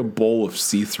 It's literally a bowl of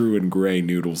see-through and gray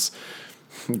noodles.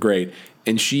 Great.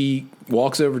 And she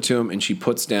walks over to him, and she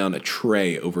puts down a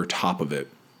tray over top of it,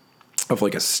 of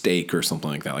like a steak or something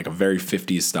like that, like a very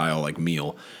 50s style like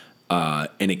meal.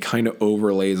 And it kind of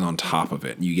overlays on top of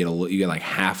it. You get like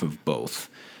half of both.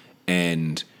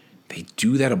 And they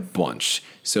do that a bunch.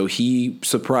 So he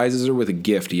surprises her with a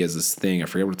gift. He has this thing. I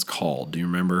forget what it's called. Do you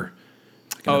remember?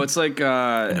 It's like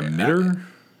an emitter?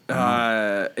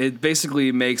 It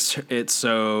basically makes it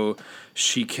so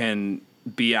she can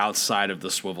be outside of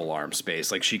the swivel arm space.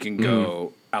 Like, she can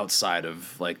go outside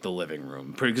of like the living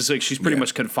room. Because like she's pretty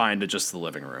much confined to just the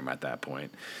living room at that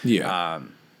point. Yeah.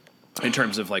 In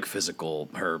terms of like physical,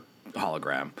 her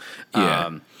hologram.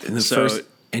 Yeah.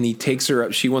 And he takes her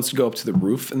up. She wants to go up to the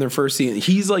roof in their first scene.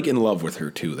 He's like in love with her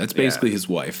too. That's basically his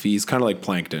wife. He's kind of like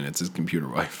Plankton. It's his computer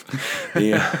wife.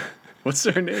 Yeah. What's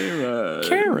her name?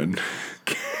 Karen.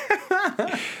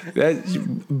 That's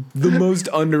the most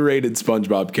underrated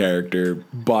SpongeBob character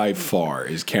by far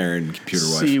is Karen, computer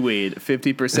wife. Seaweed,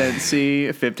 50%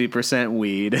 sea, 50%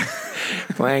 weed.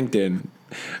 Plankton,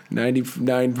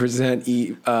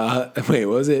 99% wait,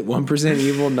 what was it? 1%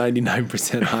 evil,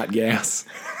 99% hot gas.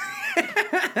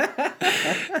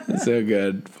 So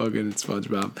good. Fucking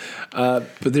SpongeBob.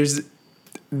 But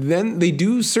then they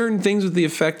do certain things with the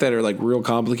effect that are like real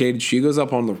complicated. She goes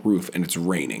up on the roof and it's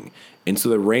raining. And so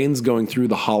the rain's going through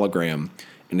the hologram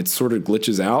and it sort of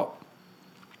glitches out.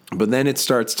 But then it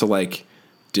starts to like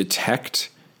detect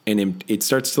and it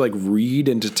starts to like read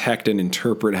and detect and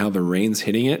interpret how the rain's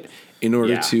hitting it in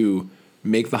order to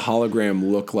make the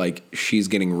hologram look like she's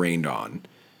getting rained on.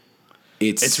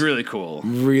 It's really cool.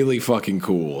 Really fucking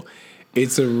cool.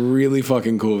 It's a really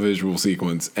fucking cool visual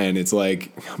sequence, and it's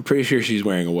like, I'm pretty sure she's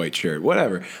wearing a white shirt.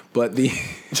 Whatever. But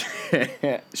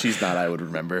she's not, I would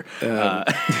remember.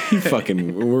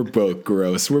 We're both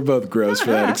gross. We're both gross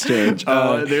for that exchange.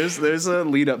 There's a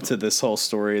lead up to this whole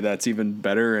story that's even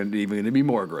better and even going to be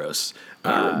more gross.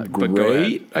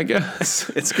 Great, I guess.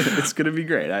 It's gonna be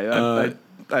great.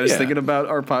 I was thinking about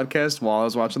our podcast while I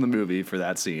was watching the movie for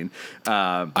that scene.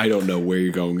 I don't know where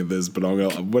you're going with this, but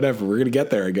whatever. We're gonna get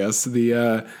there, I guess.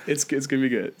 It's gonna be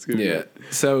good. It's gonna be good.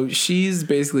 So she's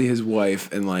basically his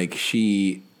wife, and like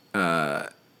he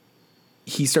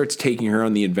starts taking her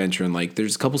on the adventure, and like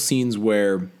there's a couple scenes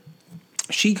where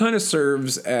she kind of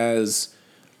serves as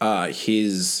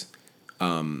his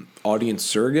audience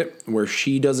surrogate, where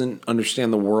she doesn't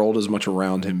understand the world as much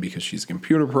around him because she's a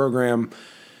computer program.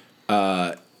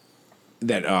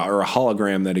 That or a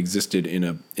hologram that existed in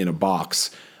a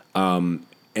box, and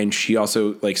she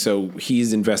also so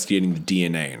he's investigating the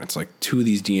DNA, and it's like two of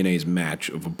these DNAs match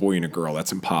of a boy and a girl.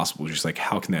 That's impossible. She's like,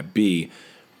 how can that be?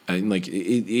 And like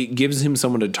it gives him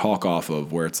someone to talk off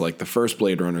of. Where it's like the first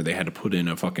Blade Runner, they had to put in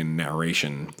a fucking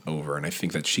narration over, and I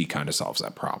think that she kind of solves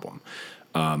that problem.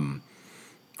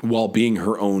 While being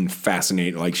her own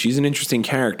fascinating, like she's an interesting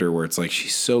character where it's like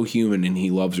she's so human and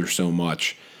he loves her so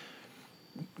much.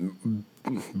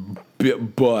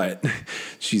 but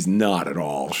she's not at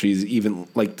all. She's even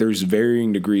like there's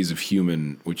varying degrees of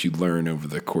human, which you learn over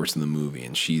the course of the movie,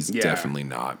 and she's definitely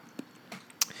not.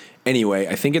 Anyway,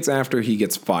 I think it's after he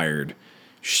gets fired.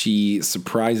 She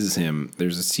surprises him.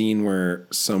 There's a scene where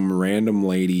some random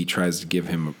lady tries to give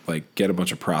him get a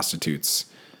bunch of prostitutes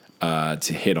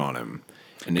to hit on him,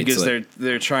 and because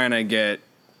they're trying to get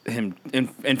him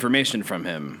information from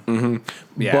him.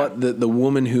 Mm-hmm. Yeah. But the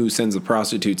woman who sends the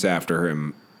prostitutes after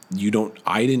him,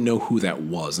 I didn't know who that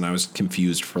was, and I was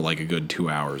confused for like a good 2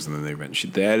 hours, and then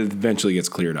that eventually gets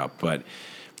cleared up. But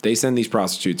they send these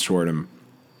prostitutes toward him,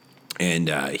 and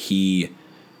he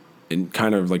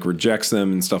kind of like rejects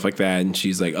them and stuff like that. And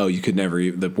she's like, "Oh, you could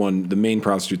never." The main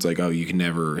prostitute's like, "Oh, you can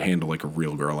never handle like a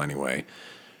real girl anyway."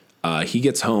 He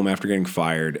gets home after getting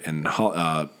fired, and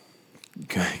I'm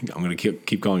gonna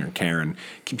keep calling her Karen.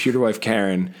 Computer wife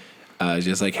Karen is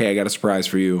just like, "Hey, I got a surprise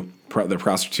for you." The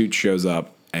prostitute shows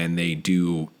up, and they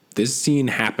do. This scene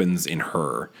happens in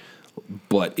her,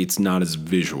 but it's not as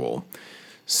visual.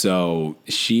 So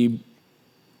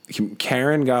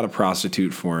Karen got a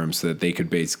prostitute for him so that they could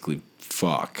basically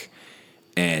fuck.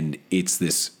 And it's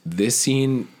this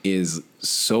scene is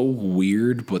so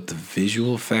weird, but the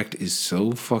visual effect is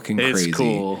so fucking crazy. It's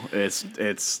cool. This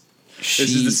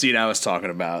is the scene I was talking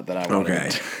about that I wanted. Okay.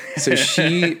 So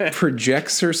she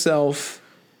projects herself,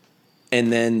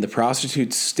 and then the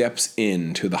prostitute steps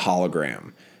into the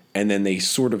hologram, and then they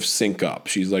sort of sync up.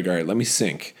 She's like, "All right, let me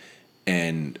sync."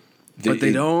 But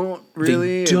they don't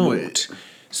really. They don't.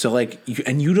 So like,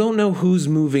 you don't know who's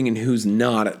moving and who's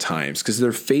not at times, because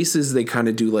their faces, they kind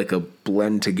of do like a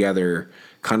blend together,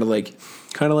 kind of like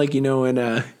in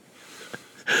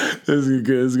this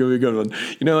is gonna be a good one.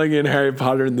 Like in Harry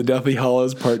Potter and the Deathly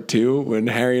Hallows Part 2, when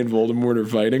Harry and Voldemort are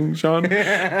fighting, Sean,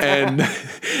 and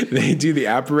they do the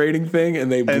apparating thing and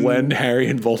they blend Harry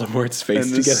and Voldemort's face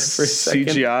together for a second.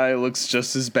 CGI looks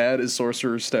just as bad as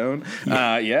Sorcerer's Stone.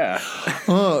 Yeah.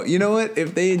 Oh, you know what?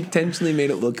 If they intentionally made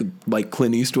it look like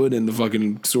Clint Eastwood in the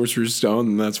fucking Sorcerer's Stone,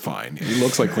 then that's fine. He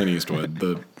looks like Clint Eastwood,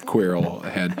 the Quirrell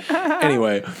head.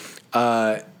 Anyway,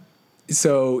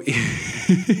 so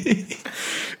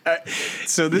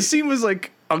this scene was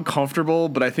like uncomfortable,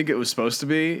 but I think it was supposed to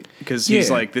be, because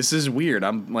he's like, "This is weird.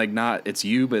 I'm like, not, it's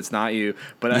you, but it's not you."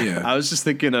 But I was just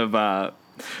thinking of, I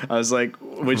was like,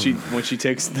 when she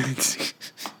takes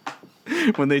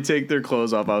when they take their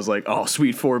clothes off, I was like, "Oh,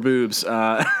 sweet four boobs." You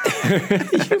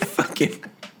fucking.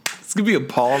 It's gonna be a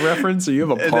Paul reference, or you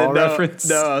have a Paul reference?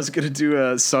 No, I was gonna do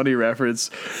a Sonny reference.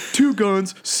 2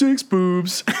 guns, 6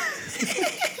 boobs.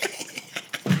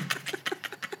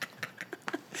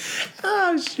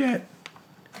 Oh shit!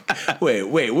 Wait,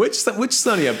 which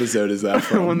Sonny episode is that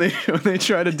from? when they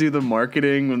try to do the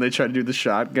marketing, when they try to do the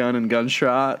shotgun and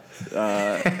gunshot.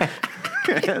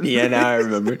 Yeah, now I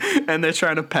remember. And they're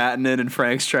trying to patent it, and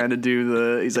Frank's trying to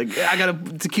do he's like, "I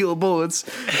got tequila bullets,"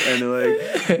 and they're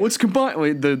like, "Let's combine."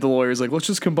 Wait, the lawyer's like, "Let's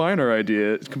just combine your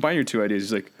 2 ideas."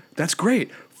 He's like, "That's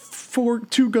great.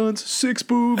 2 guns, 6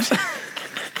 boobs."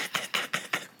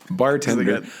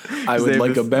 Bartender, I would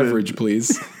like a beverage,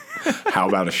 please. How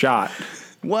about a shot?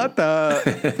 What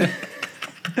the?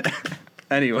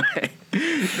 Anyway,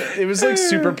 it was like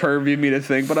super pervy of me to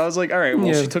think, but I was like, all right,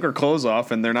 well, she took her clothes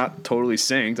off and they're not totally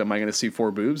synced. Am I going to see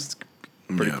 4 boobs? It's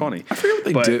pretty funny. I forget what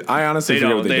they did. I honestly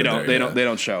forget what they did. They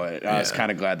don't show it. I was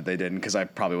kind of glad that they didn't, because I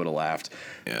probably would have laughed.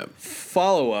 Yeah.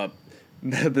 Follow up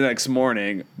the next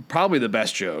morning, probably the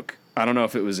best joke. I don't know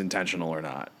if it was intentional or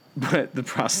not, but the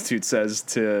prostitute says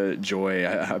to Joy,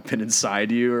 "I've been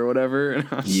inside you," or whatever. And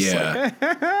I was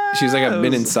she's like, "I've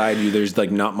been inside you. There's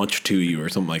like not much to you," or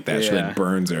something like that. She like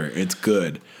burns her. It's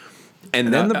good.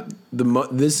 And then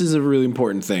this is a really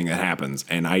important thing that happens.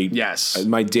 And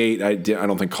my date, I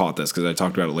don't think caught this, because I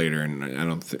talked about it later.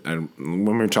 And when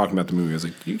we were talking about the movie, I was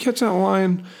like, "You catch that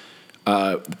line?"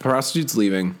 The prostitute's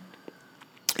leaving,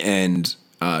 and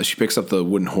she picks up the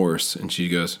wooden horse, and she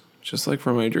goes, "Just like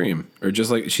from my dream," or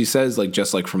just like she says, like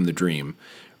 "just like from the dream,"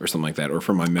 or something like that, or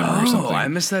from my memory, or something. Oh, I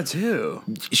missed that too.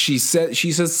 She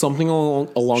says something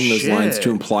along those lines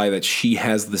to imply that she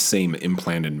has the same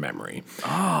implanted memory.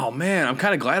 Oh man, I'm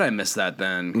kind of glad I missed that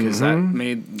then, because that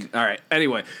made. All right.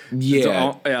 Anyway,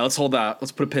 let's hold that.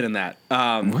 Let's put a pin in that.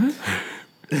 What?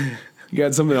 You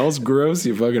got something else gross?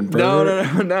 You fucking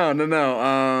pervert?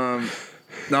 No.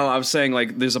 No, I was saying,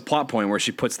 like, there's a plot point where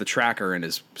she puts the tracker in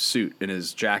his suit, in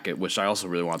his jacket, which I also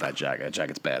really want that jacket. That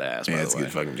jacket's badass. Yeah, it's a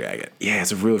good fucking jacket. Yeah,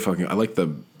 it's a really fucking. I like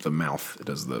the mouth. It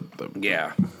does the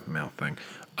mouth thing.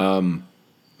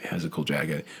 It has a cool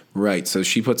jacket. Right. So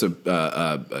she puts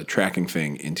a tracking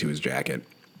thing into his jacket,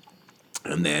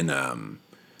 and then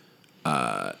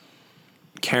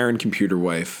Karen, computer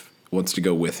wife, wants to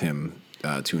go with him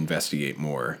to investigate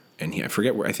more. And I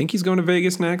forget where. I think he's going to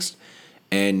Vegas next.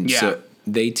 And so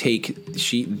they take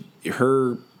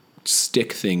her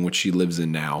stick thing, which she lives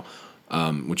in now,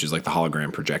 which is like the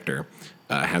hologram projector,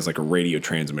 has like a radio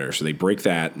transmitter. So they break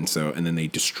that, and then they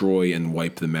destroy and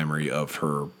wipe the memory of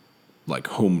her like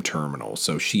home terminal.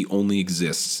 So she only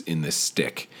exists in this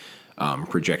stick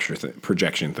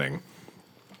projection thing.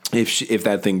 If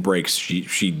that thing breaks,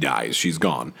 she dies. She's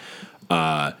gone.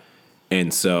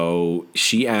 And so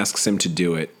she asks him to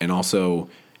do it, and also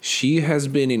she has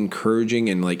been encouraging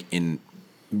and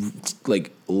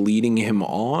leading him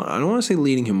on. I don't want to say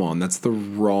leading him on. That's the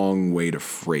wrong way to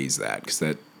phrase that because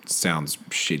that sounds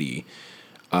shitty.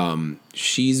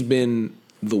 She's been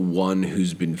the one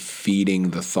who's been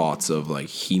feeding the thoughts of like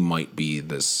he might be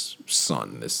this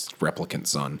son, this replicant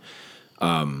son.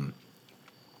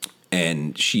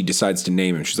 And she decides to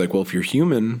name him. She's like, well, if you're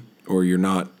human or you're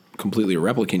not completely a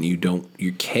replicant,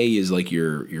 your K is like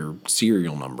your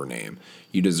serial number name.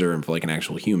 You deserve like an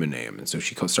actual human name. And so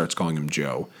she starts calling him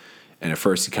Joe. And at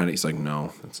first he's like,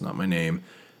 no, that's not my name.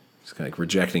 He's kind of like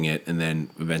rejecting it. And then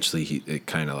eventually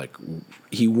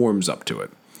he warms up to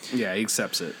it. Yeah, he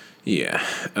accepts it.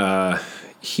 Yeah.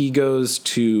 He goes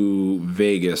to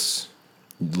Vegas.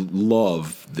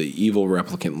 Love, the evil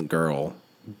replicant girl,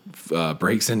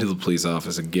 breaks into the police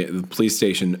office again, the police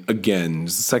station again.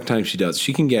 It's the second time she does.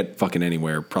 She can get fucking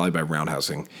anywhere, probably by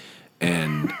roundhousing.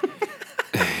 And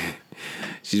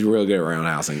she's real good at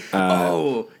roundhousing.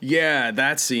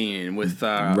 That scene with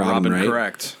Robin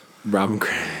Correct. Robin,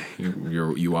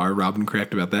 you are Robin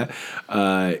Correct about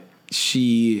that.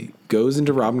 She goes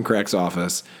into Robin Correct's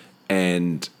office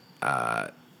and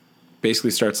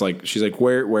basically starts like, she's like,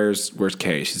 where's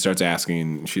Kay? She starts asking,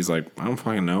 and she's like, I don't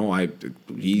fucking know.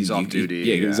 He's off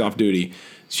duty. He's off duty.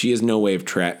 She has no way of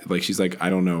she's like, I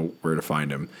don't know where to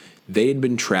find him. They had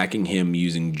been tracking him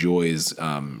using Joy's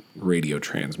radio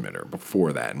transmitter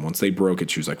before that. And once they broke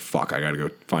it, she was like, fuck, I got to go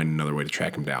find another way to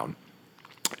track him down.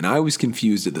 And I was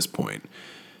confused at this point.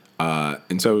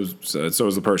 And so was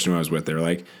the person who I was with. They're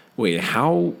like, wait,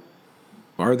 how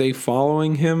are they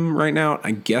following him right now?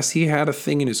 I guess he had a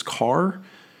thing in his car.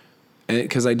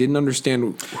 Because I didn't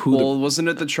understand who. Well, wasn't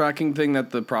it the tracking thing that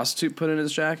the prostitute put in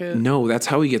his jacket? No, that's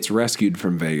how he gets rescued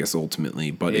from Vegas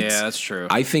ultimately. But that's true.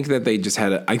 I think that they just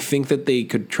had I think that they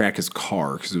could track his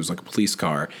car because it was like a police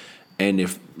car. And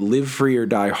if Live Free or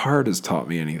Die Hard has taught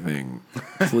me anything,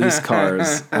 police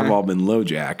cars have all been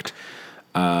low-jacked.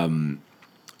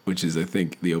 Which is, I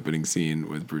think, the opening scene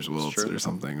with Bruce Willis or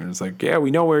something. And it's like, yeah, we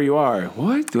know where you are.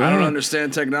 What? I don't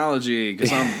understand technology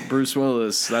because I'm Bruce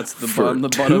Willis. That's the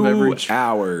butt of every 2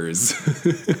 hours.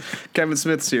 Kevin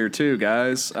Smith's here too,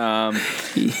 guys.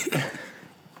 He's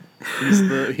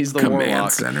the command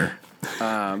warlock. center.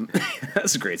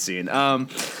 That's a great scene.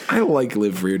 I like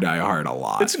Live Free or Die Hard a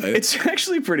lot. It's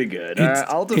actually pretty good.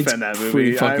 I'll defend that movie.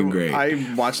 Pretty fucking great.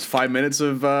 I watched 5 minutes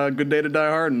of Good Day to Die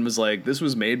Hard and was like, this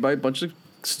was made by a bunch of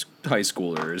high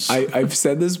schoolers. I've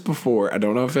said this before. I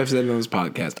don't know if I've said it on this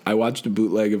podcast. I watched a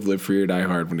bootleg of Live Free or Die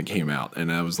Hard when it came out,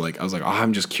 and I was like, oh,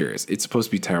 I'm just curious. It's supposed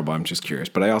to be terrible. I'm just curious.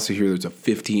 But I also hear there's a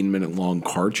 15-minute long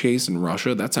car chase in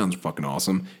Russia. That sounds fucking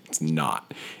awesome. It's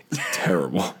not. It's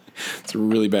terrible. It's a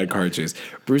really bad car chase.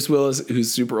 Bruce Willis,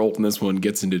 who's super old in this one,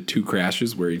 gets into 2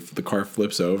 crashes where the car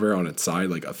flips over on its side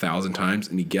like 1,000 times,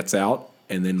 and he gets out,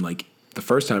 and then like the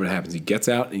first time it happens, he gets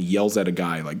out and he yells at a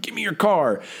guy like, give me your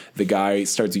car. The guy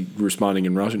starts responding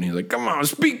in Russian. He's like, come on,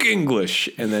 speak English.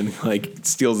 And then like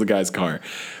steals the guy's car.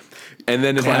 And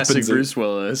then it Classic happens. Bruce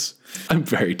Willis. I'm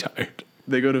very tired.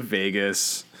 They go to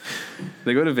Vegas.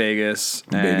 And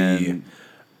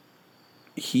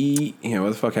what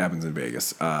the fuck happens in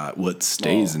Vegas? What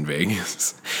stays in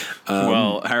Vegas?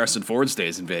 Harrison Ford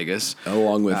stays in Vegas.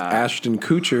 Along with Ashton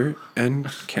Kutcher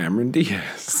and Cameron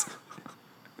Diaz.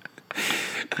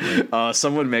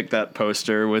 Someone make that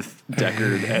poster with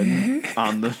Deckard and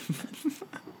on the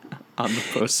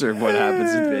poster of what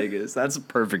happens in Vegas. That's a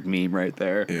perfect meme right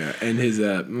there. Yeah, and his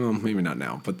maybe not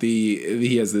now, but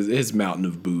he has his mountain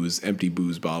of booze, empty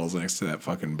booze bottles next to that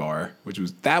fucking bar,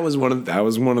 that was one of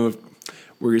the.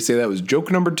 We're gonna say that was joke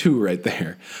number 2 right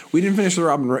there. We didn't finish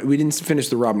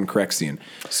the Robin Correct scene.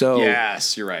 So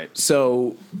yes, you're right.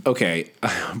 So okay,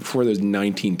 before there's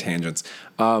 19 tangents.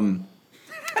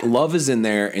 Love is in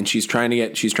there, and she's trying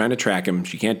to track him.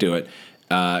 She can't do it.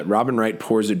 Robin Wright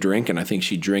pours a drink, and I think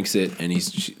she drinks it, and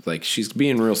she's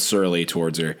being real surly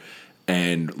towards her.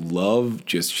 And Love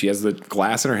she has the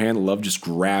glass in her hand. Love just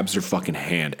grabs her fucking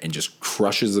hand and just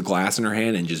crushes the glass in her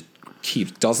hand and just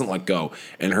doesn't let go.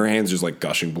 And her hand's just like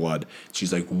gushing blood.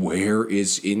 She's like,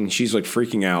 she's like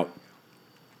freaking out.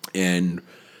 And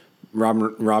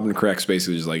Robin corrects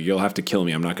basically is like, you'll have to kill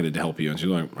me. I'm not going to help you. And she's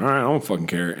like, all right, I don't fucking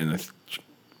care. And then she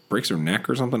breaks her neck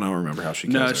or something. I don't remember how she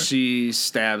kills her. No, she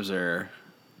stabs her.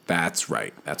 That's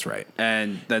right.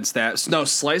 And then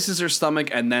slices her stomach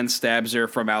and then stabs her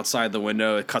from outside the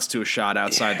window. It cuts to a shot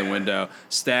outside the window,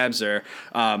 stabs her.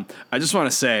 I just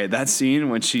want to say that scene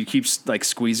when she keeps like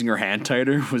squeezing her hand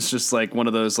tighter was just like one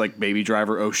of those like Baby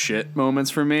Driver oh shit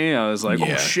moments for me. I was like,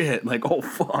 oh shit, like oh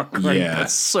fuck, like,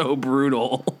 that's so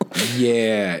brutal.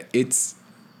 Yeah, it's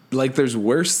like there's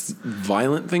worse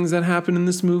violent things that happen in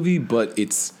this movie, but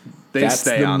that's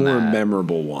the more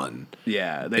memorable one.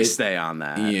 Yeah, they stay on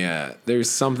that. Yeah, there's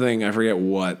something, I forget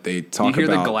what they talk about. You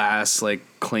hear the glass like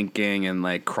clinking and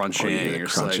like crunching,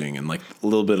 crunching and like a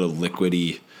little bit of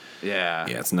liquidy. Yeah,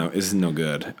 it's no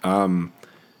good.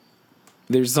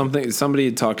 There's somebody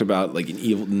had talked about like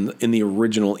in the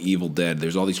original Evil Dead.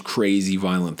 There's all these crazy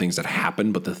violent things that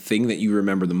happen, but the thing that you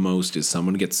remember the most is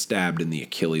someone gets stabbed in the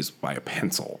Achilles by a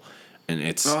pencil. And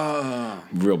it's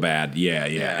real bad. Yeah.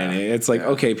 And it's like,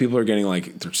 okay, people are getting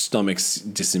like their stomachs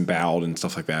disemboweled and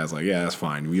stuff like that. It's like, yeah, that's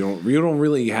fine. We don't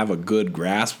really have a good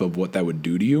grasp of what that would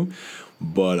do to you.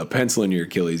 But a pencil in your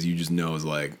Achilles, you just know is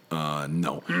like,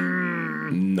 no,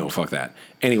 fuck that.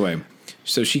 Anyway,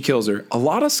 so she kills her. A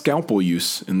lot of scalpel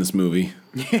use in this movie.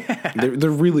 Yeah. There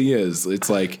really is. It's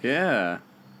like, yeah.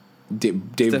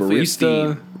 Dave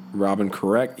Bautista, Robin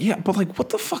Correct. Yeah, but like, what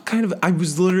the fuck kind of... I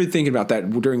was literally thinking about that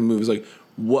during the movie. It was like,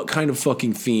 what kind of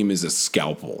fucking theme is a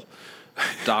scalpel?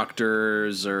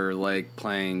 Doctors are like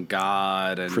playing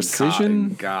God and...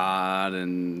 Precision? God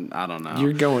and... I don't know.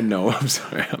 You're going, no, I'm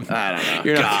sorry. I don't know.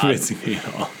 You're not convincing me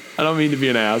at all. I don't mean to be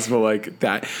an ass, but like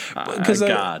that...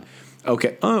 God.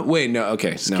 Okay. Wait, no,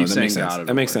 okay. No, that makes sense.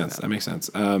 That makes sense. That makes sense.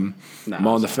 I'm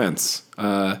on the fence.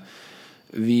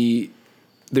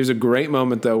 There's a great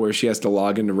moment though where she has to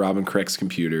log into Robin Correct's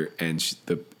computer and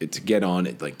to get on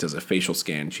it like does a facial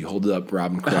scan. She holds up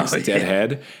Robin Correct's dead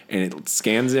head and it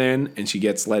scans in and she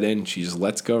gets let in. She just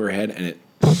lets go of her head and it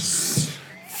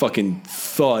fucking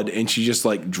thud and she just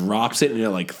like drops it and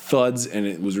it like thuds and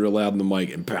it was real loud in the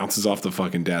mic and bounces off the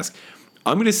fucking desk.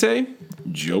 I'm gonna say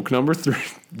joke number 3.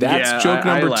 That's joke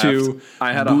number 2.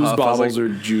 I had booze bottles or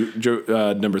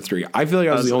number 3. I feel like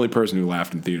I was the only person who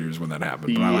laughed in theaters when that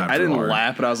happened. But I didn't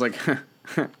laugh, but I was like,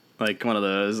 like one of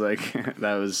those. Like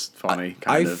that was funny,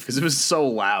 kind of, because it was so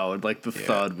loud. Like the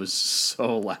thud was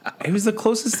so loud. It was the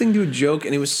closest thing to a joke,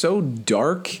 and it was so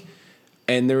dark,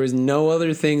 and there was no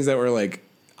other things that were like.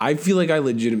 I feel like I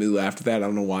legitimately laughed at that. I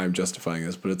don't know why I'm justifying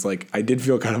this, but it's like I did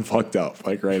feel kind of fucked up.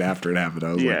 Like right after it happened,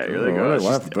 I was like, I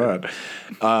laughed at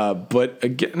that. But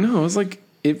again, no, it was like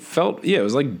it felt, it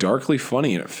was like darkly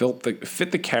funny, and it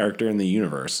fit the character in the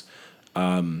universe.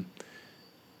 So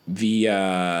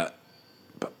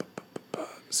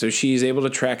she's able to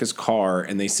track his car,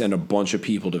 and they send a bunch of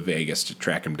people to Vegas to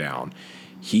track him down.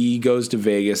 He goes to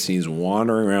Vegas, and he's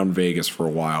wandering around Vegas for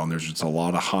a while, and there's just a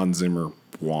lot of Hans Zimmer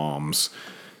whoms.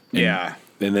 And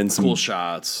then some cool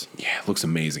shots. Yeah, it looks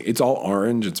amazing. It's all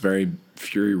orange. It's very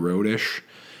Fury Road-ish.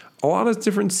 A lot of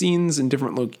different scenes and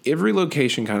different every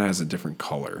location kind of has a different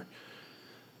color.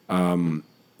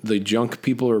 The junk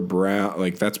people are brown,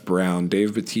 like that's brown.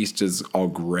 Dave Bautista's all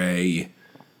gray.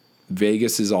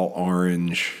 Vegas is all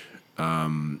orange.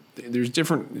 There's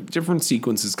different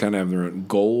sequences kind of have their own.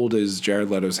 Gold is Jared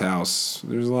Leto's house.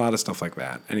 There's a lot of stuff like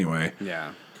that. Anyway.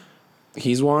 Yeah.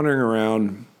 He's wandering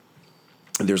around.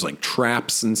 There's like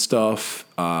traps and stuff.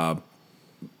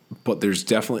 But there's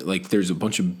definitely there's a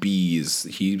bunch of bees.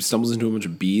 He stumbles into a bunch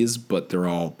of bees, but they're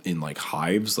all in like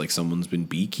hives, like someone's been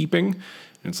beekeeping.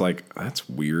 And it's like, that's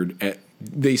weird.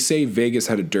 They say Vegas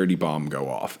had a dirty bomb go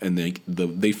off, and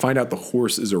they find out the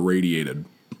horse is irradiated.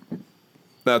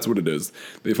 That's what it is.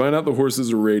 They find out the horse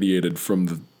is irradiated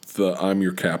from the I'm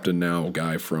Your Captain Now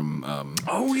guy from...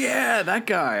 oh, yeah, that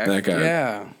guy. That guy.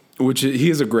 Yeah. Which he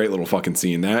is a great little fucking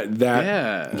scene. He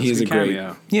is a great...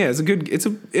 Cameo. Yeah,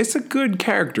 it's a good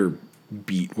character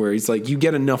beat where he's like, you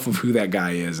get enough of who that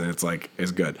guy is, and it's like,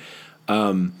 it's good.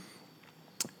 And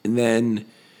then...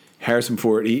 Harrison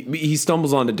Ford, he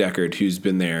stumbles onto Deckard, who's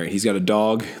been there. He's got a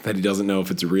dog that he doesn't know if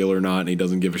it's real or not, and he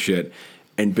doesn't give a shit.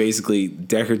 And basically,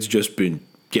 Deckard's just been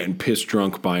getting pissed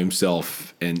drunk by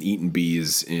himself and eating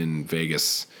bees in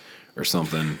Vegas or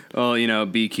something. Well,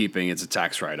 beekeeping, it's a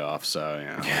tax write-off, so,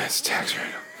 Yeah, it's a tax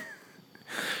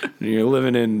write-off. You're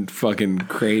living in fucking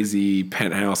crazy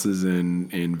penthouses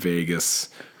in Vegas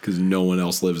because no one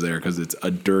else lives there because it's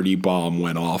a dirty bomb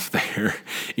went off there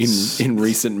in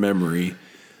recent memory.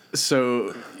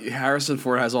 So Harrison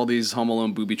Ford has all these Home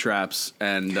Alone booby traps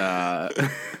and Home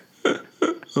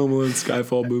Alone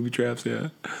Skyfall booby traps, yeah.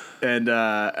 and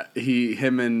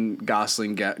him and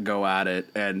Gosling go at it,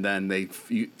 and then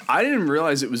I didn't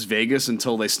realize it was Vegas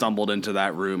until they stumbled into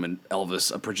that room and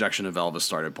a projection of Elvis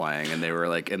started playing, and they were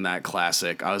like in that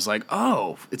classic. I was like,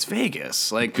 oh, it's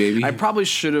Vegas. Like, Baby. I probably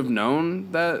should have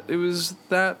known that it was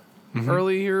that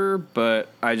earlier, but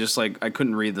I just I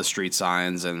couldn't read the street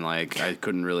signs, and like I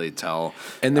couldn't really tell.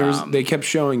 And they kept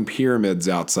showing pyramids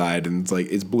outside, and it's like,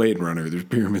 it's Blade Runner. There's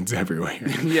pyramids everywhere.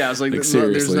 Yeah, it's like,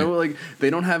 seriously. there's no they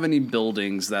don't have any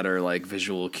buildings that are like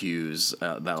visual cues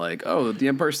that like, oh, the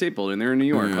Empire State Building, they're in New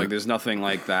York. Yeah. Like, there's nothing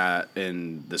like that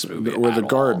in this movie. Or the all.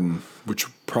 garden, which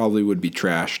probably would be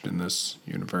trashed in this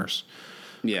universe.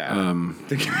 Yeah.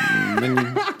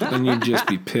 Then you'd just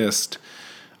be pissed.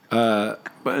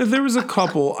 But there was a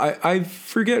couple. I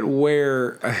forget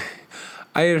where.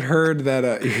 I had heard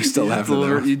that you still have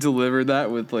you delivered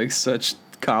that with like such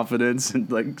confidence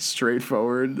and like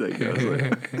straightforward. Like, I was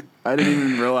like, I didn't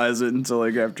even realize it until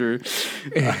like after.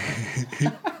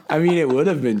 I mean, it would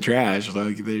have been trash.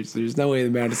 Like, there's no way the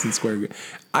Madison Square.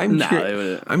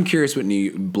 I'm curious what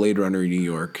Blade Runner New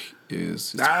York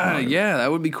is. Yeah,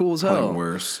 that would be cool as hell.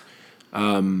 Worse.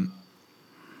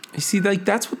 You see, like,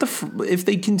 that's what if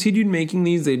they continued making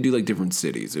these, they'd do like different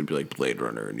cities. It'd be like Blade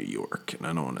Runner in New York, and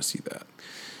I don't want to see that.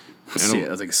 I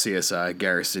was like CSI.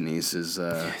 Garrison East is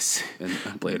in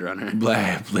Blade Runner.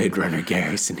 Blade Runner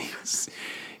Garrison East.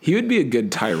 He would be a good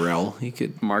Tyrell. He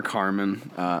could. Mark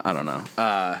Harmon. I don't know.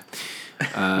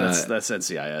 That's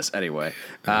NCIS. Anyway.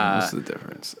 What's the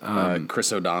difference?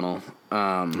 Chris O'Donnell.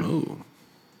 Ooh.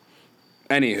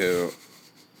 Anywho.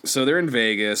 So they're in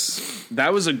Vegas.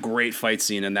 That was a great fight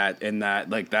scene in that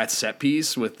like that set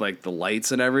piece with like the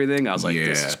lights and everything. I was like,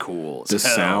 this is cool. The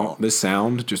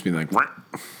sound just being like,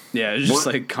 yeah, it's just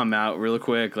like come out real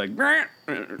quick, like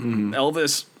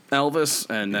Elvis,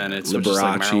 and then it's just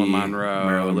like Marilyn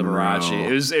Monroe,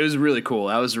 Liberace. It was really cool.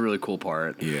 That was a really cool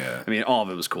part. Yeah, I mean, all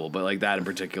of it was cool, but like that in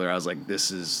particular, I was like,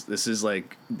 this is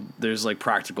like, there's like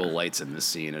practical lights in this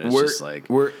scene, and it's just like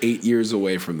we're 8 years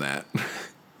away from that.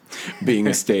 Being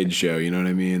a stage show, you know what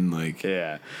I mean? Like,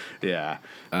 yeah.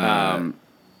 Then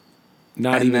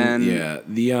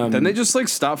they just like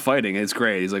stop fighting. It's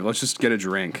great. He's like, let's just get a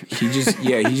drink. He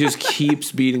just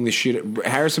keeps beating the shit.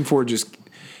 Harrison Ford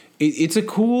it's a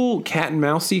cool cat and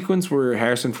mouse sequence where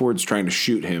Harrison Ford's trying to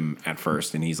shoot him at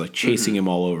first, and he's like chasing him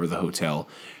all over the hotel.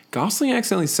 Gosling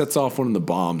accidentally sets off one of the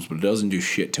bombs, but it doesn't do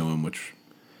shit to him, which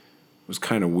was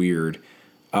kind of weird.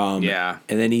 Yeah,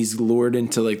 and then he's lured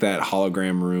into like that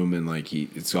hologram room, and like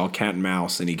it's all cat and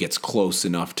mouse, and he gets close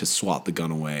enough to swat the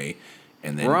gun away.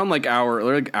 And then we're on like hour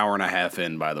and a half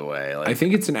in, by the way. Like, I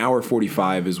think it's an hour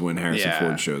 45 is when Harrison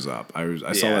Ford shows up.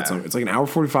 I saw that song. It's like an hour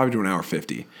 45 to an hour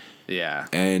 50. Yeah,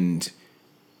 and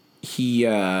he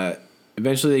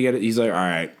eventually they get it. He's like, all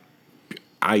right,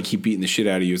 I keep beating the shit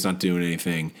out of you. It's not doing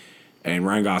anything. And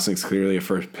Ryan Gosling's clearly at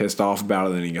first pissed off about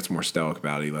it. Then he gets more stoic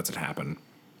about it. He lets it happen.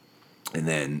 And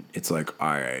then it's like, all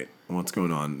right, what's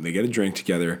going on? They get a drink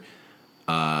together,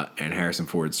 and Harrison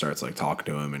Ford starts like talking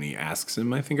to him, and he asks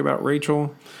him, I think, about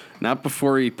Rachel. Not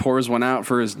before he pours one out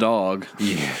for his dog.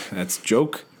 Yeah, that's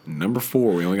joke number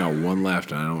 4. We only got one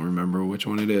left, and I don't remember which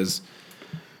one it is.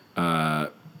 Sorry,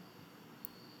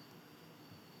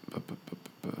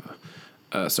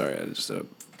 I just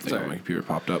thing on my computer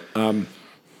popped up.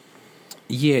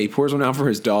 Yeah, he pours one out for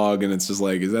his dog, and it's just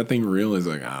like, is that thing real? He's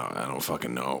like, I don't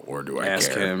fucking know, or do I ask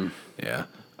care? him?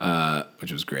 Yeah,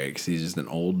 which was great because he's just an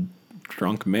old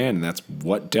drunk man, and that's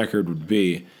what Deckard would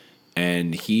be.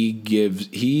 And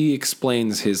he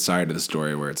explains his side of the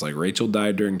story where it's like Rachel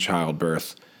died during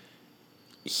childbirth.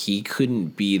 He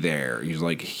couldn't be there. He's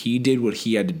like, he did what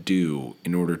he had to do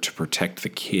in order to protect the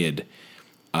kid,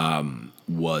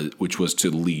 which was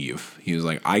to leave. He was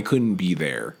like, I couldn't be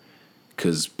there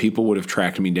because people would have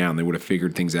tracked me down. They would have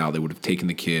figured things out. They would have taken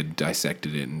the kid,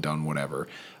 dissected it, and done whatever.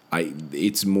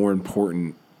 It's more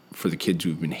important for the kid to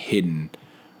have been hidden,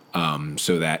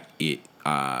 so that it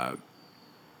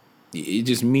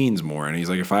just means more. And he's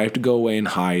like, if I have to go away and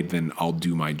hide, then I'll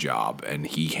do my job. And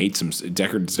he hates him.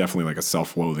 Deckard's definitely like a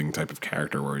self-loathing type of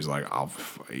character where he's like,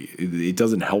 it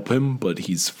doesn't help him, but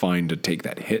he's fine to take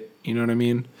that hit. You know what I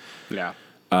mean? Yeah.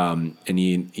 So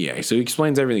he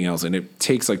explains everything else, and it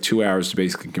takes like 2 hours to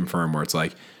basically confirm where it's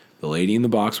like the lady in the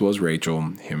box was Rachel.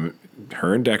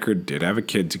 Her and Deckard did have a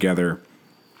kid together,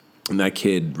 and that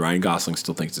kid, Ryan Gosling,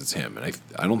 still thinks it's him. And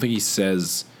I don't think he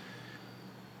says.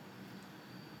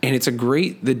 And it's the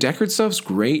Deckard stuff's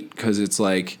great because it's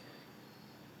like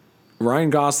Ryan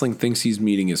Gosling thinks he's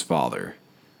meeting his father.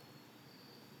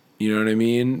 You know what I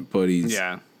mean? But he's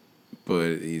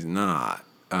not.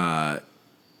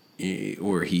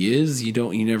 Or he is.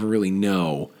 You never really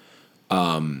know.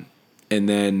 And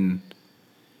then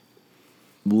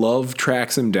Love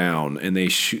tracks him down, and they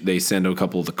send a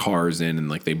couple of the cars in, and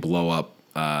like they blow up.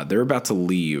 They're about to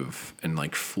leave and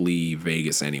like flee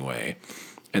Vegas anyway.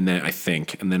 And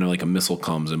then like a missile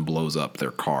comes and blows up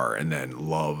their car, and then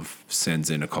Love sends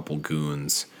in a couple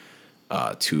goons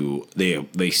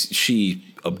she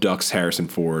abducts Harrison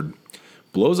Ford,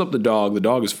 blows up the dog. The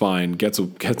dog is fine. Gets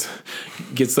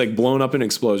like blown up in an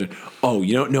explosion. Oh,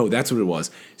 no, that's what it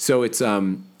was. So it's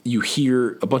you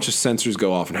hear a bunch of sensors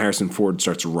go off, and Harrison Ford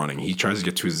starts running. He tries to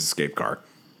get to his escape car.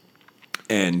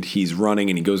 And he's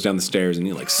running, and he goes down the stairs, and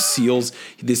he like seals.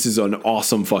 This is an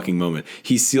awesome fucking moment.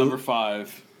 He seals. Number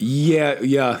 5. Yeah.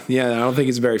 I don't think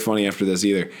it's very funny after this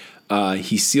either.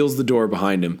 He seals the door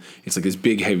behind him. It's like this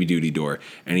big, heavy-duty door,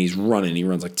 and he's running. He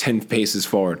runs like 10 paces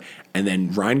forward, and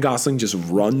then Ryan Gosling just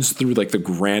runs through like the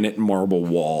granite marble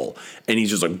wall, and he's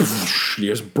just like, he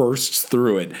just bursts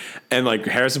through it, and like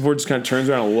Harrison Ford just kind of turns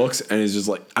around and looks, and is just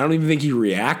like, I don't even think he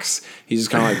reacts. He's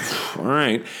just kind of like, all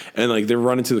right, and like they're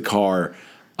running to the car,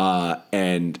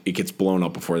 and it gets blown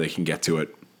up before they can get to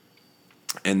it.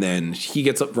 And then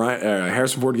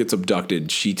Harrison Ford gets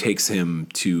abducted. She takes him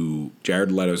to Jared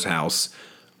Leto's house.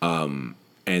 And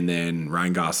then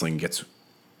Ryan Gosling gets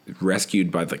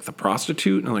rescued by like the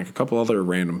prostitute and like a couple other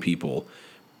random people.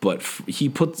 But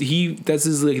this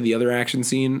is like the other action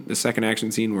scene, the second action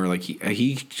scene where like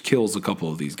he kills a couple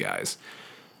of these guys.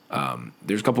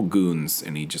 There's a couple goons,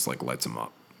 and he just like lights them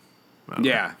up.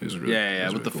 Yeah. It was really, yeah.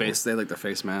 was With really the cool. face, they like the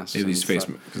face masks. Yeah, these face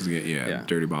masks. Yeah,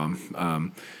 dirty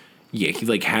bomb. Yeah,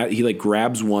 he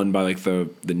grabs one by like the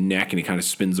neck, and he kind of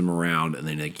spins him around, and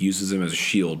then like uses him as a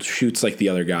shield, shoots like the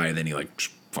other guy, and then he like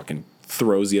fucking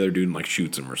throws the other dude and like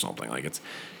shoots him or something. Like it's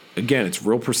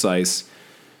real precise.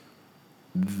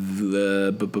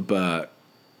 Ryan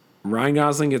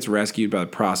Gosling gets rescued by the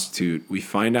prostitute. We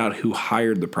find out who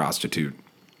hired the prostitute.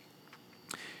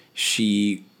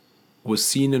 She was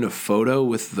seen in a photo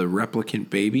with the replicant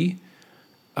baby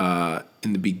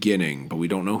in the beginning, but we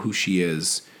don't know who she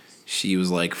is. She was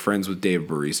like friends with Dave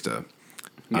Bautista.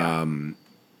 Yeah. And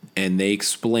they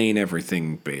explain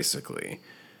everything basically,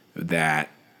 that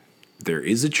there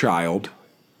is a child.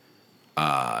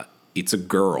 It's a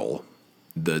girl.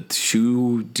 The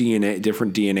two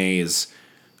different DNAs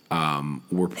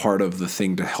were part of the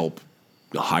thing to help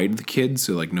hide the kid,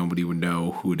 so like nobody would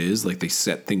know who it is. Like they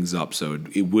set things up so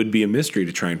it would be a mystery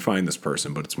to try and find this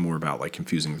person, but it's more about like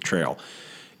confusing the trail.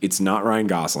 It's not Ryan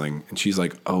Gosling, and she's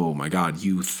like, "Oh my God,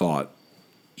 you thought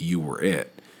you were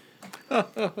it." It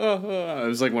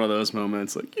was like one of those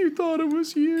moments, like you thought it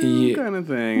was you, kind of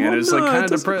thing, and it was like kind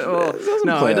of depressed.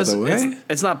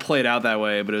 It's not played out that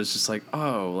way, but it was just like,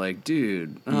 oh, like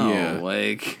dude,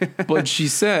 like. But she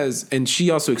says, and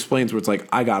she also explains where it's like,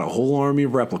 I got a whole army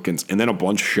of replicants, and then a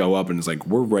bunch show up, and it's like,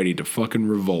 we're ready to fucking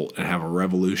revolt and have a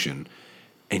revolution.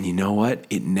 And you know what?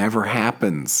 It never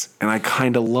happens, and I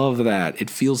kind of love that. It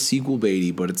feels sequel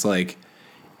baity, but it's like,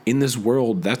 in this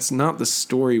world, that's not the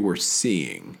story we're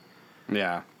seeing.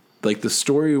 Yeah. Like the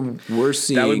story we're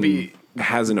seeing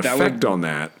has an effect on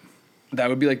that. That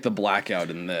would be like the blackout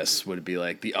in this would be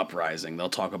like the uprising. They'll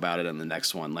talk about it in the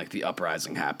next one. Like the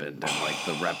uprising happened and like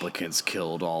the replicants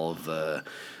killed all of the.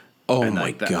 Oh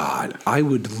my God. I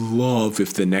would love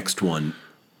if the next one,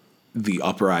 the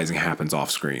uprising happens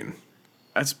off screen.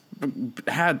 That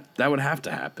would have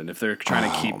to happen if they're trying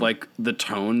to keep like the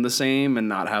tone the same and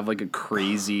not have like a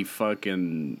crazy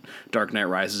fucking Dark Knight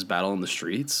Rises battle in the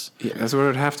streets. Yeah, that's what it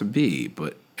would have to be.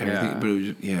 But everything, but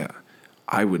it was,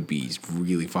 I would be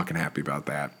really fucking happy about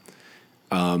that.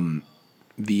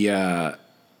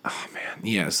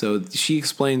 So she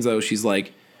explains though, she's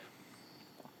like,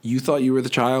 you thought you were the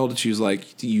child. She was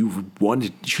like, you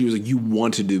wanted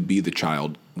to be the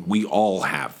child. We all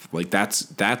have. Like that's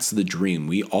the dream.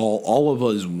 We all of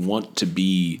us want to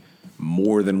be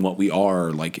more than what we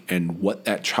are, like, and what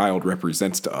that child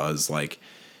represents to us. Like,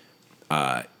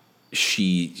 I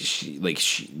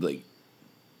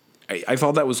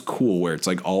thought that was cool where it's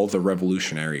like all the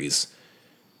revolutionaries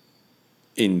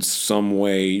in some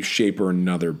way, shape, or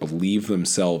another believe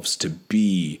themselves to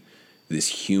be this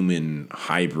human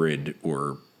hybrid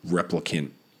or replicant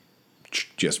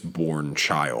just born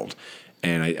child.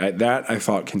 And I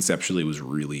thought conceptually was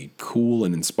really cool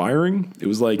and inspiring. It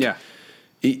was like,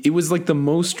 it was like the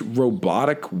most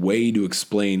robotic way to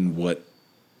explain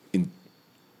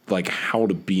how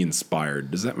to be inspired.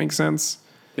 Does that make sense?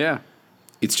 Yeah.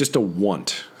 It's just a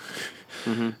want.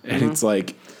 And it's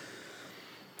like,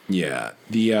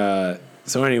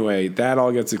 so anyway, that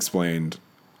all gets explained.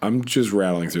 I'm just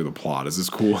rattling through the plot. Is this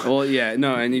cool? Well, yeah,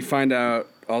 no, and you find out,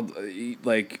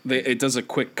 it does a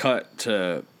quick cut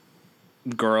to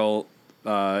girl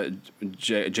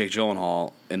Jake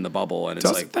Gyllenhaal in the bubble, and it's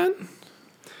Does like it then?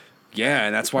 yeah,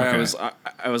 and that's why Okay.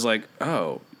 I was like,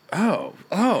 oh,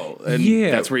 and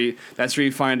Yeah. that's where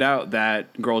you find out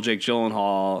that girl Jake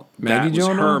Gyllenhaal, Maggie that was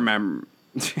Gyllenhaal?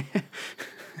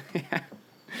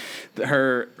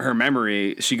 her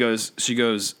memory. She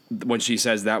goes when she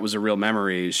says that was a real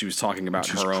memory. She was talking about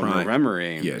She's her own crying. real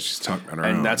memory. Yeah, she's talking about her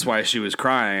And own. that's why she was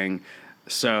crying.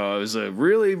 So it was a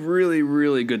really, really,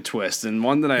 really good twist, and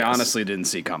one that I honestly didn't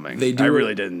see coming. They do I it-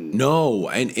 really didn't. No,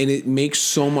 and it makes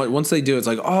so much. Once they do it, it's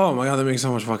like, oh my god, that makes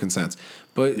so much fucking sense.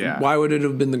 But Yeah. why would it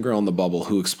have been the girl in the bubble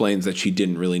who explains that she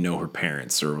didn't really know her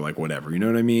parents or like whatever? You know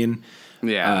what I mean?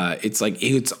 Yeah. It's like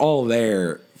it's all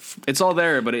there. It's all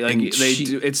there, but And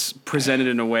it's presented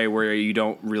in a way where you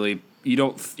don't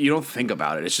think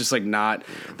about it. It's just like not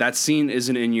that scene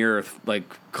isn't in your like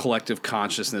collective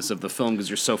consciousness of the film because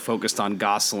you're so focused on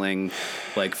Gosling,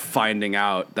 like finding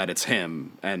out that it's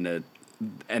him and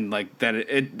like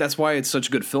that. That's why it's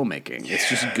such good filmmaking. It's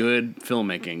just good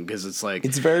filmmaking because it's like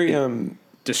It's very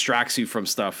distracts you from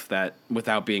stuff that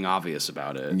without being obvious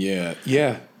about it.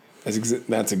 Yeah.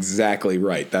 That's exactly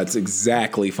right. That's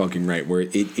exactly fucking right. Where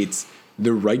it's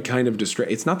the right kind of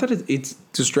distract. It's not that it's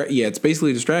distract. Yeah, it's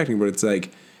basically distracting, but it's like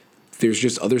there's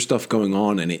just other stuff going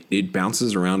on, and it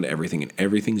bounces around to everything, and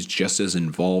everything's just as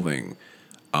involving.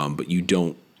 But you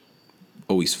don't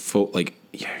always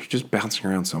you're just bouncing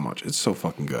around so much. It's so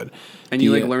fucking good. And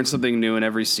you learn something new in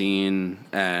every scene,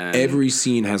 and Every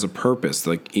scene has a purpose.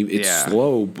 Like it's Yeah.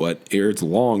 slow, or it's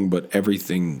long, but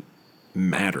everything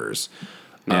matters.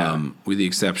 Yeah. With the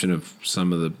exception of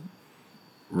some of the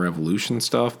revolution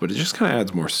stuff, but it just kind of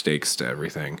adds more stakes to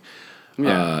everything.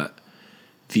 Yeah.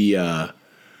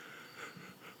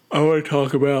 I want to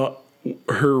talk about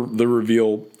the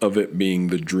reveal of it being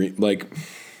the dream. Like,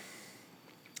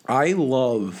 I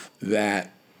love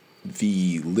that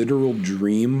the literal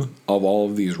dream of all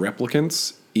of these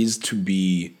replicants is to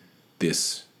be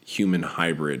this human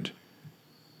hybrid,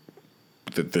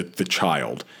 the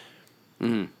child.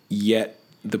 Yet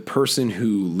the person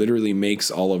who literally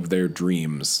makes all of their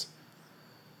dreams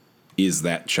is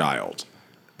that child.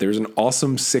 There's an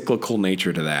awesome cyclical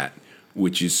nature to that,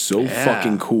 which is so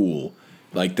fucking cool.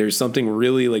 Like there's something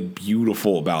really like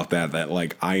beautiful about that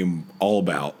like I'm all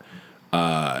about.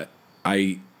 I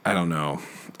don't know.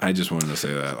 I just wanted to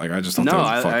say that. Like I just thought that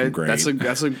was fucking great.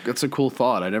 That's a cool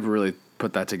thought. I never really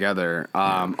put that together.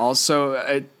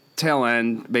 Also, tail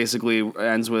end basically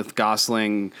ends with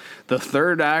Gosling. The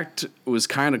third act was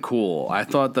kind of cool. I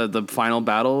thought that the final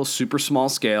battle, super small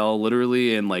scale,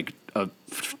 literally in like a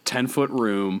 10-foot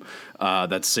room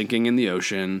that's sinking in the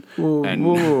ocean.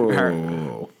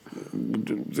 Whoa.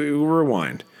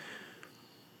 Rewind.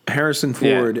 Harrison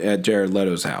Ford at Jared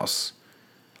Leto's house.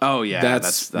 Oh yeah,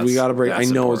 That's we got to break. I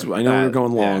know we're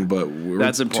going long, but we're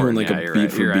that's important. doing like a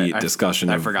beat for beat discussion.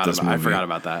 I of forgot this about. movie.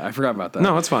 I forgot about that.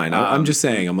 No, it's fine. I'm just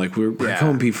saying. I'm like we're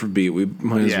going beat for beat. We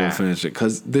might as well finish it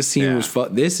because this scene was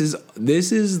fun. This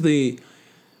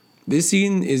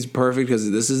scene is perfect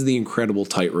because this is the incredible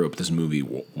tightrope this movie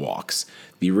walks.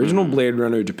 The original Blade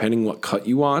Runner, depending what cut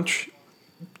you watch,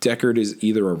 Deckard is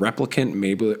either a replicant,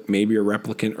 maybe a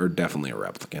replicant, or definitely a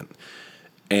replicant,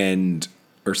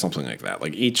 or something like that.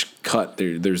 Like each cut,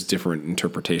 there's different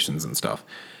interpretations and stuff.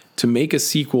 To make a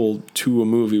sequel to a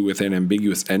movie with an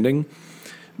ambiguous ending,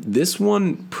 this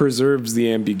one preserves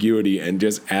the ambiguity and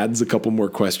just adds a couple more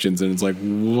questions. And it's like,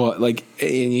 what? Like,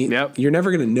 you're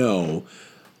never gonna know.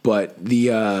 But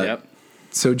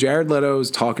so Jared Leto is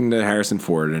talking to Harrison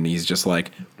Ford, and he's just like,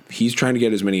 he's trying to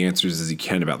get as many answers as he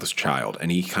can about this child,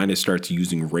 and he kind of starts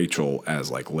using Rachel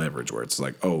as like leverage, where it's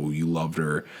like, oh, you loved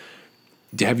her.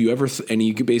 Have you ever, and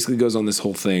he basically goes on this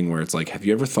whole thing where it's like, have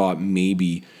you ever thought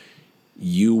maybe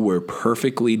you were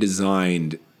perfectly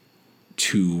designed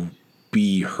to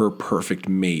be her perfect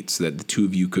mate so that the two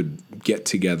of you could get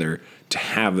together to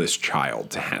have this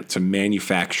child, to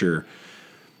manufacture,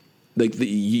 like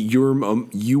you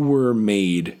were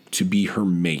made to be her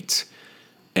mate,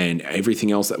 and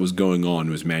everything else that was going on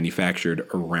was manufactured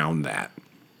around that.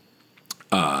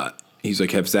 He's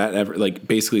like, has that ever, like,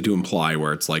 basically to imply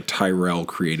where it's like Tyrell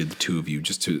created the two of you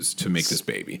just to make this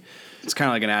baby. It's kind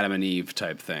of like an Adam and Eve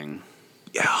type thing.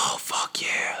 Yeah, oh, fuck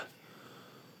yeah.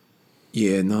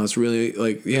 Yeah, no, it's really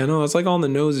like, it's like on the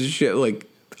nose as shit. Like,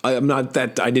 I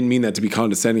didn't mean that to be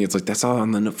condescending. It's like, that's all on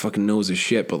the fucking nose as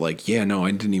shit. But like, yeah, no, I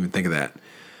didn't even think of that.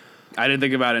 I didn't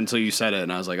think about it until you said it,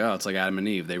 and I was like, oh, it's like Adam and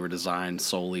Eve. They were designed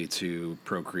solely to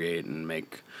procreate and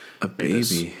make a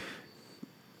baby.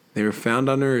 They were found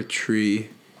under a tree,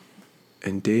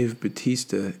 and Dave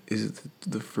Bautista is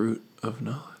the fruit of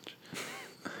knowledge.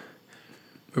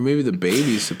 Or maybe the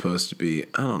baby's supposed to be.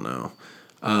 I don't know.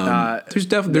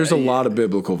 There's a lot of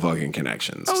biblical fucking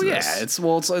connections. Oh to yeah, this.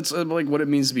 it's like what it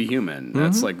means to be human.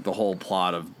 That's like the whole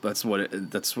plot of that's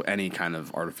any kind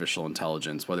of artificial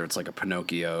intelligence, whether it's like a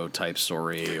Pinocchio type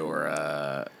story or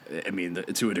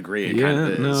to a degree, it kind of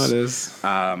is. No, it is.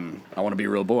 I want to be a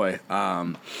real boy.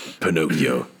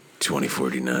 Pinocchio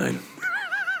 2049.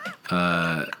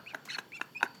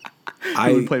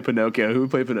 Who would play Pinocchio? Who would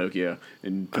play Pinocchio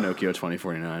in Pinocchio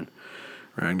 2049?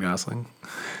 Ryan Gosling.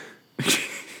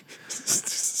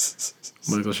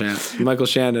 Michael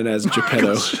Shannon as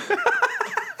Geppetto.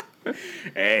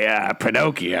 Hey,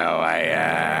 Pinocchio,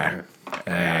 I'm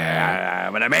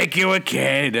gonna make you a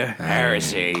kid.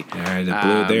 Heresy.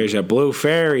 There's a blue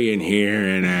fairy in here,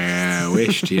 and I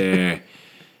wished you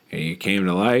came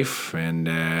to life, and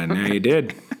now you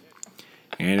did.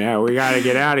 And we gotta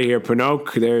get out of here,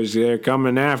 Pinocchio. They're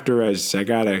coming after us. I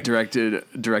gotta.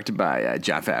 Directed by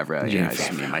Jon Favreau. Jon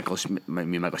It's me and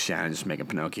Michael Shannon just making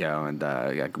Pinocchio, and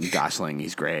Gosling.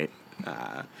 He's great.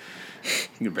 You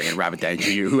can bring in Robert Downey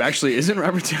Jr., who actually isn't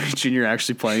Robert Downey Jr.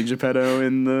 actually playing Geppetto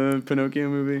in the Pinocchio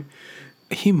movie.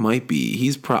 He might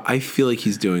be. I feel like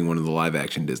he's doing one of the live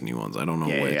action Disney ones. I don't know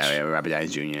which. Yeah, Robert Downey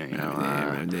Jr.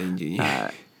 Robert Downey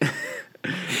Jr.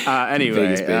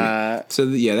 Anyway, so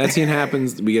that scene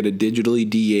happens. We get a digitally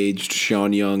de-aged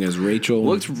Sean Young as Rachel.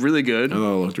 Looked really good.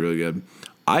 Oh, it looked really good.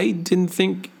 I didn't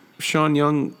think Sean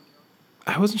Young.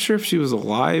 I wasn't sure if she was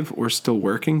alive or still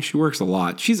working. She works a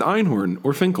lot. She's Einhorn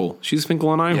or Finkel. She's Finkel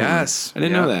on Einhorn. Yes, I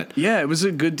didn't know that. Yeah, it was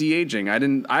a good de-aging.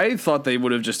 I thought they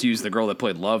would have just used the girl that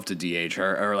played Love to de-age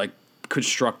her, or like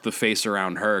construct the face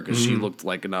around her because she looked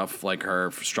like enough like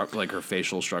her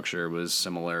facial structure was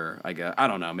similar. I guess I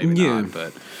don't know, maybe not,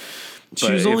 but she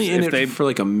was only in it for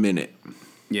like a minute.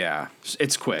 Yeah,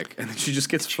 it's quick, and then she just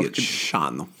gets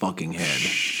shot in the fucking head.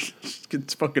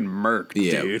 Gets fucking murked,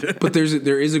 dude. But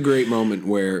there is a great moment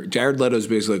where Jared Leto's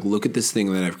basically like, look at this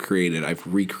thing that I've created. I've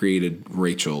recreated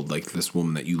Rachel, like this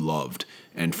woman that you loved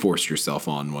and forced yourself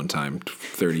on one time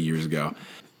 30 years ago.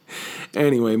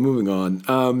 Anyway, moving on.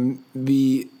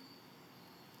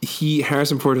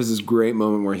 Harrison Ford has this great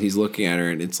moment where he's looking at her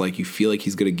and it's like you feel like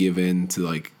he's gonna give in to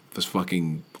like this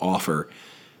fucking offer.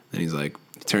 And he's like,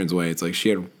 he turns away. It's like, she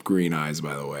had green eyes,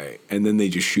 by the way. And then they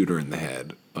just shoot her in the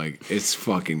head. Like, it's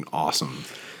fucking awesome.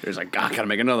 There's like, God, gotta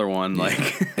make another one. Yeah.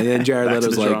 Like, and then Jared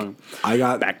Leto's like, I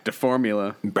got back to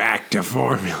formula.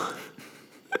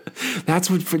 That's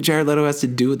what Jared Leto has to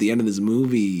do at the end of this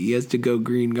movie. He has to go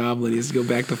Green Goblin. He has to go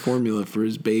back to formula for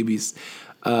his babies.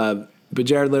 But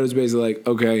Jared Leto's basically like,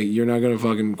 okay, you're not going to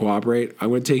fucking cooperate. I'm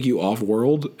going to take you off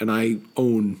world and I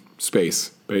own space,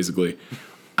 basically.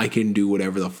 I can do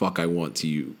whatever the fuck I want to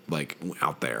you, like,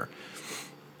 out there.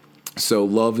 So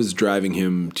Love is driving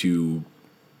him to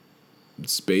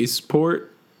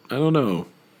spaceport? I don't know.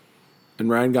 And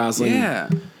Ryan Gosling. Yeah,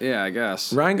 I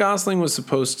guess. Ryan Gosling was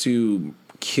supposed to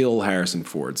kill Harrison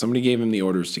Ford. Somebody gave him the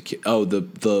orders to kill. Oh,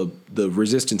 the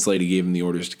Resistance lady gave him the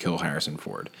orders to kill Harrison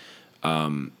Ford,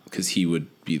 because he would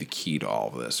be the key to all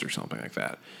of this or something like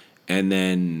that. And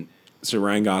then so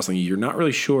Ryan Gosling, you're not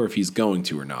really sure if he's going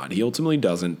to or not. He ultimately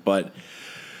doesn't. But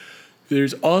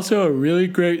there's also a really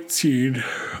great scene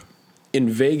in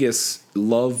Vegas.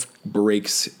 Love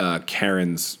breaks the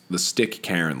stick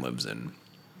Karen lives in.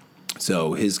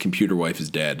 So his computer wife is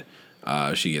dead.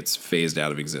 She gets phased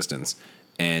out of existence.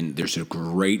 And there's a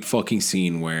great fucking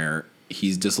scene where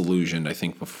he's disillusioned. I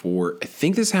think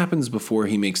this happens before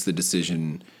he makes the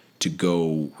decision to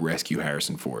go rescue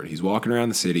Harrison Ford. He's walking around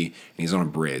the city and he's on a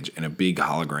bridge and a big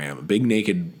hologram, a big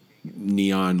naked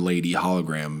neon lady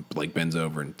hologram, like bends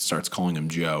over and starts calling him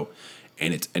Joe.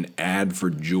 And it's an ad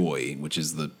for Joy, which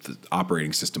is the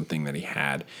operating system thing that he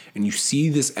had. And you see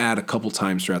this ad a couple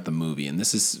times throughout the movie. And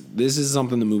this is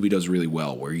something the movie does really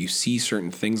well, where you see certain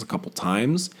things a couple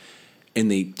times, and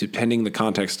they, depending the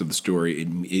context of the story,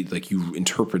 it like you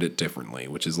interpret it differently,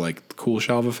 which is like the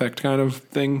Kuleshov effect kind of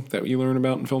thing that you learn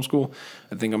about in film school.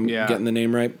 I think I'm getting the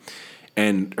name right.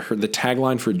 And the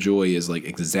tagline for Joy is like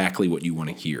exactly what you want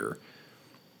to hear.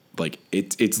 Like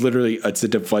it's literally, it's a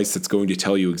device that's going to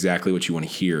tell you exactly what you want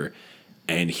to hear.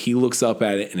 And he looks up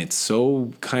at it and it's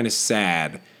so kind of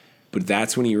sad, but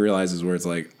that's when he realizes where it's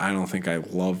like, I don't think I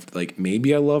loved, like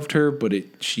maybe I loved her, but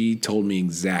she told me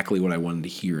exactly what I wanted to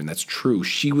hear. And that's true.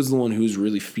 She was the one who was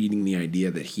really feeding the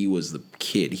idea that he was the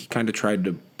kid. He kind of tried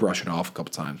to brush it off a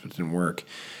couple times, but it didn't work.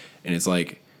 And it's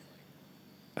like,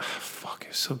 fuck,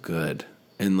 it's so good.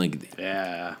 And like,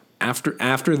 yeah.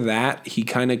 After that, he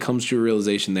kind of comes to a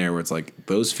realization there where it's like,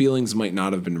 those feelings might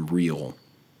not have been real,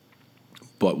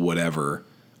 but whatever.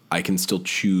 I can still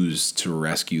choose to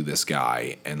rescue this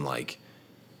guy and like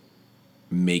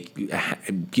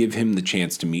give him the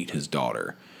chance to meet his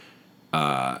daughter.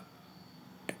 And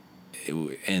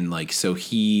like, so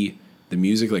the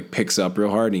music like picks up real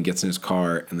hard and he gets in his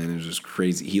car, and then there's this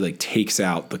crazy, he like takes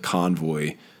out the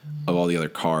convoy of all the other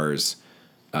cars.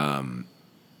 Someone's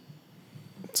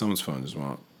phone just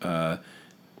went.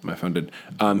 My phone did.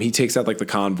 He takes out like the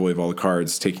convoy of all the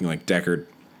cars, taking like Deckard,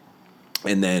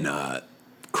 and then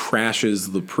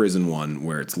crashes the prison one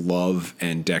where it's Love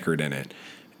and Deckard in it,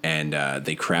 and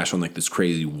they crash on like this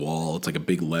crazy wall. It's like a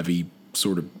big levee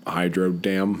sort of hydro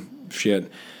dam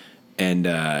shit, and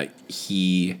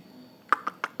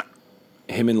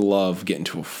him and Love get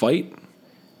into a fight,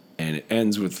 and it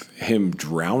ends with him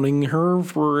drowning her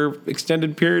for an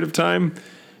extended period of time.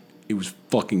 It was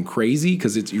fucking crazy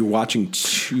because you're watching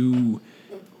two.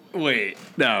 Wait.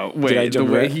 The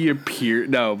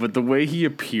way he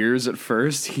appears at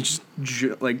first, he just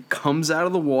like comes out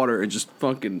of the water and just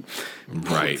fucking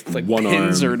like one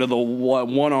pins arm. Her to the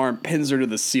one arm, pins her to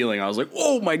the ceiling. I was like,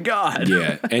 oh my god.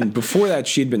 Yeah, and before that,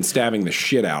 she'd been stabbing the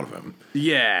shit out of him.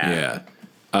 Yeah.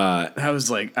 I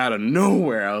was like out of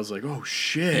nowhere. I was like, oh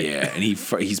shit. Yeah, and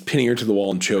he's pinning her to the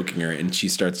wall and choking her, and she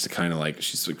starts to kind of like,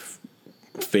 she's like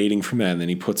fading from that, and then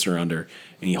he puts her under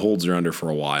and he holds her under for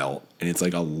a while, and it's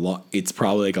like it's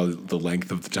probably like the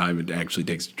length of the time it actually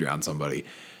takes to drown somebody.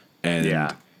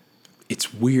 And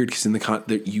it's weird because in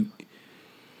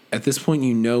at this point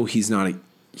he's not a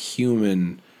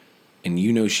human,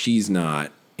 and she's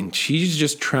not, and she's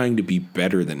just trying to be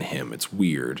better than him. It's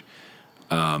weird.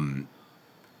 And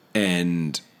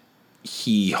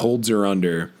he holds her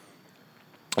under,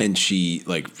 and she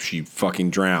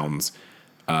fucking drowns.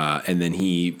 And then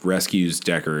he rescues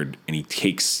Deckard, and he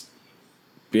takes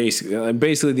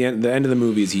basically the end of the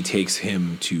movie is he takes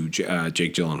him to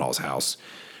Jake Gyllenhaal's house,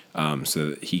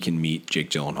 so that he can meet Jake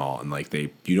Gyllenhaal. And like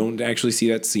you don't actually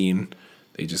see that scene.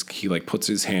 He like puts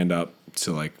his hand up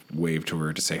to like wave to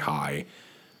her to say hi,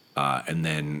 and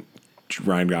then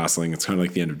Ryan Gosling, it's kind of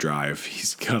like the end of Drive.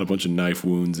 He's got a bunch of knife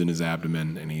wounds in his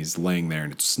abdomen, and he's laying there,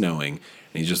 and it's snowing, and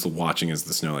he's just watching as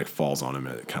the snow like falls on him,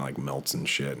 and it kind of like melts and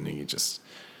shit, and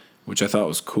which I thought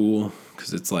was cool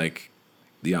because it's like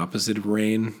the opposite of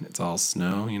rain. It's all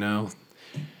snow,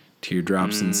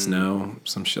 teardrops and snow,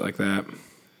 some shit like that.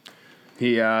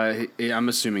 I'm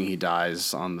assuming he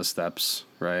dies on the steps,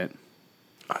 right?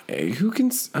 I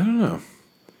don't know.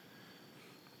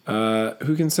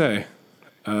 Who can say?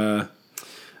 My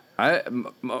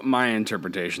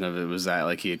interpretation of it was that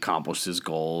like he accomplished his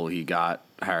goal. He got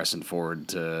Harrison Ford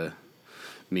to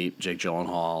meet Jake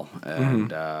Gyllenhaal,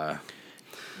 and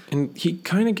he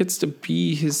kind of gets to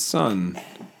be his son.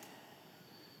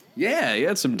 Yeah, he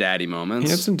had some daddy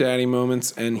moments.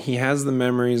 And he has the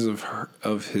memories of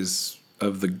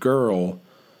the girl.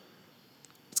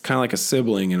 It's kind of like a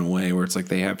sibling in a way, where it's like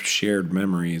they have shared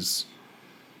memories,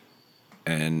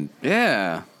 and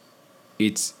yeah,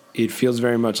 it feels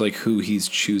very much like who he's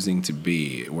choosing to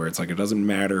be, where it's like it doesn't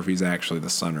matter if he's actually the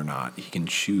son or not. He can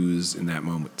choose in that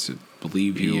moment to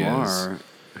believe he is. You are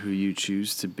who you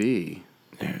choose to be.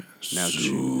 Yeah. Now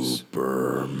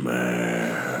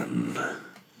Superman.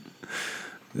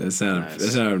 That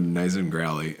sounded nice and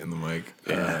growly in the mic.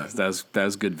 Yeah, that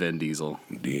was good Vin Diesel.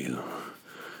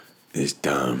 This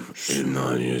time it's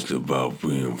not just about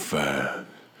being fast.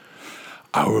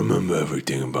 I remember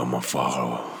everything about my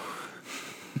father.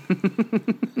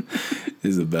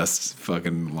 Is the best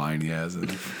fucking line he has in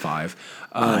 5.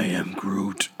 I am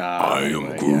Groot. I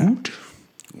am Groot.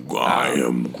 I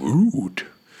am Groot.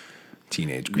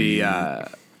 Teenage Groot.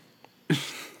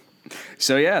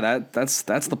 So yeah, that's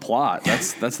the plot.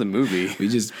 That's the movie. We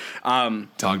just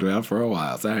talked about it for a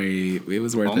while. Sorry, it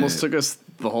was worth it. Almost took us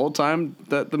the whole time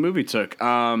that the movie took.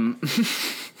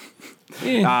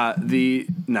 We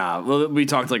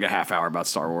talked like a half hour about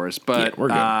Star Wars, but we're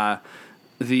good.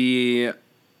 The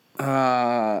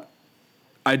one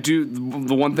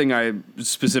thing I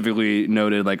specifically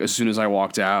noted, like as soon as I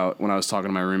walked out when I was talking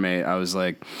to my roommate, I was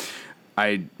like,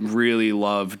 I really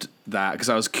loved that because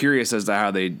I was curious as to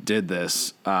how they did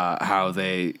this, how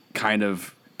they kind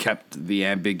of kept the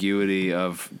ambiguity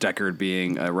of Deckard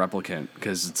being a replicant,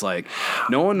 because it's like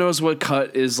no one knows what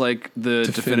cut is like the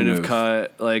definitive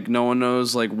cut. Like no one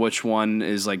knows like which one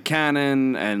is like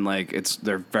canon, and like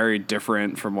they're very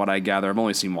different from what I gather. I've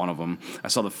only seen one of them. I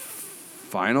saw the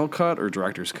final cut or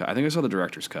director's cut. I think I saw the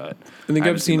director's cut. I think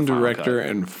I've seen director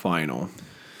and final.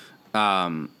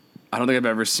 I don't think I've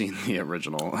ever seen the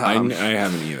original. I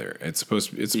haven't either. It's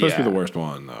supposed to be the worst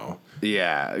one though.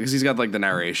 Yeah, because he's got like the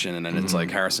narration, and then it's like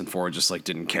Harrison Ford just like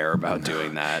didn't care about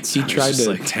doing that. So he tried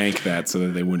to tank that so that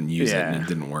they wouldn't use it, and it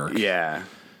didn't work. Yeah.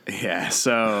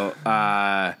 So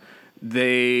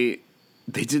they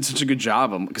they did such a good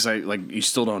job because you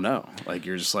still don't know. Like,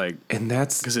 you're just like, And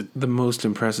that's the most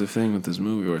impressive thing with this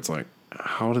movie, where it's like,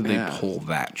 how did they pull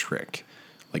that trick?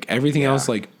 Like, everything else,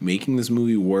 like, making this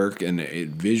movie work and it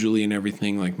visually and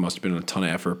everything, like, must have been a ton of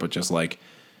effort, but just like,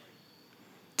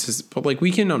 but like,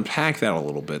 we can unpack that a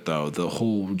little bit, though. The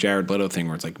whole Jared Leto thing,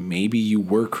 where it's like, maybe you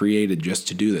were created just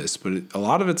to do this, but a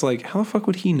lot of it's like, how the fuck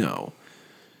would he know?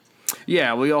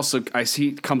 Yeah, I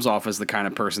see he comes off as the kind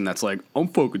of person that's like, I'm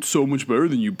fucking so much better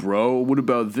than you, bro. What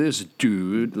about this,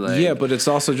 dude? Like, Yeah, but it's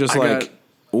also just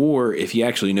or if he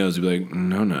actually knows, he'd be like,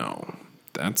 no,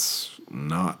 that's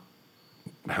not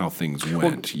how things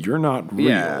went. You're not real.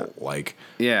 Yeah. Like,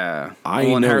 I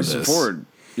know Harrison Ford.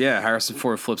 Yeah, Harrison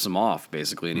Ford flips him off,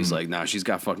 basically, and he's like, nah, she's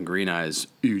got fucking green eyes,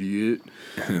 idiot.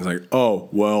 And it's like, oh,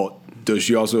 well, does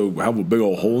she also have a big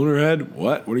old hole in her head?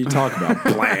 What? What are you talking about?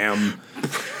 Blam.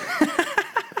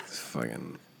 It's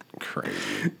fucking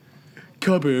crazy.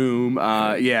 Kaboom.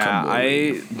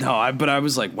 But I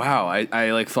was like, wow.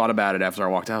 I like thought about it after I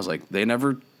walked out. I was like, they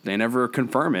never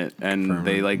confirm it. And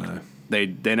they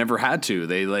never had to.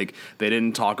 They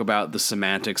didn't talk about the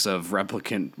semantics of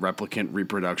replicant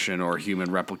reproduction or human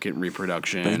replicant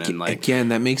reproduction. And like, again,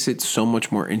 that makes it so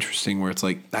much more interesting, where it's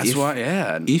like,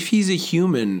 if he's a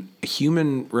human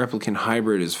replicant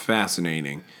hybrid is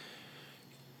fascinating.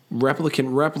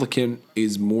 Replicant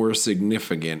is more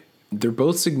significant. They're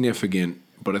both significant,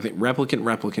 but I think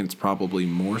replicant's probably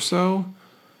more so.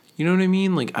 You know what I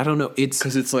mean? Like, I don't know. It's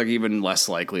because it's like even less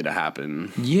likely to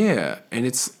happen. Yeah, and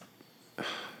it's I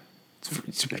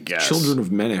guess. Children of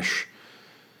Menish.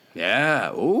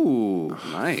 Yeah. Ooh,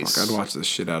 nice. Fuck, I'd watch the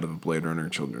shit out of a Blade Runner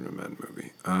Children of Men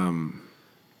movie.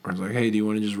 Where it's like, hey, do you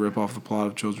want to just rip off the plot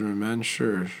of Children of Men?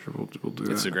 Sure, we'll do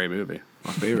that. It's a great movie.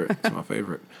 My favorite. It's my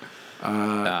favorite.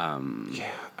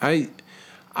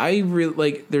 I really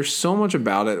like. There's so much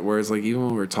about it. Whereas, like, even when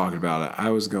we were talking about it,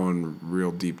 I was going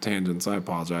real deep tangents. I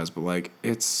apologize, but like,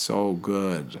 it's so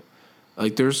good.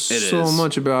 Like, there's so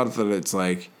much about it that it's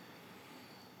like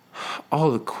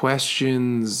all the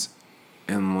questions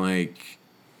and like,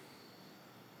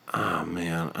 oh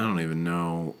man, I don't even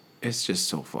know. It's just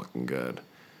so fucking good.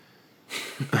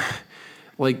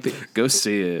 Like, go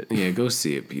see it. Yeah, go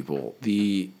see it, people.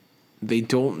 They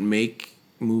don't make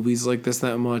movies like this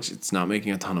that much. It's not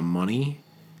making a ton of money,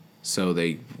 so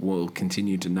they will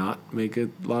continue to not make a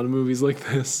lot of movies like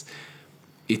this.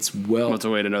 We'll have to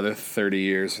wait another 30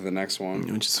 years for the next one,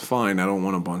 which is fine. I don't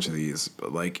want a bunch of these,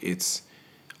 but like, you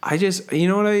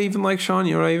know what I even like, Sean?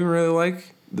 You know what I even really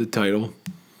like? The title.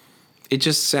 It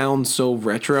just sounds so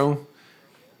retro.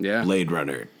 Yeah. Blade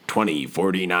Runner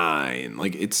 2049.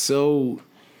 Like, it's so.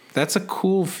 That's a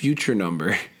cool future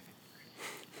number.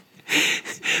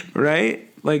 Right?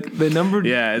 Like, the number.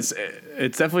 Yeah,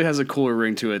 it definitely has a cooler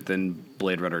ring to it than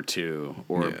Blade Runner 2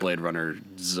 or Blade Runner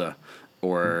Z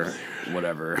or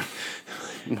whatever.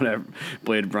 Whatever.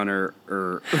 Blade Runner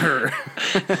Part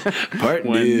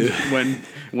 2.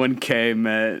 When K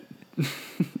met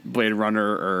Blade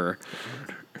Runner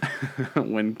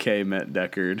when K met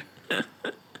Deckard.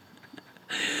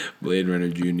 Blade Runner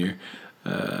Jr.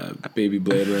 Baby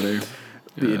Blade Runner.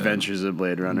 The Adventures of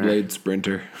Blade Runner. Blade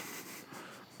Sprinter.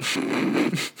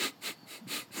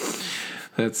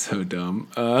 That's so dumb.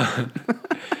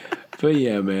 But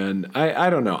yeah, man, I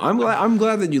don't know. I'm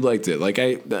glad that you liked it. Like,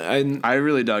 I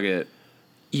really dug it.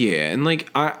 Yeah, and like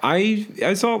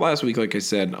I saw it last week. Like I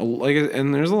said,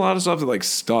 and there's a lot of stuff that like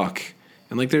stuck.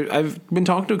 And like, I've been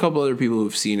talking to a couple other people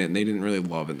who've seen it and they didn't really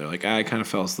love it. They're like, I kind of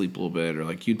fell asleep a little bit, or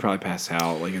like, you'd probably pass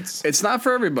out. Like, it's not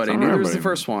for everybody. Neither is the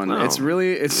first one. No. It's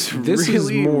really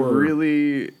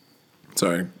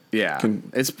sorry. Yeah,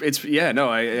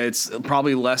 it's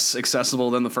probably less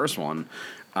accessible than the first one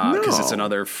because it's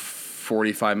another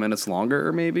 45 minutes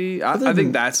longer, maybe. I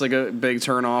think that's like a big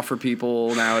turn off for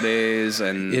people nowadays,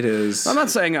 and it is. I'm not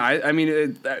saying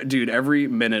dude, every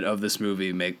minute of this movie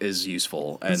is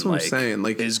useful. That's and what I'm saying.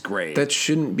 Like, is great. That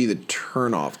shouldn't be the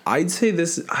turn off. I think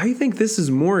this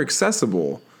is more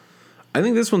accessible. I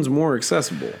think this one's more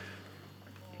accessible.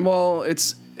 Well,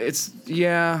 it's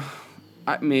yeah.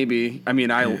 Maybe. I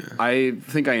mean, I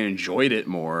think I enjoyed it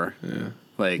more. Yeah.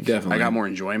 Like, definitely. I got more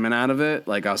enjoyment out of it.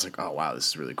 Like, I was like, oh, wow, this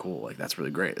is really cool. Like, that's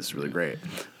really great. This is really great. It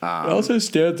also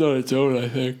stands on its own, I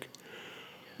think.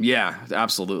 Yeah,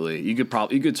 absolutely. You could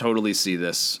totally see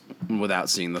this without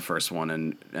seeing the first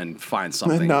one and find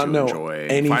something to enjoy.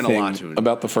 Find a lot to enjoy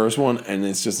about the first one, and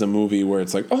it's just a movie where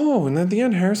it's like, oh, and at the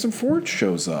end Harrison Ford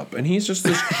shows up, and he's just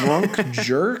this drunk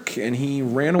jerk, and he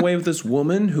ran away with this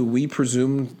woman who we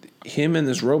presumed him and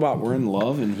this robot were in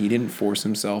love, and he didn't force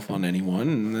himself on anyone,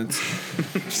 and that's.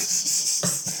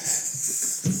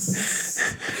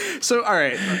 So, all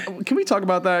right, can we talk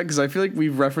about that? Because I feel like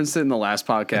we've referenced it in the last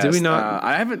podcast. Did we not?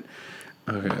 I haven't.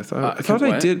 Okay, I thought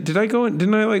I did. Did I go in?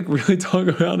 Didn't I like really talk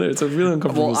about it? It's a really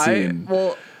uncomfortable scene.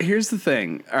 Well, here's the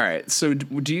thing. All right, so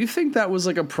do you think that was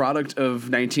like a product of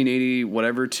 1980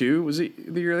 whatever two? Was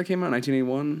it the year that came out?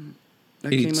 1981.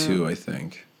 82, I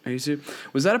think. 82.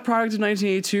 Was that a product of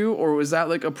 1982, or was that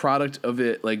like a product of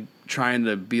it like trying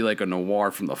to be like a noir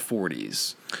from the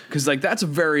 40s? Because like that's a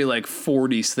very like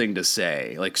 40s thing to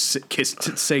say, like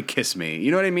kiss me. You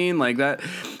know what I mean? Like that.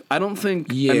 I don't think.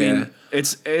 Yeah. I mean,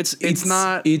 it's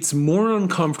not. It's more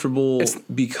uncomfortable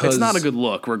because it's not a good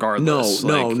look, regardless.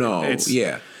 No.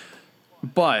 Yeah.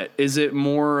 But is it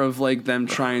more of like them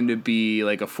trying to be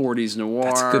like a 40s noir?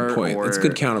 That's a good point. That's a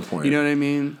good counterpoint. You know what I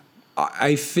mean?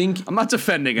 I think I'm not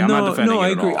defending it. No, I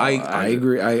agree. At all. I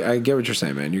agree. I get what you're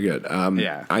saying, man. You're good.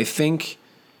 Yeah. I think,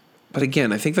 but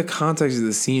again, I think the context of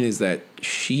the scene is that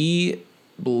she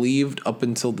believed up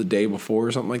until the day before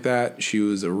or something like that she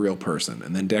was a real person,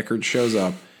 and then Deckard shows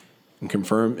up and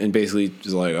confirm and basically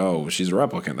is like, "Oh, she's a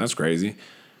replicant. That's crazy."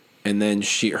 And then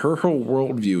her whole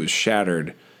worldview is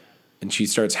shattered, and she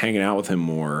starts hanging out with him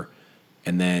more,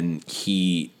 and then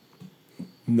he.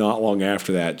 Not long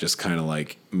after that, just kind of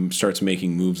like starts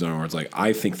making moves on her where it's like,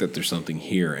 I think that there's something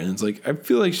here. And it's like, I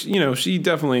feel like, she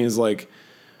definitely is like,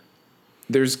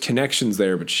 there's connections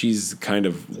there, but she's kind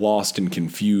of lost and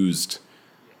confused.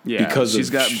 Yeah, because she's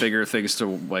got bigger things to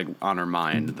like on her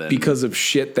mind because of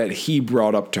shit that he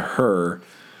brought up to her,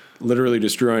 literally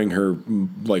destroying her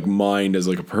like mind as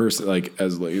like a person, like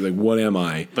as like what am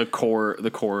I? The core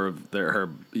of her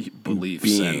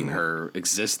beliefs and her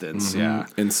existence. Mm-hmm. Yeah,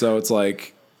 and so it's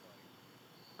like.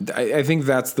 I think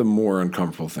that's the more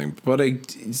uncomfortable thing. But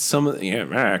kiss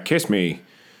me.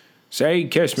 Say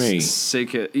kiss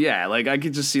me. Yeah, like I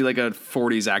could just see like a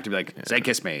 40s actor be like, say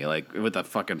kiss me, like with a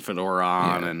fucking fedora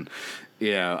on and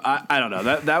I don't know.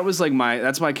 That was like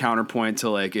that's my counterpoint to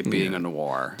like it being a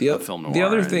noir, a film noir. The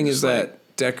other thing is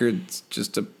that Deckard's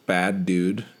just a bad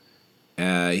dude.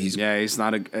 He's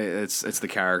not it's the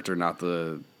character, not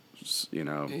the it's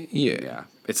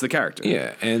the character.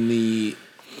 Yeah, and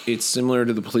it's similar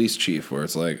to the police chief where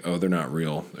it's like, oh, they're not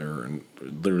real. They're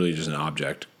literally just an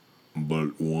object.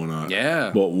 But one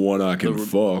I can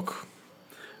fuck.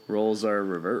 Roles are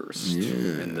reversed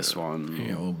in this one.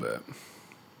 Yeah, a little bit.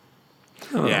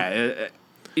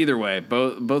 Either way,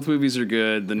 both movies are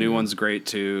good. The new one's great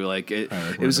too. Like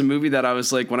it was a movie that I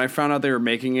was like, when I found out they were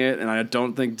making it, and I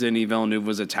don't think Denis Villeneuve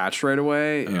was attached right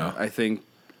away. Yeah. I think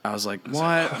I was like,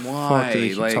 what?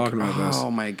 Why? Like, talking about this?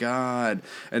 Oh my god!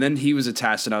 And then he was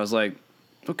attached, and I was like,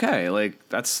 okay, like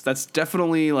that's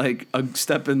definitely like a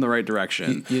step in the right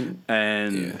direction.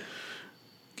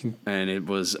 And it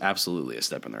was absolutely a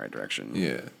step in the right direction.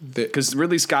 Yeah, because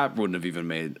Ridley Scott wouldn't have even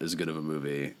made as good of a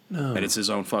movie. No, and it's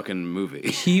his own fucking movie.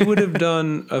 He would have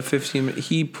done a 15-minute.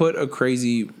 He put a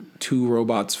crazy two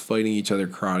robots fighting each other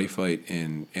karate fight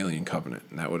in Alien Covenant,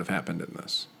 and that would have happened in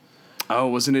this. Oh,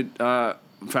 wasn't it?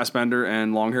 Fassbender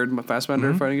and long-haired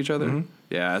Fassbender fighting each other. Mm-hmm.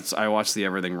 Yeah, I watched the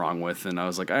Everything Wrong With, and I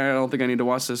was like, I don't think I need to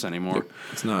watch this anymore. Yep.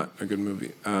 It's not a good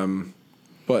movie,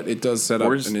 but it does set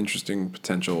up an interesting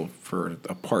potential for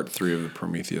a part 3 of the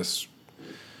Prometheus.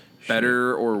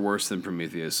 Better or worse than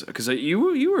Prometheus? Because you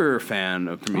were a fan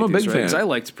of Prometheus. I'm a big fan. Because I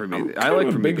liked Prometheus. I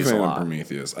like Prometheus a lot.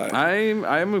 Prometheus.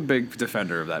 I'm a big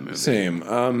defender of that movie. Same.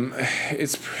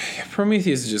 It's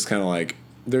Prometheus is just kind of like.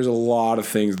 There's a lot of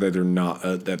things that are not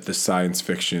that the science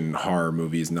fiction horror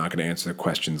movie is not going to answer the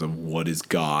questions of what is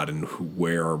God and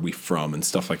where are we from and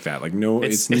stuff like that. Like, no,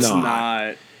 it's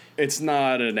not. It's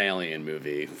not an alien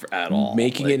movie at all.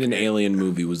 Making it an alien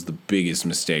movie was the biggest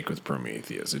mistake with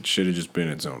Prometheus. It should have just been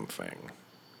its own thing.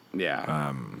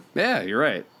 Yeah. Yeah, you're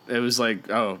right. It was like,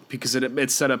 because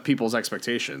it set up people's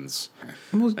expectations,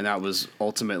 and that was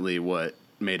ultimately what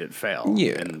made it fail.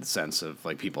 Yeah. In the sense of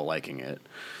like people liking it.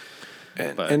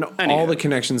 And all the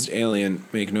connections to Alien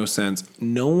make no sense.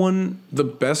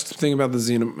 The best thing about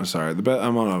the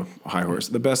I'm on a high horse.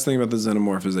 The best thing about the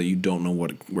Xenomorph is that you don't know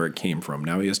where it came from.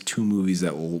 Now he has 2 movies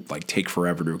that will like take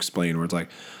forever to explain. Where it's like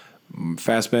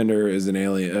Fassbender is an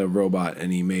alien, a robot,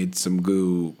 and he made some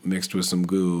goo mixed with some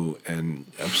goo and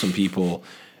some people,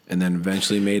 and then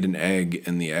eventually made an egg,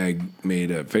 and the egg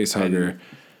made a face hugger,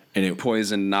 and it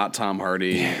poisoned not Tom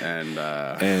Hardy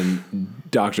and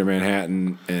Dr.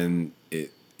 Manhattan, and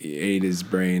it ate his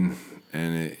brain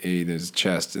and it ate his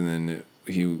chest, and then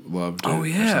he loved it. Oh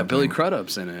yeah, Billy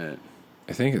Crudup's in it.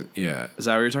 I think is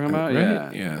that what you're talking about?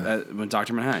 Right? Yeah. When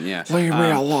Dr. Manhattan, yeah. Leave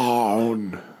me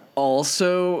alone.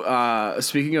 Also,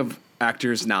 speaking of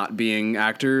actors not being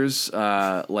actors,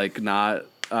 like not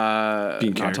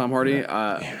Being not Tom Hardy.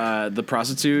 The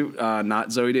prostitute,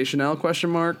 not Zoe Deschanel? Question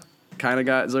mark. Kind of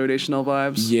got Zoe Deschanel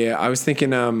vibes. Yeah, I was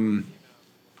thinking. Who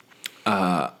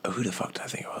the fuck did I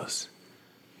think it was?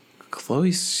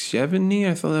 Chloe Sevigny?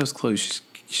 I thought that was Chloe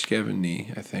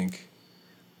Sevigny. I think.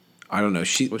 I don't know.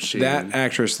 That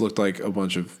actress looked like a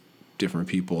bunch of different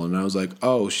people, and I was like,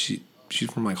 oh, she's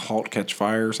from like *Halt, Catch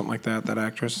Fire* or something like that. That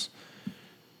actress.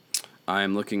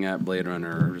 I'm looking at Blade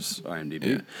Runner's IMDb.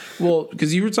 Yeah. Well,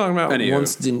 because you were talking about Anywho.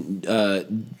 once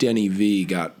Denny V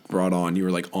got brought on, you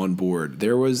were like on board.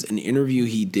 There was an interview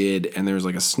he did, and there was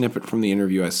like a snippet from the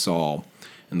interview I saw,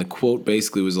 and the quote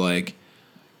basically was like,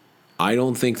 "I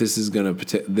don't think this is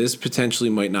this potentially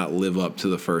might not live up to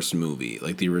the first movie,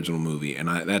 like the original movie," and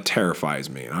that terrifies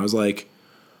me. And I was like,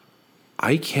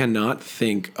 I cannot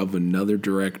think of another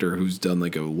director who's done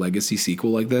like a legacy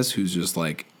sequel like this, who's just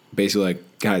like basically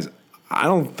like, guys, I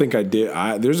don't think I did.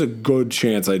 There's a good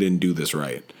chance I didn't do this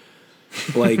right.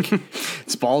 Like,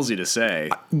 it's ballsy to say.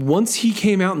 Once he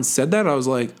came out and said that, I was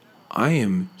like, I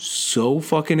am so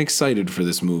fucking excited for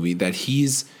this movie that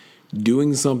he's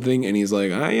doing something, and he's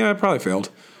like, yeah, I probably failed.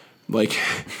 Like,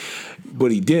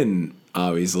 but he didn't,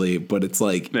 obviously. But it's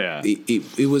like, yeah.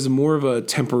 it was more of a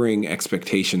tempering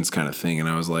expectations kind of thing, and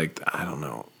I was like, I don't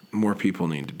know. More people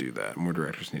need to do that. More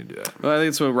directors need to do that. Well, I think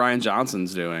it's what Rian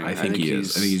Johnson's doing. I think he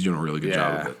is. I think he's doing a really good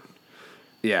job of it.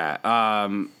 Yeah.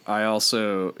 I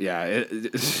also,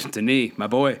 Denis, my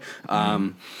boy.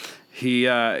 He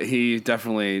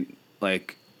definitely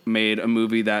like made a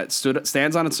movie that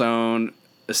stands on its own.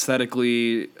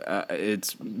 Aesthetically,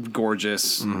 it's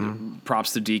gorgeous. Mm-hmm.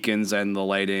 Props to Deakins and the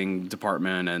lighting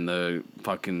department and the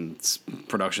fucking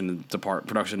production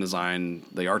design,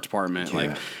 the art department. Yeah.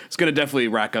 Like, it's going to definitely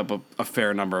rack up a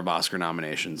fair number of Oscar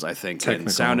nominations, I think. Technical.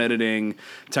 In sound editing,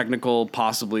 technical,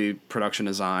 possibly production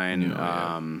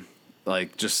design.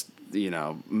 Like, just,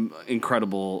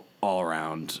 incredible all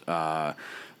around.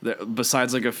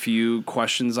 Besides like a few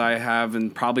questions I have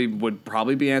and would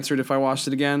probably be answered if I watched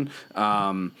it again,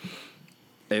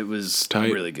 it was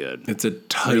tight. Really good. It's a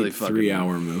tight really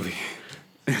 3-hour movie.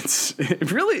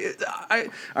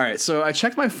 All right. So I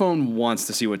checked my phone once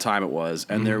to see what time it was,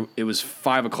 and it was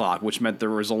 5:00, which meant there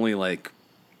was only like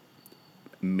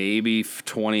maybe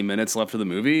 20 minutes left of the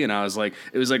movie, and I was like,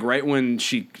 it was like right when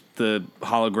the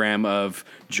hologram of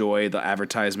Joy, the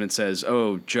advertisement says,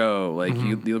 "Oh, Joe, like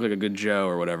you look like a good Joe,"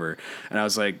 or whatever. And I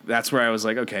was like, that's where I was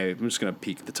like, okay, I'm just gonna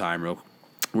peek the time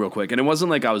real quick. And it wasn't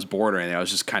like I was bored or anything. I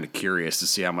was just kind of curious to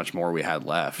see how much more we had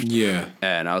left. Yeah.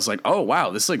 And I was like, oh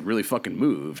wow, this like really fucking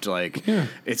moved. Like,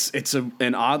 it's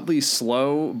an oddly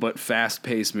slow but fast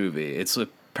paced movie. It's a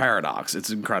paradox. It's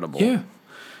incredible. Yeah.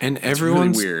 And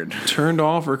everyone's really weird. Turned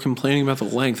off or complaining about the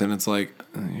length, and it's like,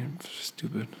 you're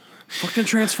stupid. Fucking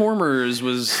Transformers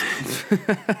was...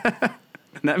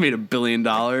 that made $1 billion.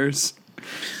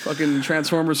 Fucking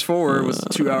Transformers 4 was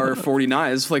 2 hour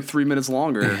 49. It's like 3 minutes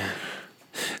longer.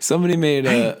 Somebody made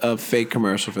a fake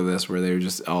commercial for this where they were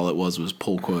just, all it was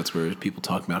pull quotes where people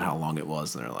talking about how long it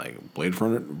was, and they're like, Blade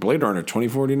Runner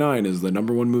 2049 is the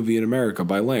 #1 movie in America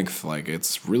by length. Like,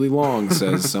 it's really long,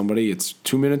 says somebody. It's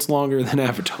 2 minutes longer than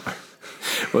Avatar.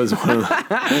 Was one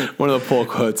of the pull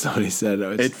quotes somebody said.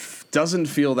 It doesn't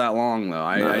feel that long though.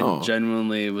 I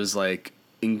genuinely was like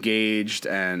engaged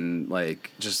and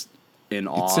like just in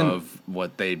awe of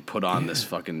what they put on this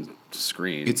fucking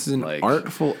screen. It's an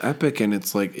artful epic, and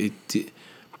it's like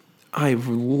I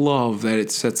love that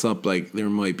it sets up like there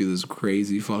might be this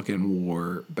crazy fucking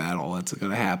war battle that's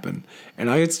gonna happen, and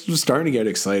I was starting to get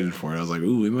excited for it. I was like,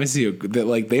 ooh, we might see that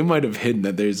like they might have hidden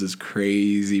that there's this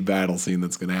crazy battle scene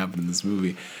that's gonna happen in this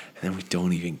movie, and then we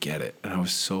don't even get it, and I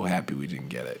was so happy we didn't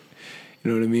get it. You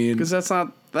know what I mean? Because that's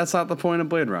not the point of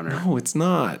Blade Runner. No, it's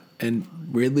not. And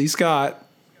Ridley Scott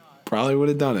probably would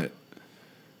have done it.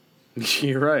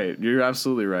 You're right. You're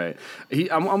absolutely right.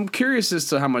 I'm curious as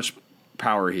to how much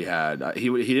power he had. He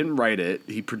didn't write it.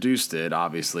 He produced it.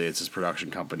 Obviously, it's his production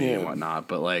company and whatnot.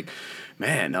 But like,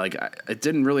 man, like it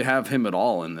didn't really have him at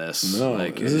all in this. No,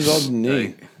 like, this is all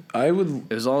Denis.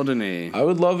 It was all Denis. I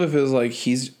would love if it was like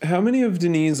how many of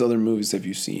Denis' other movies have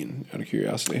you seen? Out of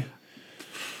curiosity.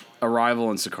 Arrival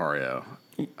and Sicario.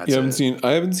 I haven't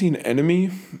seen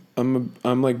Enemy. I'm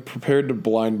like prepared to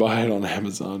blind buy it on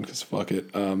Amazon because fuck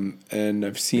it. And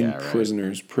I've seen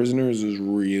Prisoners. Prisoners is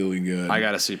really good. I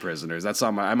gotta see Prisoners. That's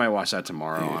on I might watch that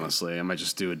tomorrow. Yeah. Honestly, I might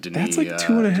just do a Denis. That's like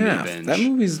 2.5. That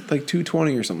movie's like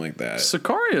 2:20 or something like that.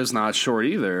 Sicario's not short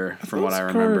either, from what I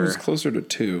remember. It's closer to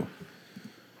 2.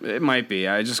 It might be.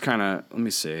 I just kind of let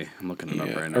me see. I'm looking it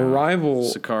up right now.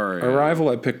 Sicario. Arrival.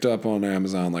 I picked up on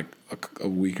Amazon like a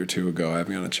week or two ago. I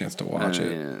haven't got a chance to watch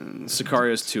it.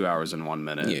 Sicario's 2 hours and 1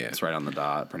 minute. Yeah. It's right on the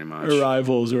dot, pretty much.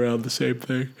 Arrival's around the same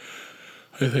thing.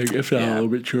 I think, if not a little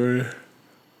bit shorter.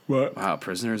 What? Wow,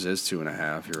 Prisoners is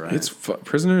 2.5. You're right.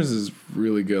 Prisoners is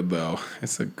really good though.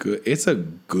 It's a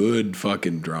good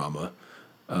fucking drama.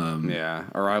 Yeah,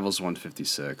 Arrival's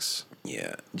 156.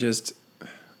 Yeah, just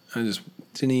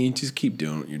keep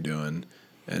doing what you're doing,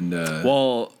 and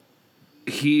well,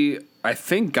 he I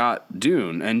think got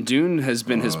Dune, and Dune has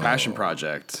been his passion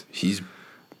project.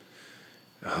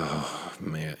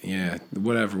 Man, yeah,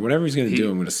 whatever he's gonna do,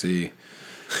 I'm gonna see.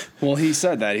 Well, he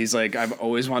said that he's like, I've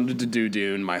always wanted to do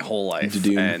Dune my whole life,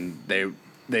 and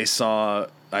they saw.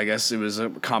 I guess it was a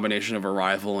combination of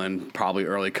Arrival and probably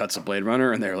early cuts of Blade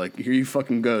Runner, and they're like, "Here you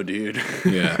fucking go, dude."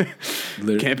 Yeah,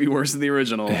 can't be worse than the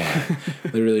original.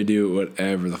 They really do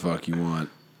whatever the fuck you want.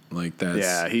 Like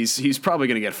that's he's probably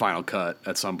gonna get Final Cut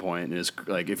at some point. Is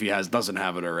like if he doesn't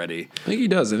have it already. I think he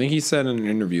does. I think he said in an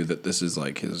interview that this is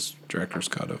like his director's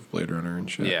cut of Blade Runner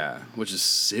and shit. Yeah, which is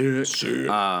sick.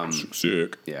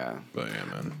 Sick. Yeah, but yeah,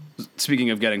 man. Speaking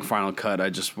of getting Final Cut,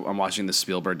 I'm watching the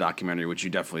Spielberg documentary, which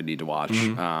you definitely need to watch.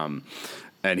 Mm-hmm.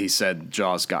 And he said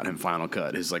Jaws got him Final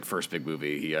Cut, his like first big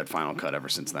movie. He had Final Cut ever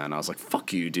since then. I was like,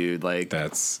 "Fuck you, dude!" Like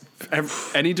that's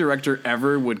any director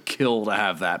ever would kill to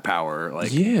have that power.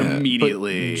 Like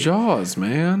immediately. But Jaws,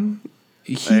 man.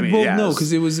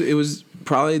 Because it was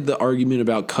probably the argument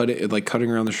about cutting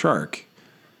around the shark,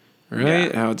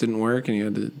 right? Yeah. How it didn't work, and he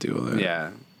had to do all that. Yeah.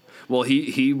 Well,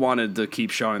 he wanted to keep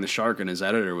showing the shark, and his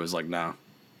editor was like, "No,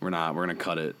 we're not. We're gonna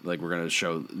cut it. Like we're gonna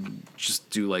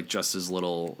just as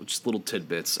little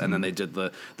tidbits." And then they did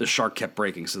the shark kept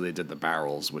breaking, so they did the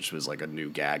barrels, which was like a new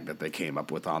gag that they came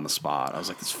up with on the spot. I was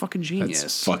like, "That's fucking genius."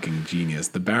 That's fucking genius.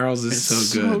 The barrels is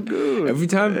so good. Every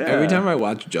time I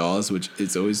watch Jaws, which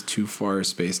it's always too far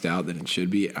spaced out than it should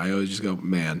be, I always just go,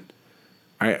 "Man,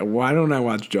 why don't I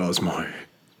watch Jaws more?"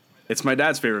 It's my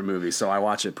dad's favorite movie, so I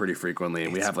watch it pretty frequently,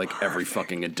 and we have like every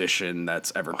fucking edition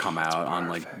that's ever come out on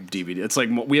like DVD. It's like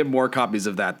we have more copies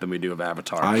of that than we do of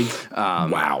Avatar.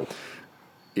 Wow.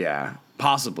 Yeah,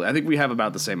 possibly. I think we have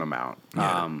about the same amount.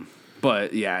 Yeah.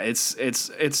 But yeah,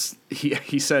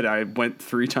 he said I went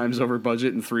 3 times over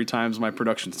budget and 3 times my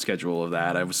production schedule of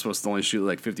that. I was supposed to only shoot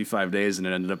like 55 days, and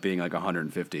it ended up being like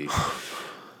 150.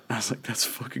 I was like, that's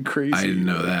fucking crazy. I didn't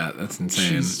know that. That's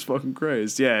insane. Jesus fucking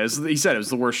Christ. Yeah, he said it was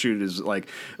the worst shoot. Is like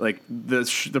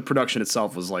the production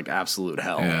itself was like absolute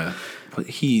hell. Yeah, but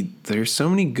there's so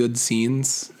many good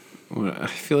scenes. I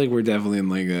feel like we're definitely in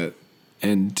like a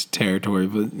end territory.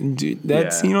 But dude,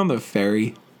 that scene on the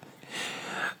ferry,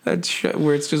 where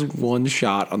it's just one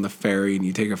shot on the ferry and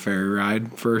you take a ferry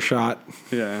ride for a shot.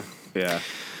 Yeah.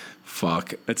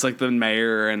 Fuck. It's like the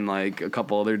mayor and like a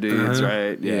couple other dudes,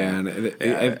 right? Yeah.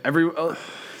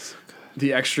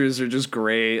 The extras are just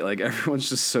great. Like everyone's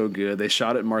just so good. They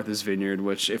shot at Martha's Vineyard,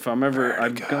 which if I'm ever,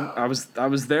 I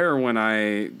was there when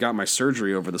I got my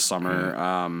surgery over the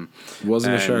summer.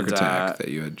 Wasn't a shark attack that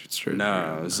you had surgery?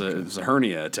 No, it was a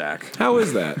hernia attack. How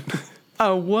is that?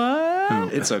 Oh, what? Oh.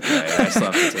 It's okay. I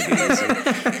still have to take it easy.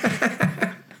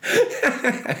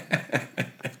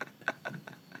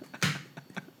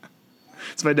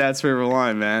 It's my dad's favorite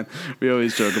line, man. We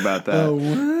always joke about that. Oh,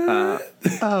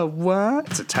 what? What?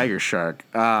 It's a tiger shark.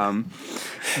 But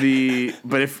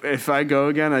if I go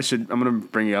again, I'm gonna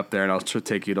bring you up there and I'll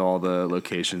take you to all the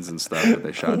locations and stuff that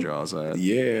they shot Jaws at.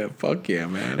 Yeah, fuck yeah,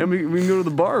 man. And we can go to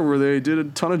the bar where they did a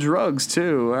ton of drugs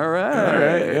too. All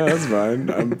right, yeah, that's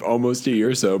fine. I'm almost a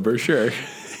year sober, sure.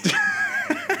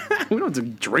 We don't have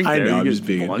to drink there. I know, I'm just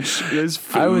being.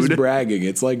 I was bragging.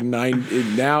 It's like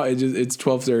 9 now. It's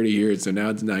 12:30 here, so now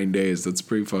it's 9 days. That's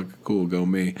pretty fucking cool. Go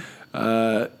me.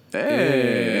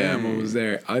 Hey, I'm almost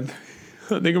there. I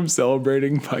think I'm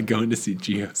celebrating by going to see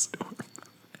Geostorm.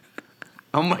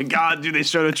 Oh my god, dude! They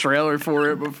showed a trailer for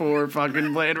it before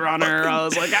fucking Blade Runner. I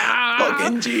was like,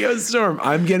 fucking Geostorm.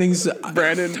 I'm getting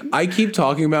Brandon. I keep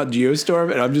talking about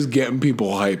Geostorm, and I'm just getting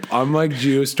people hype. I'm like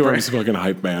Geostorm's fucking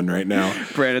hype man right now.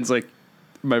 Brandon's like,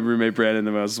 my roommate Brandon,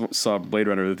 when I saw Blade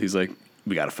Runner, he's like,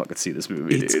 we gotta fucking see this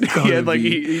movie, dude. He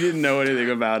didn't know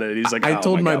anything about it. He's like, I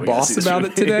told my boss about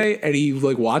it today, and he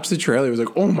like watched the trailer. He was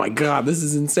like, oh my god, this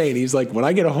is insane. He's like, when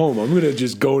I get home, I'm gonna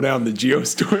just go down the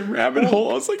Geostorm rabbit hole.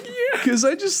 I was like, yeah, because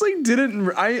I just like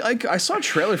didn't. I saw a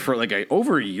trailer for like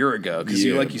over a year ago because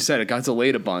like you said, it got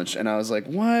delayed a bunch, and I was like,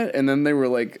 what? And then they were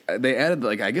like, they added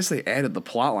I guess they added the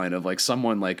plot line of like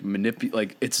someone like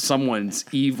it's someone's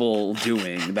evil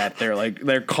doing that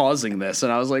they're causing this,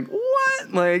 and I was like, what?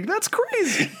 what? Like, that's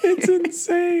crazy. It's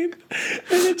insane. And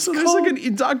it's So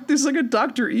there's like a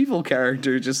Dr. Evil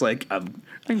character just like, I'm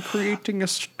creating a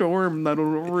storm that'll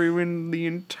ruin the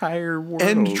entire world.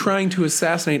 and trying to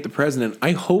assassinate the president.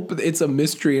 I hope it's a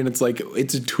mystery and it's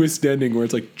a twist ending where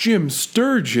it's like, Jim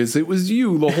Sturgis, it was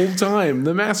you the whole time,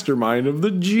 the mastermind of the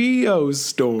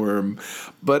Geostorm.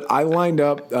 But I lined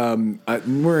up,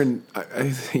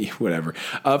 whatever.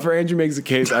 For Andrew Makes a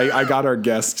Case, I got our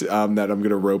guest that I'm going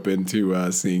to rope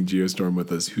into seeing Geostorm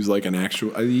with us, who's like an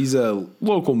actual, he's a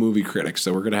local movie critic.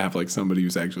 So we're going to have like somebody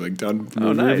who's actually like done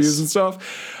movie reviews and stuff.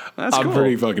 I'm cool.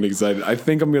 pretty fucking excited. I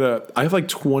think I have like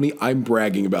 20, I'm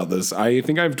bragging about this. I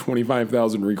think I have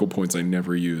 25,000 Regal points I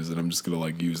never use, and I'm just going to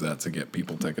like use that to get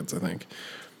people tickets, I think.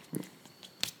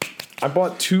 I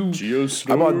bought two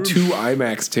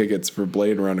IMAX tickets for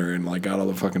Blade Runner and like got all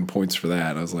the fucking points for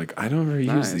that. I was like, I don't ever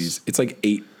use these. It's like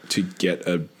 8 to get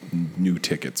a new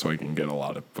ticket so I can get a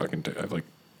lot of fucking I have like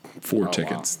 4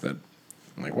 tickets that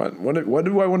I'm like, what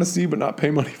do I want to see but not pay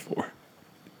money for?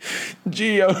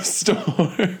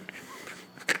 Geostorm.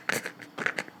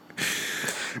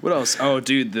 What else? Oh,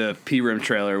 dude, the P-Rim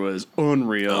trailer was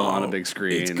unreal on a big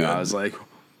screen. It's good. I was like,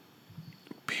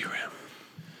 P-Rim.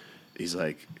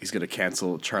 he's gonna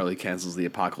cancel. Charlie cancels the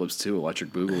Apocalypse 2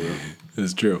 Electric Boogaloo.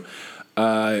 It's true.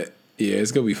 Yeah,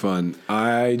 it's gonna be fun.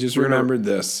 I just remembered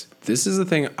this. This is the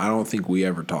thing I don't think we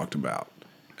ever talked about,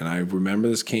 and I remember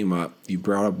this came up. You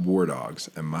brought up War Dogs,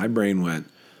 and my brain went,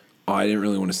 "Oh, I didn't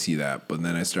really want to see that." But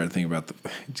then I started thinking about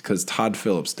because Todd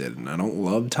Phillips did, and I don't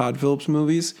love Todd Phillips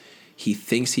movies. He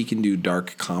thinks he can do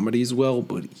dark comedies well,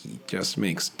 but he just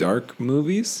makes dark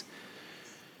movies.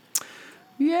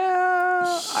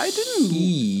 Yeah, I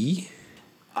didn't.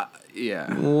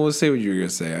 Yeah. Well, let's say what you were gonna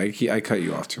say. I cut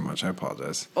you off too much. I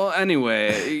apologize. Well,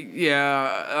 anyway,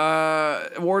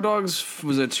 yeah. War Dogs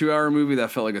was a 2-hour movie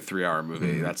that felt like a 3-hour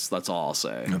movie. That's all I'll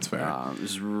say. That's fair. It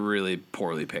was really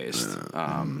poorly paced.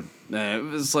 It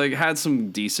was like had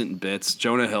some decent bits.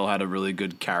 Jonah Hill had a really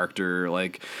good character.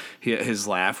 Like his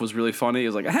laugh was really funny. It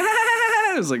was like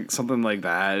it was like something like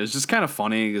that. It was just kind of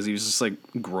funny because he was just like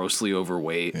grossly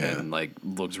overweight and like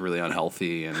looked really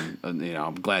unhealthy. And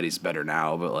I'm glad he's better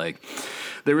now. But like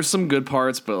there were some good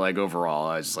parts. But like overall,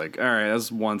 I was just like, all right, that's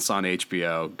once on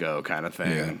HBO go kind of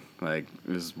thing. Yeah. Like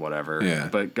it was whatever. Yeah.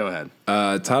 But go ahead.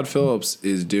 Todd Phillips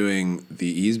is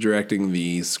he's directing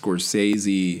the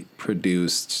Scorsese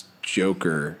produced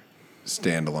Joker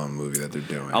standalone movie that they're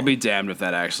doing. I'll be damned if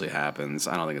that actually happens.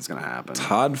 I don't think it's going to happen.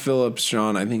 Todd Phillips,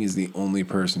 Sean, I think is the only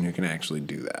person who can actually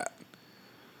do that.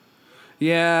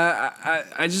 Yeah,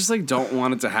 I just like don't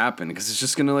want it to happen because it's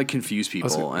just gonna like confuse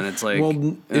people, and it's like,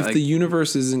 well, if like, the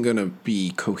universe isn't gonna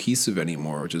be cohesive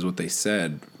anymore, which is what they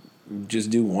said, just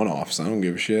do one-offs. I don't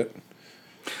give a shit.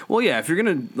 well, yeah, if you're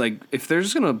gonna like, if they're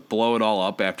just gonna blow it all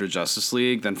up after Justice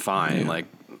League, then fine. Yeah. Like,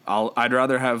 I'd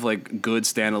rather have like good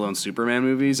standalone Superman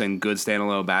movies and good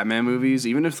standalone Batman movies,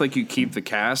 even if like you keep the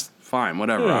cast. Fine,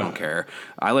 whatever. I don't care.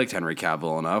 I liked Henry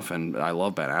Cavill enough, and I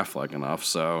love Ben Affleck enough,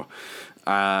 so.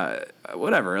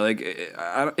 Whatever, like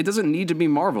it doesn't need to be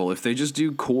Marvel if they just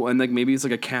do cool and like maybe it's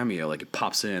like a cameo, like it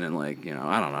pops in and like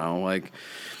I don't know, like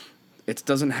it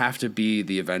doesn't have to be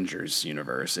the Avengers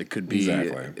universe. It could be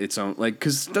its own, like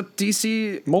because the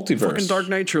DC multiverse, fucking Dark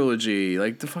Knight trilogy,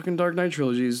 like the fucking Dark Knight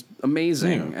trilogy is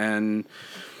amazing, and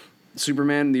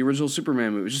Superman, the original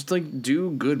Superman movie, just like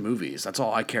do good movies. That's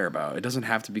all I care about. It doesn't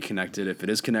have to be connected. If it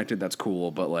is connected, that's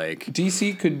cool. But like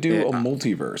DC could do a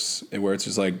multiverse where it's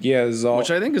just like, yeah, this is all.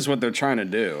 Which I think is what they're trying to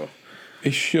do.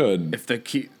 It should. If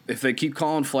they keep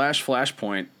calling Flash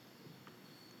Flashpoint.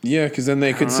 Yeah, because then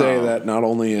they could say that not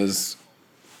only is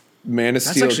Man of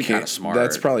Steel, actually kind of smart.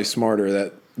 That's probably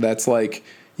smarter. That's like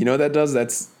what that does.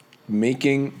 That's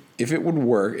making if it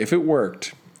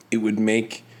worked, it would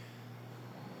make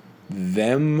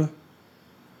them,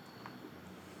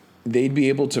 they'd be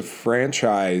able to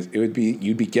franchise. You'd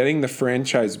be getting the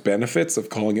franchise benefits of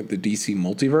calling it the DC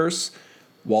multiverse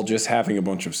while just having a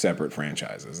bunch of separate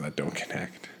franchises that don't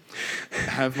connect.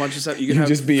 Have a bunch of stuff. You could have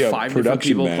just be a 5 different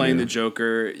people production playing manager. the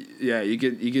Joker. Yeah,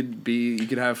 you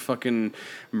could have fucking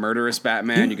murderous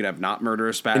Batman. You could have not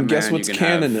murderous Batman. And guess what's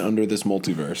canon under this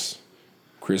multiverse?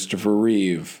 Christopher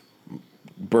Reeve,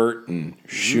 Burton,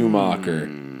 Schumacher,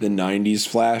 the 90s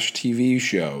Flash TV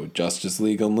show, Justice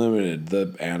League Unlimited,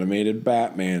 the animated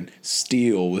Batman,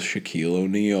 Steel with Shaquille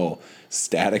O'Neal,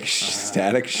 Static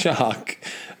Shock,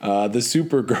 the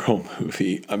Supergirl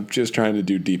movie. I'm just trying to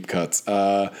do deep cuts.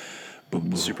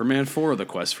 Superman 4, The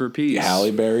Quest for Peace.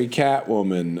 Halle Berry,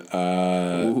 Catwoman.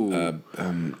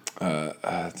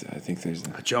 I think there's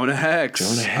Jonah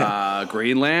Hex.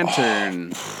 Green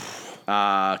Lantern.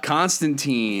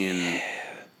 Constantine.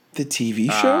 The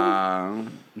TV show?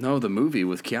 No, the movie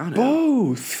with Keanu.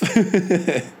 Both.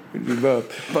 It'd be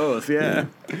both. Both, yeah.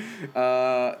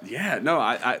 Yeah, no,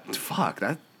 I fuck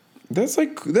that. That's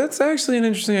actually an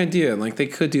interesting idea. Like they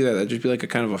could do that. That'd just be like a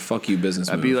kind of a fuck you business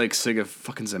I'd move. be like sick of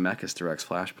fucking Zemeckis directs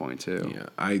Flashpoint too. Yeah,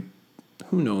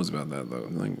 who knows about that though?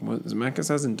 Like what Zemeckis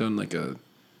hasn't done like a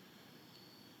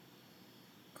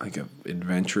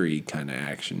adventure-y kind of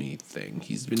action-y thing.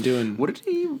 He's been doing What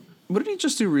did he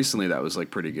just do recently that was like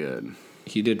pretty good?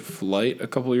 He did Flight a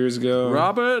couple years ago.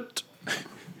 Robert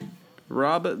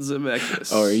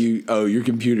Zemeckis. Your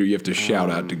computer, you have to shout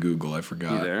out to Google. I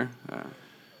forgot. You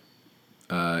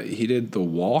there? He did The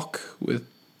Walk with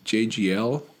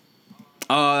JGL.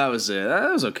 Oh, that was it. That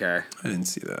was okay. I didn't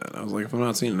see that. I was like, if I'm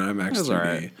not seeing an IMAX 3D,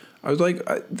 right. I was like,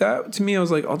 that to me, I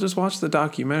was like, I'll just watch the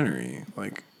documentary.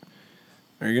 Like,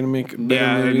 are you gonna make a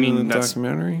better movie than the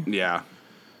documentary? Yeah.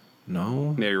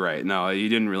 No. Yeah, you're right. No, you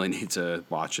didn't really need to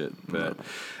watch it, but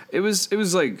it was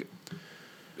like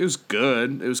it was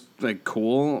good. It was like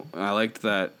cool. I liked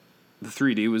that the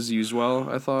 3D was used well.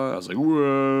 I thought I was like,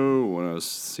 whoa, when I was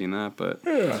seeing that, but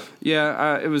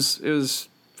it was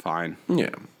fine.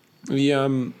 Yeah.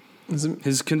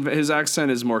 His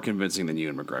accent is more convincing than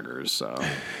Ewan McGregor's, so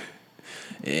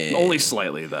only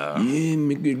slightly though.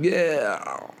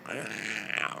 Yeah.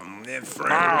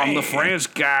 I'm the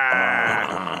French guy.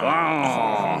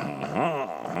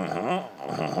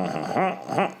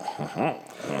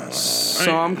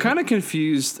 So I'm kind of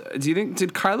confused. Do you think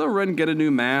did Kylo Ren get a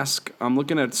new mask? I'm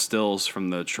looking at stills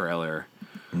from the trailer.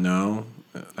 No,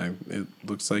 it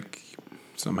looks like he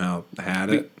somehow had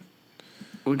it.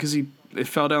 Well, because it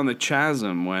fell down the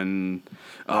chasm when.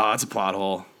 Oh, it's a plot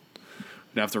hole.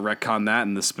 You'd have to retcon that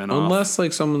in the spinoff. Unless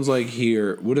like someone's like,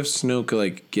 here, what if Snoke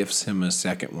like gifts him a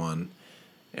second one,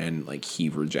 and like he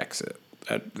rejects it?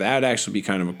 That'd actually be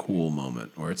kind of a cool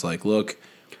moment where it's like, look,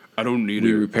 I don't need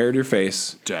we it. repaired your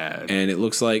face, Dad, and it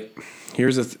looks like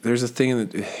there's a thing in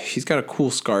the he's got a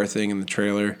cool scar thing in the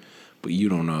trailer, but you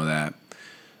don't know that.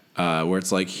 Where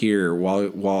it's like here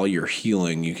while you're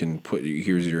healing, you can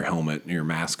here's your helmet and your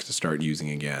mask to start using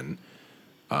again.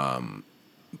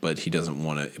 But he doesn't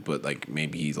want it. But like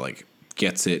maybe he's like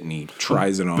gets it and he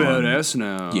tries it on. Badass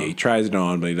now. Yeah, he tries it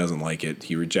on, but he doesn't like it.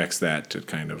 He rejects that to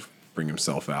kind of bring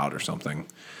himself out or something.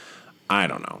 I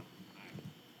don't know.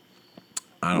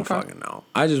 I don't fucking know.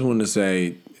 I just wanted to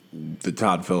say the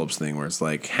Todd Phillips thing where it's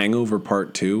like Hangover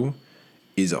Part 2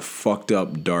 is a fucked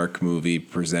up dark movie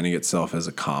presenting itself as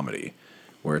a comedy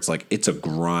where it's like it's a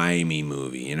grimy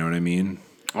movie, you know what I mean?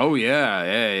 Oh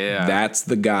yeah. That's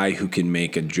the guy who can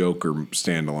make a Joker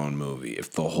standalone movie.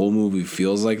 If the whole movie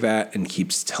feels like that and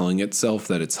keeps telling itself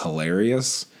that it's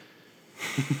hilarious,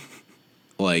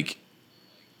 like,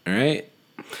 all right,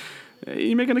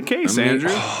 you making a case, Andrew?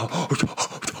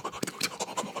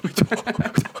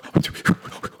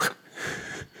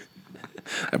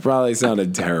 That probably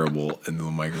sounded terrible into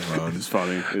the microphone. It's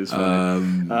funny.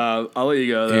 I'll let you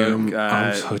go though.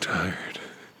 I'm so tired.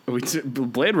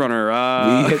 Blade Runner.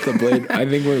 We hit the Blade. I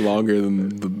think we're longer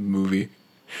than the movie.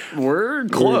 We're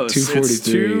close.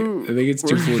 243. I think it's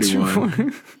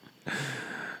 241.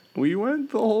 We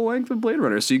went the whole length of Blade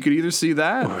Runner, so you could either see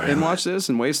that and watch this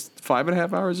and waste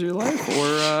 5.5 hours of your life,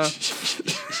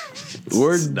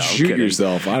 or shoot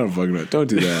yourself. I don't fucking know. Don't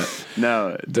do that.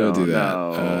 No, don't do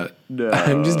that. No.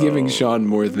 I'm just giving Sean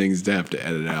more things to have to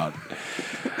edit out.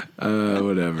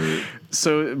 Whatever.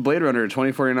 So Blade Runner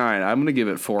 2049, I'm gonna give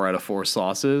it 4 out of 4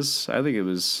 sauces. I think it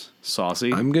was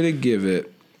saucy. I'm gonna give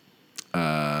it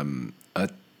a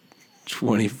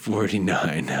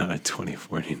 2049 out of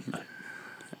 2049.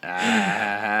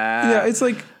 Yeah, it's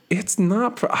like it's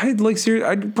not. I'd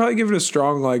probably give it a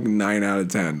strong like 9 out of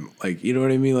 10. Like, you know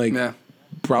what I mean? Like,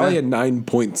 probably a 9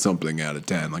 point something out of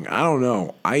 10. Like, I don't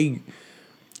know.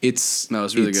 It's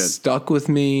really good. Stuck with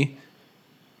me.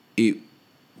 It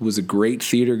was a great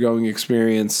theater going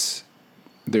experience.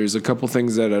 There's a couple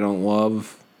things that I don't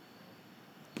love,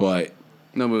 but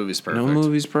no movie's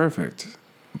perfect.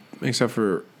 Except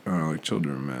for like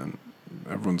Children, man.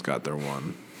 Everyone's got their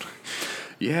one.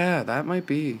 Yeah, that might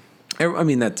be. I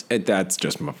mean, that's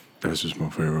just my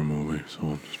favorite movie. So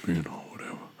I'm just being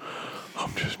whatever.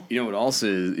 You know what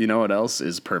else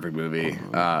is perfect movie?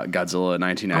 Godzilla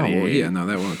 1998. Oh, well, yeah, no,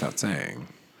 that went without saying.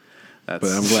 But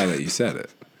I'm glad that you said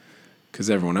it. Because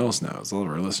everyone else knows. All of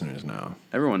our listeners know.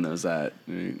 Everyone knows that.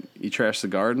 You trash the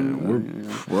garden.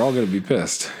 We're all going to be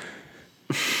pissed.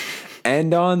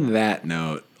 And on that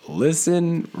note,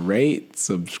 listen, rate,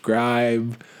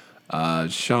 subscribe.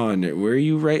 Sean, where are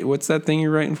you what's that thing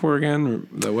you're writing for again?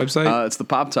 The website? It's the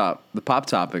Pop Top. The Pop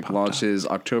Topic launches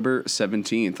October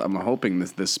 17th. I'm hoping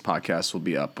this podcast will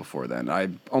be up before then.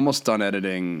 I'm almost done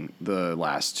editing the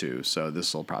last two, so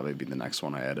this will probably be the next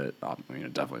one I edit. I mean,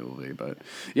 it definitely will be, but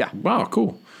yeah. Wow,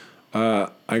 cool.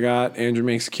 I got Andrew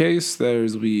Makes a Case.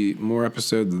 There's will be more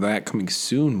episodes of that coming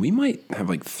soon. We might have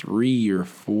like 3 or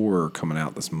 4 coming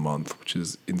out this month, which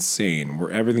is insane. Where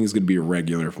everything's going to be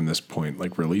irregular from this point,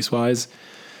 like release wise.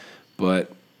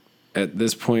 But at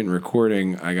this point in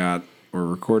recording, we're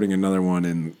recording another one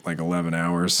in like 11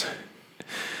 hours.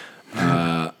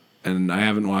 And I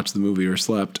haven't watched the movie or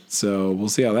slept, so we'll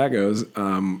see how that goes.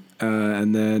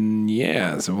 And then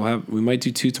so we might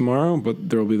do 2 tomorrow,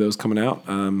 but there will be those coming out.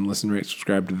 Listen, rate,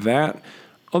 subscribe to that.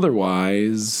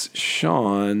 Otherwise,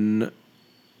 Sean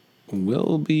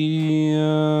will be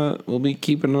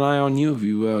keeping an eye on you if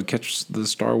you catch the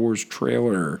Star Wars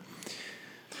trailer.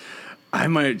 I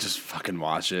might just fucking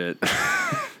watch it.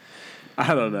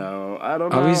 I don't know.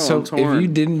 If you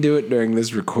didn't do it during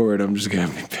this record, I'm just gonna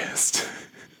be pissed.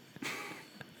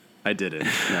 I didn't.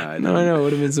 No, I know. It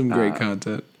would have been some great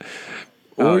content.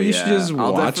 Or you should just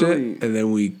watch it and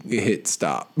then we hit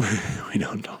stop. We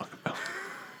don't talk about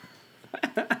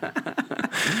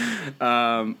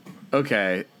it.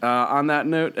 Okay. On that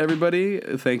note, everybody,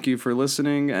 thank you for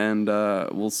listening, and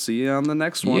we'll see you on the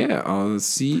next one. Yeah, I'll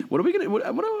see. What are we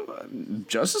gonna?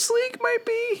 Justice League might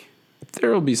be. There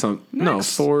will be some. Next. No,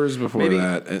 Thor's before Maybe,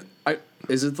 that.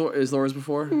 Is it Thor? Is Thor's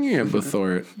before? Yeah, but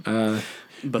Thor.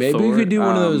 Maybe Thor, we could do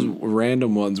one of those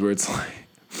random ones where it's like,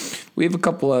 we have a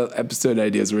couple of episode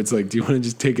ideas where it's like, do you want to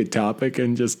just take a topic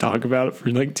and just talk about it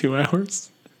for like 2 hours?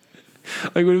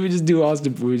 Like, what if we just do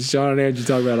Sean and Andrew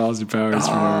talk about Austin Powers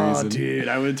for no reason? Dude,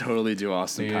 I would totally do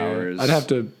Austin Powers. I'd have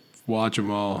to watch them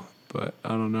all, but I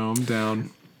don't know. I'm down.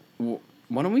 Well,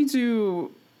 why don't we do...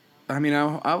 I mean,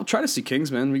 I'll try to see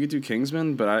Kingsman. We could do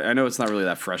Kingsman, but I know it's not really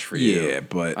that fresh for you. Yeah,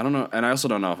 but... I don't know. And I also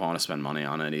don't know if I want to spend money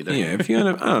on it either. Yeah, if you end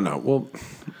up... I don't know. Well,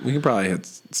 we can probably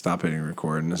stop hitting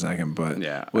record in a second, but...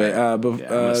 Yeah. Wait,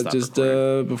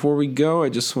 before we go, I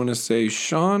just want to say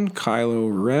Sean, Kylo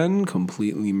Ren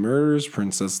completely murders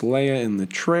Princess Leia in the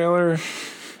trailer.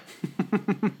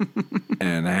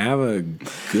 And have a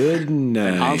good night.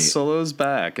 And Han Solo's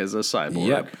back as a cyborg.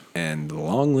 Yep. And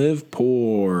long live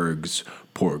Porgs.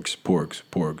 Porgs.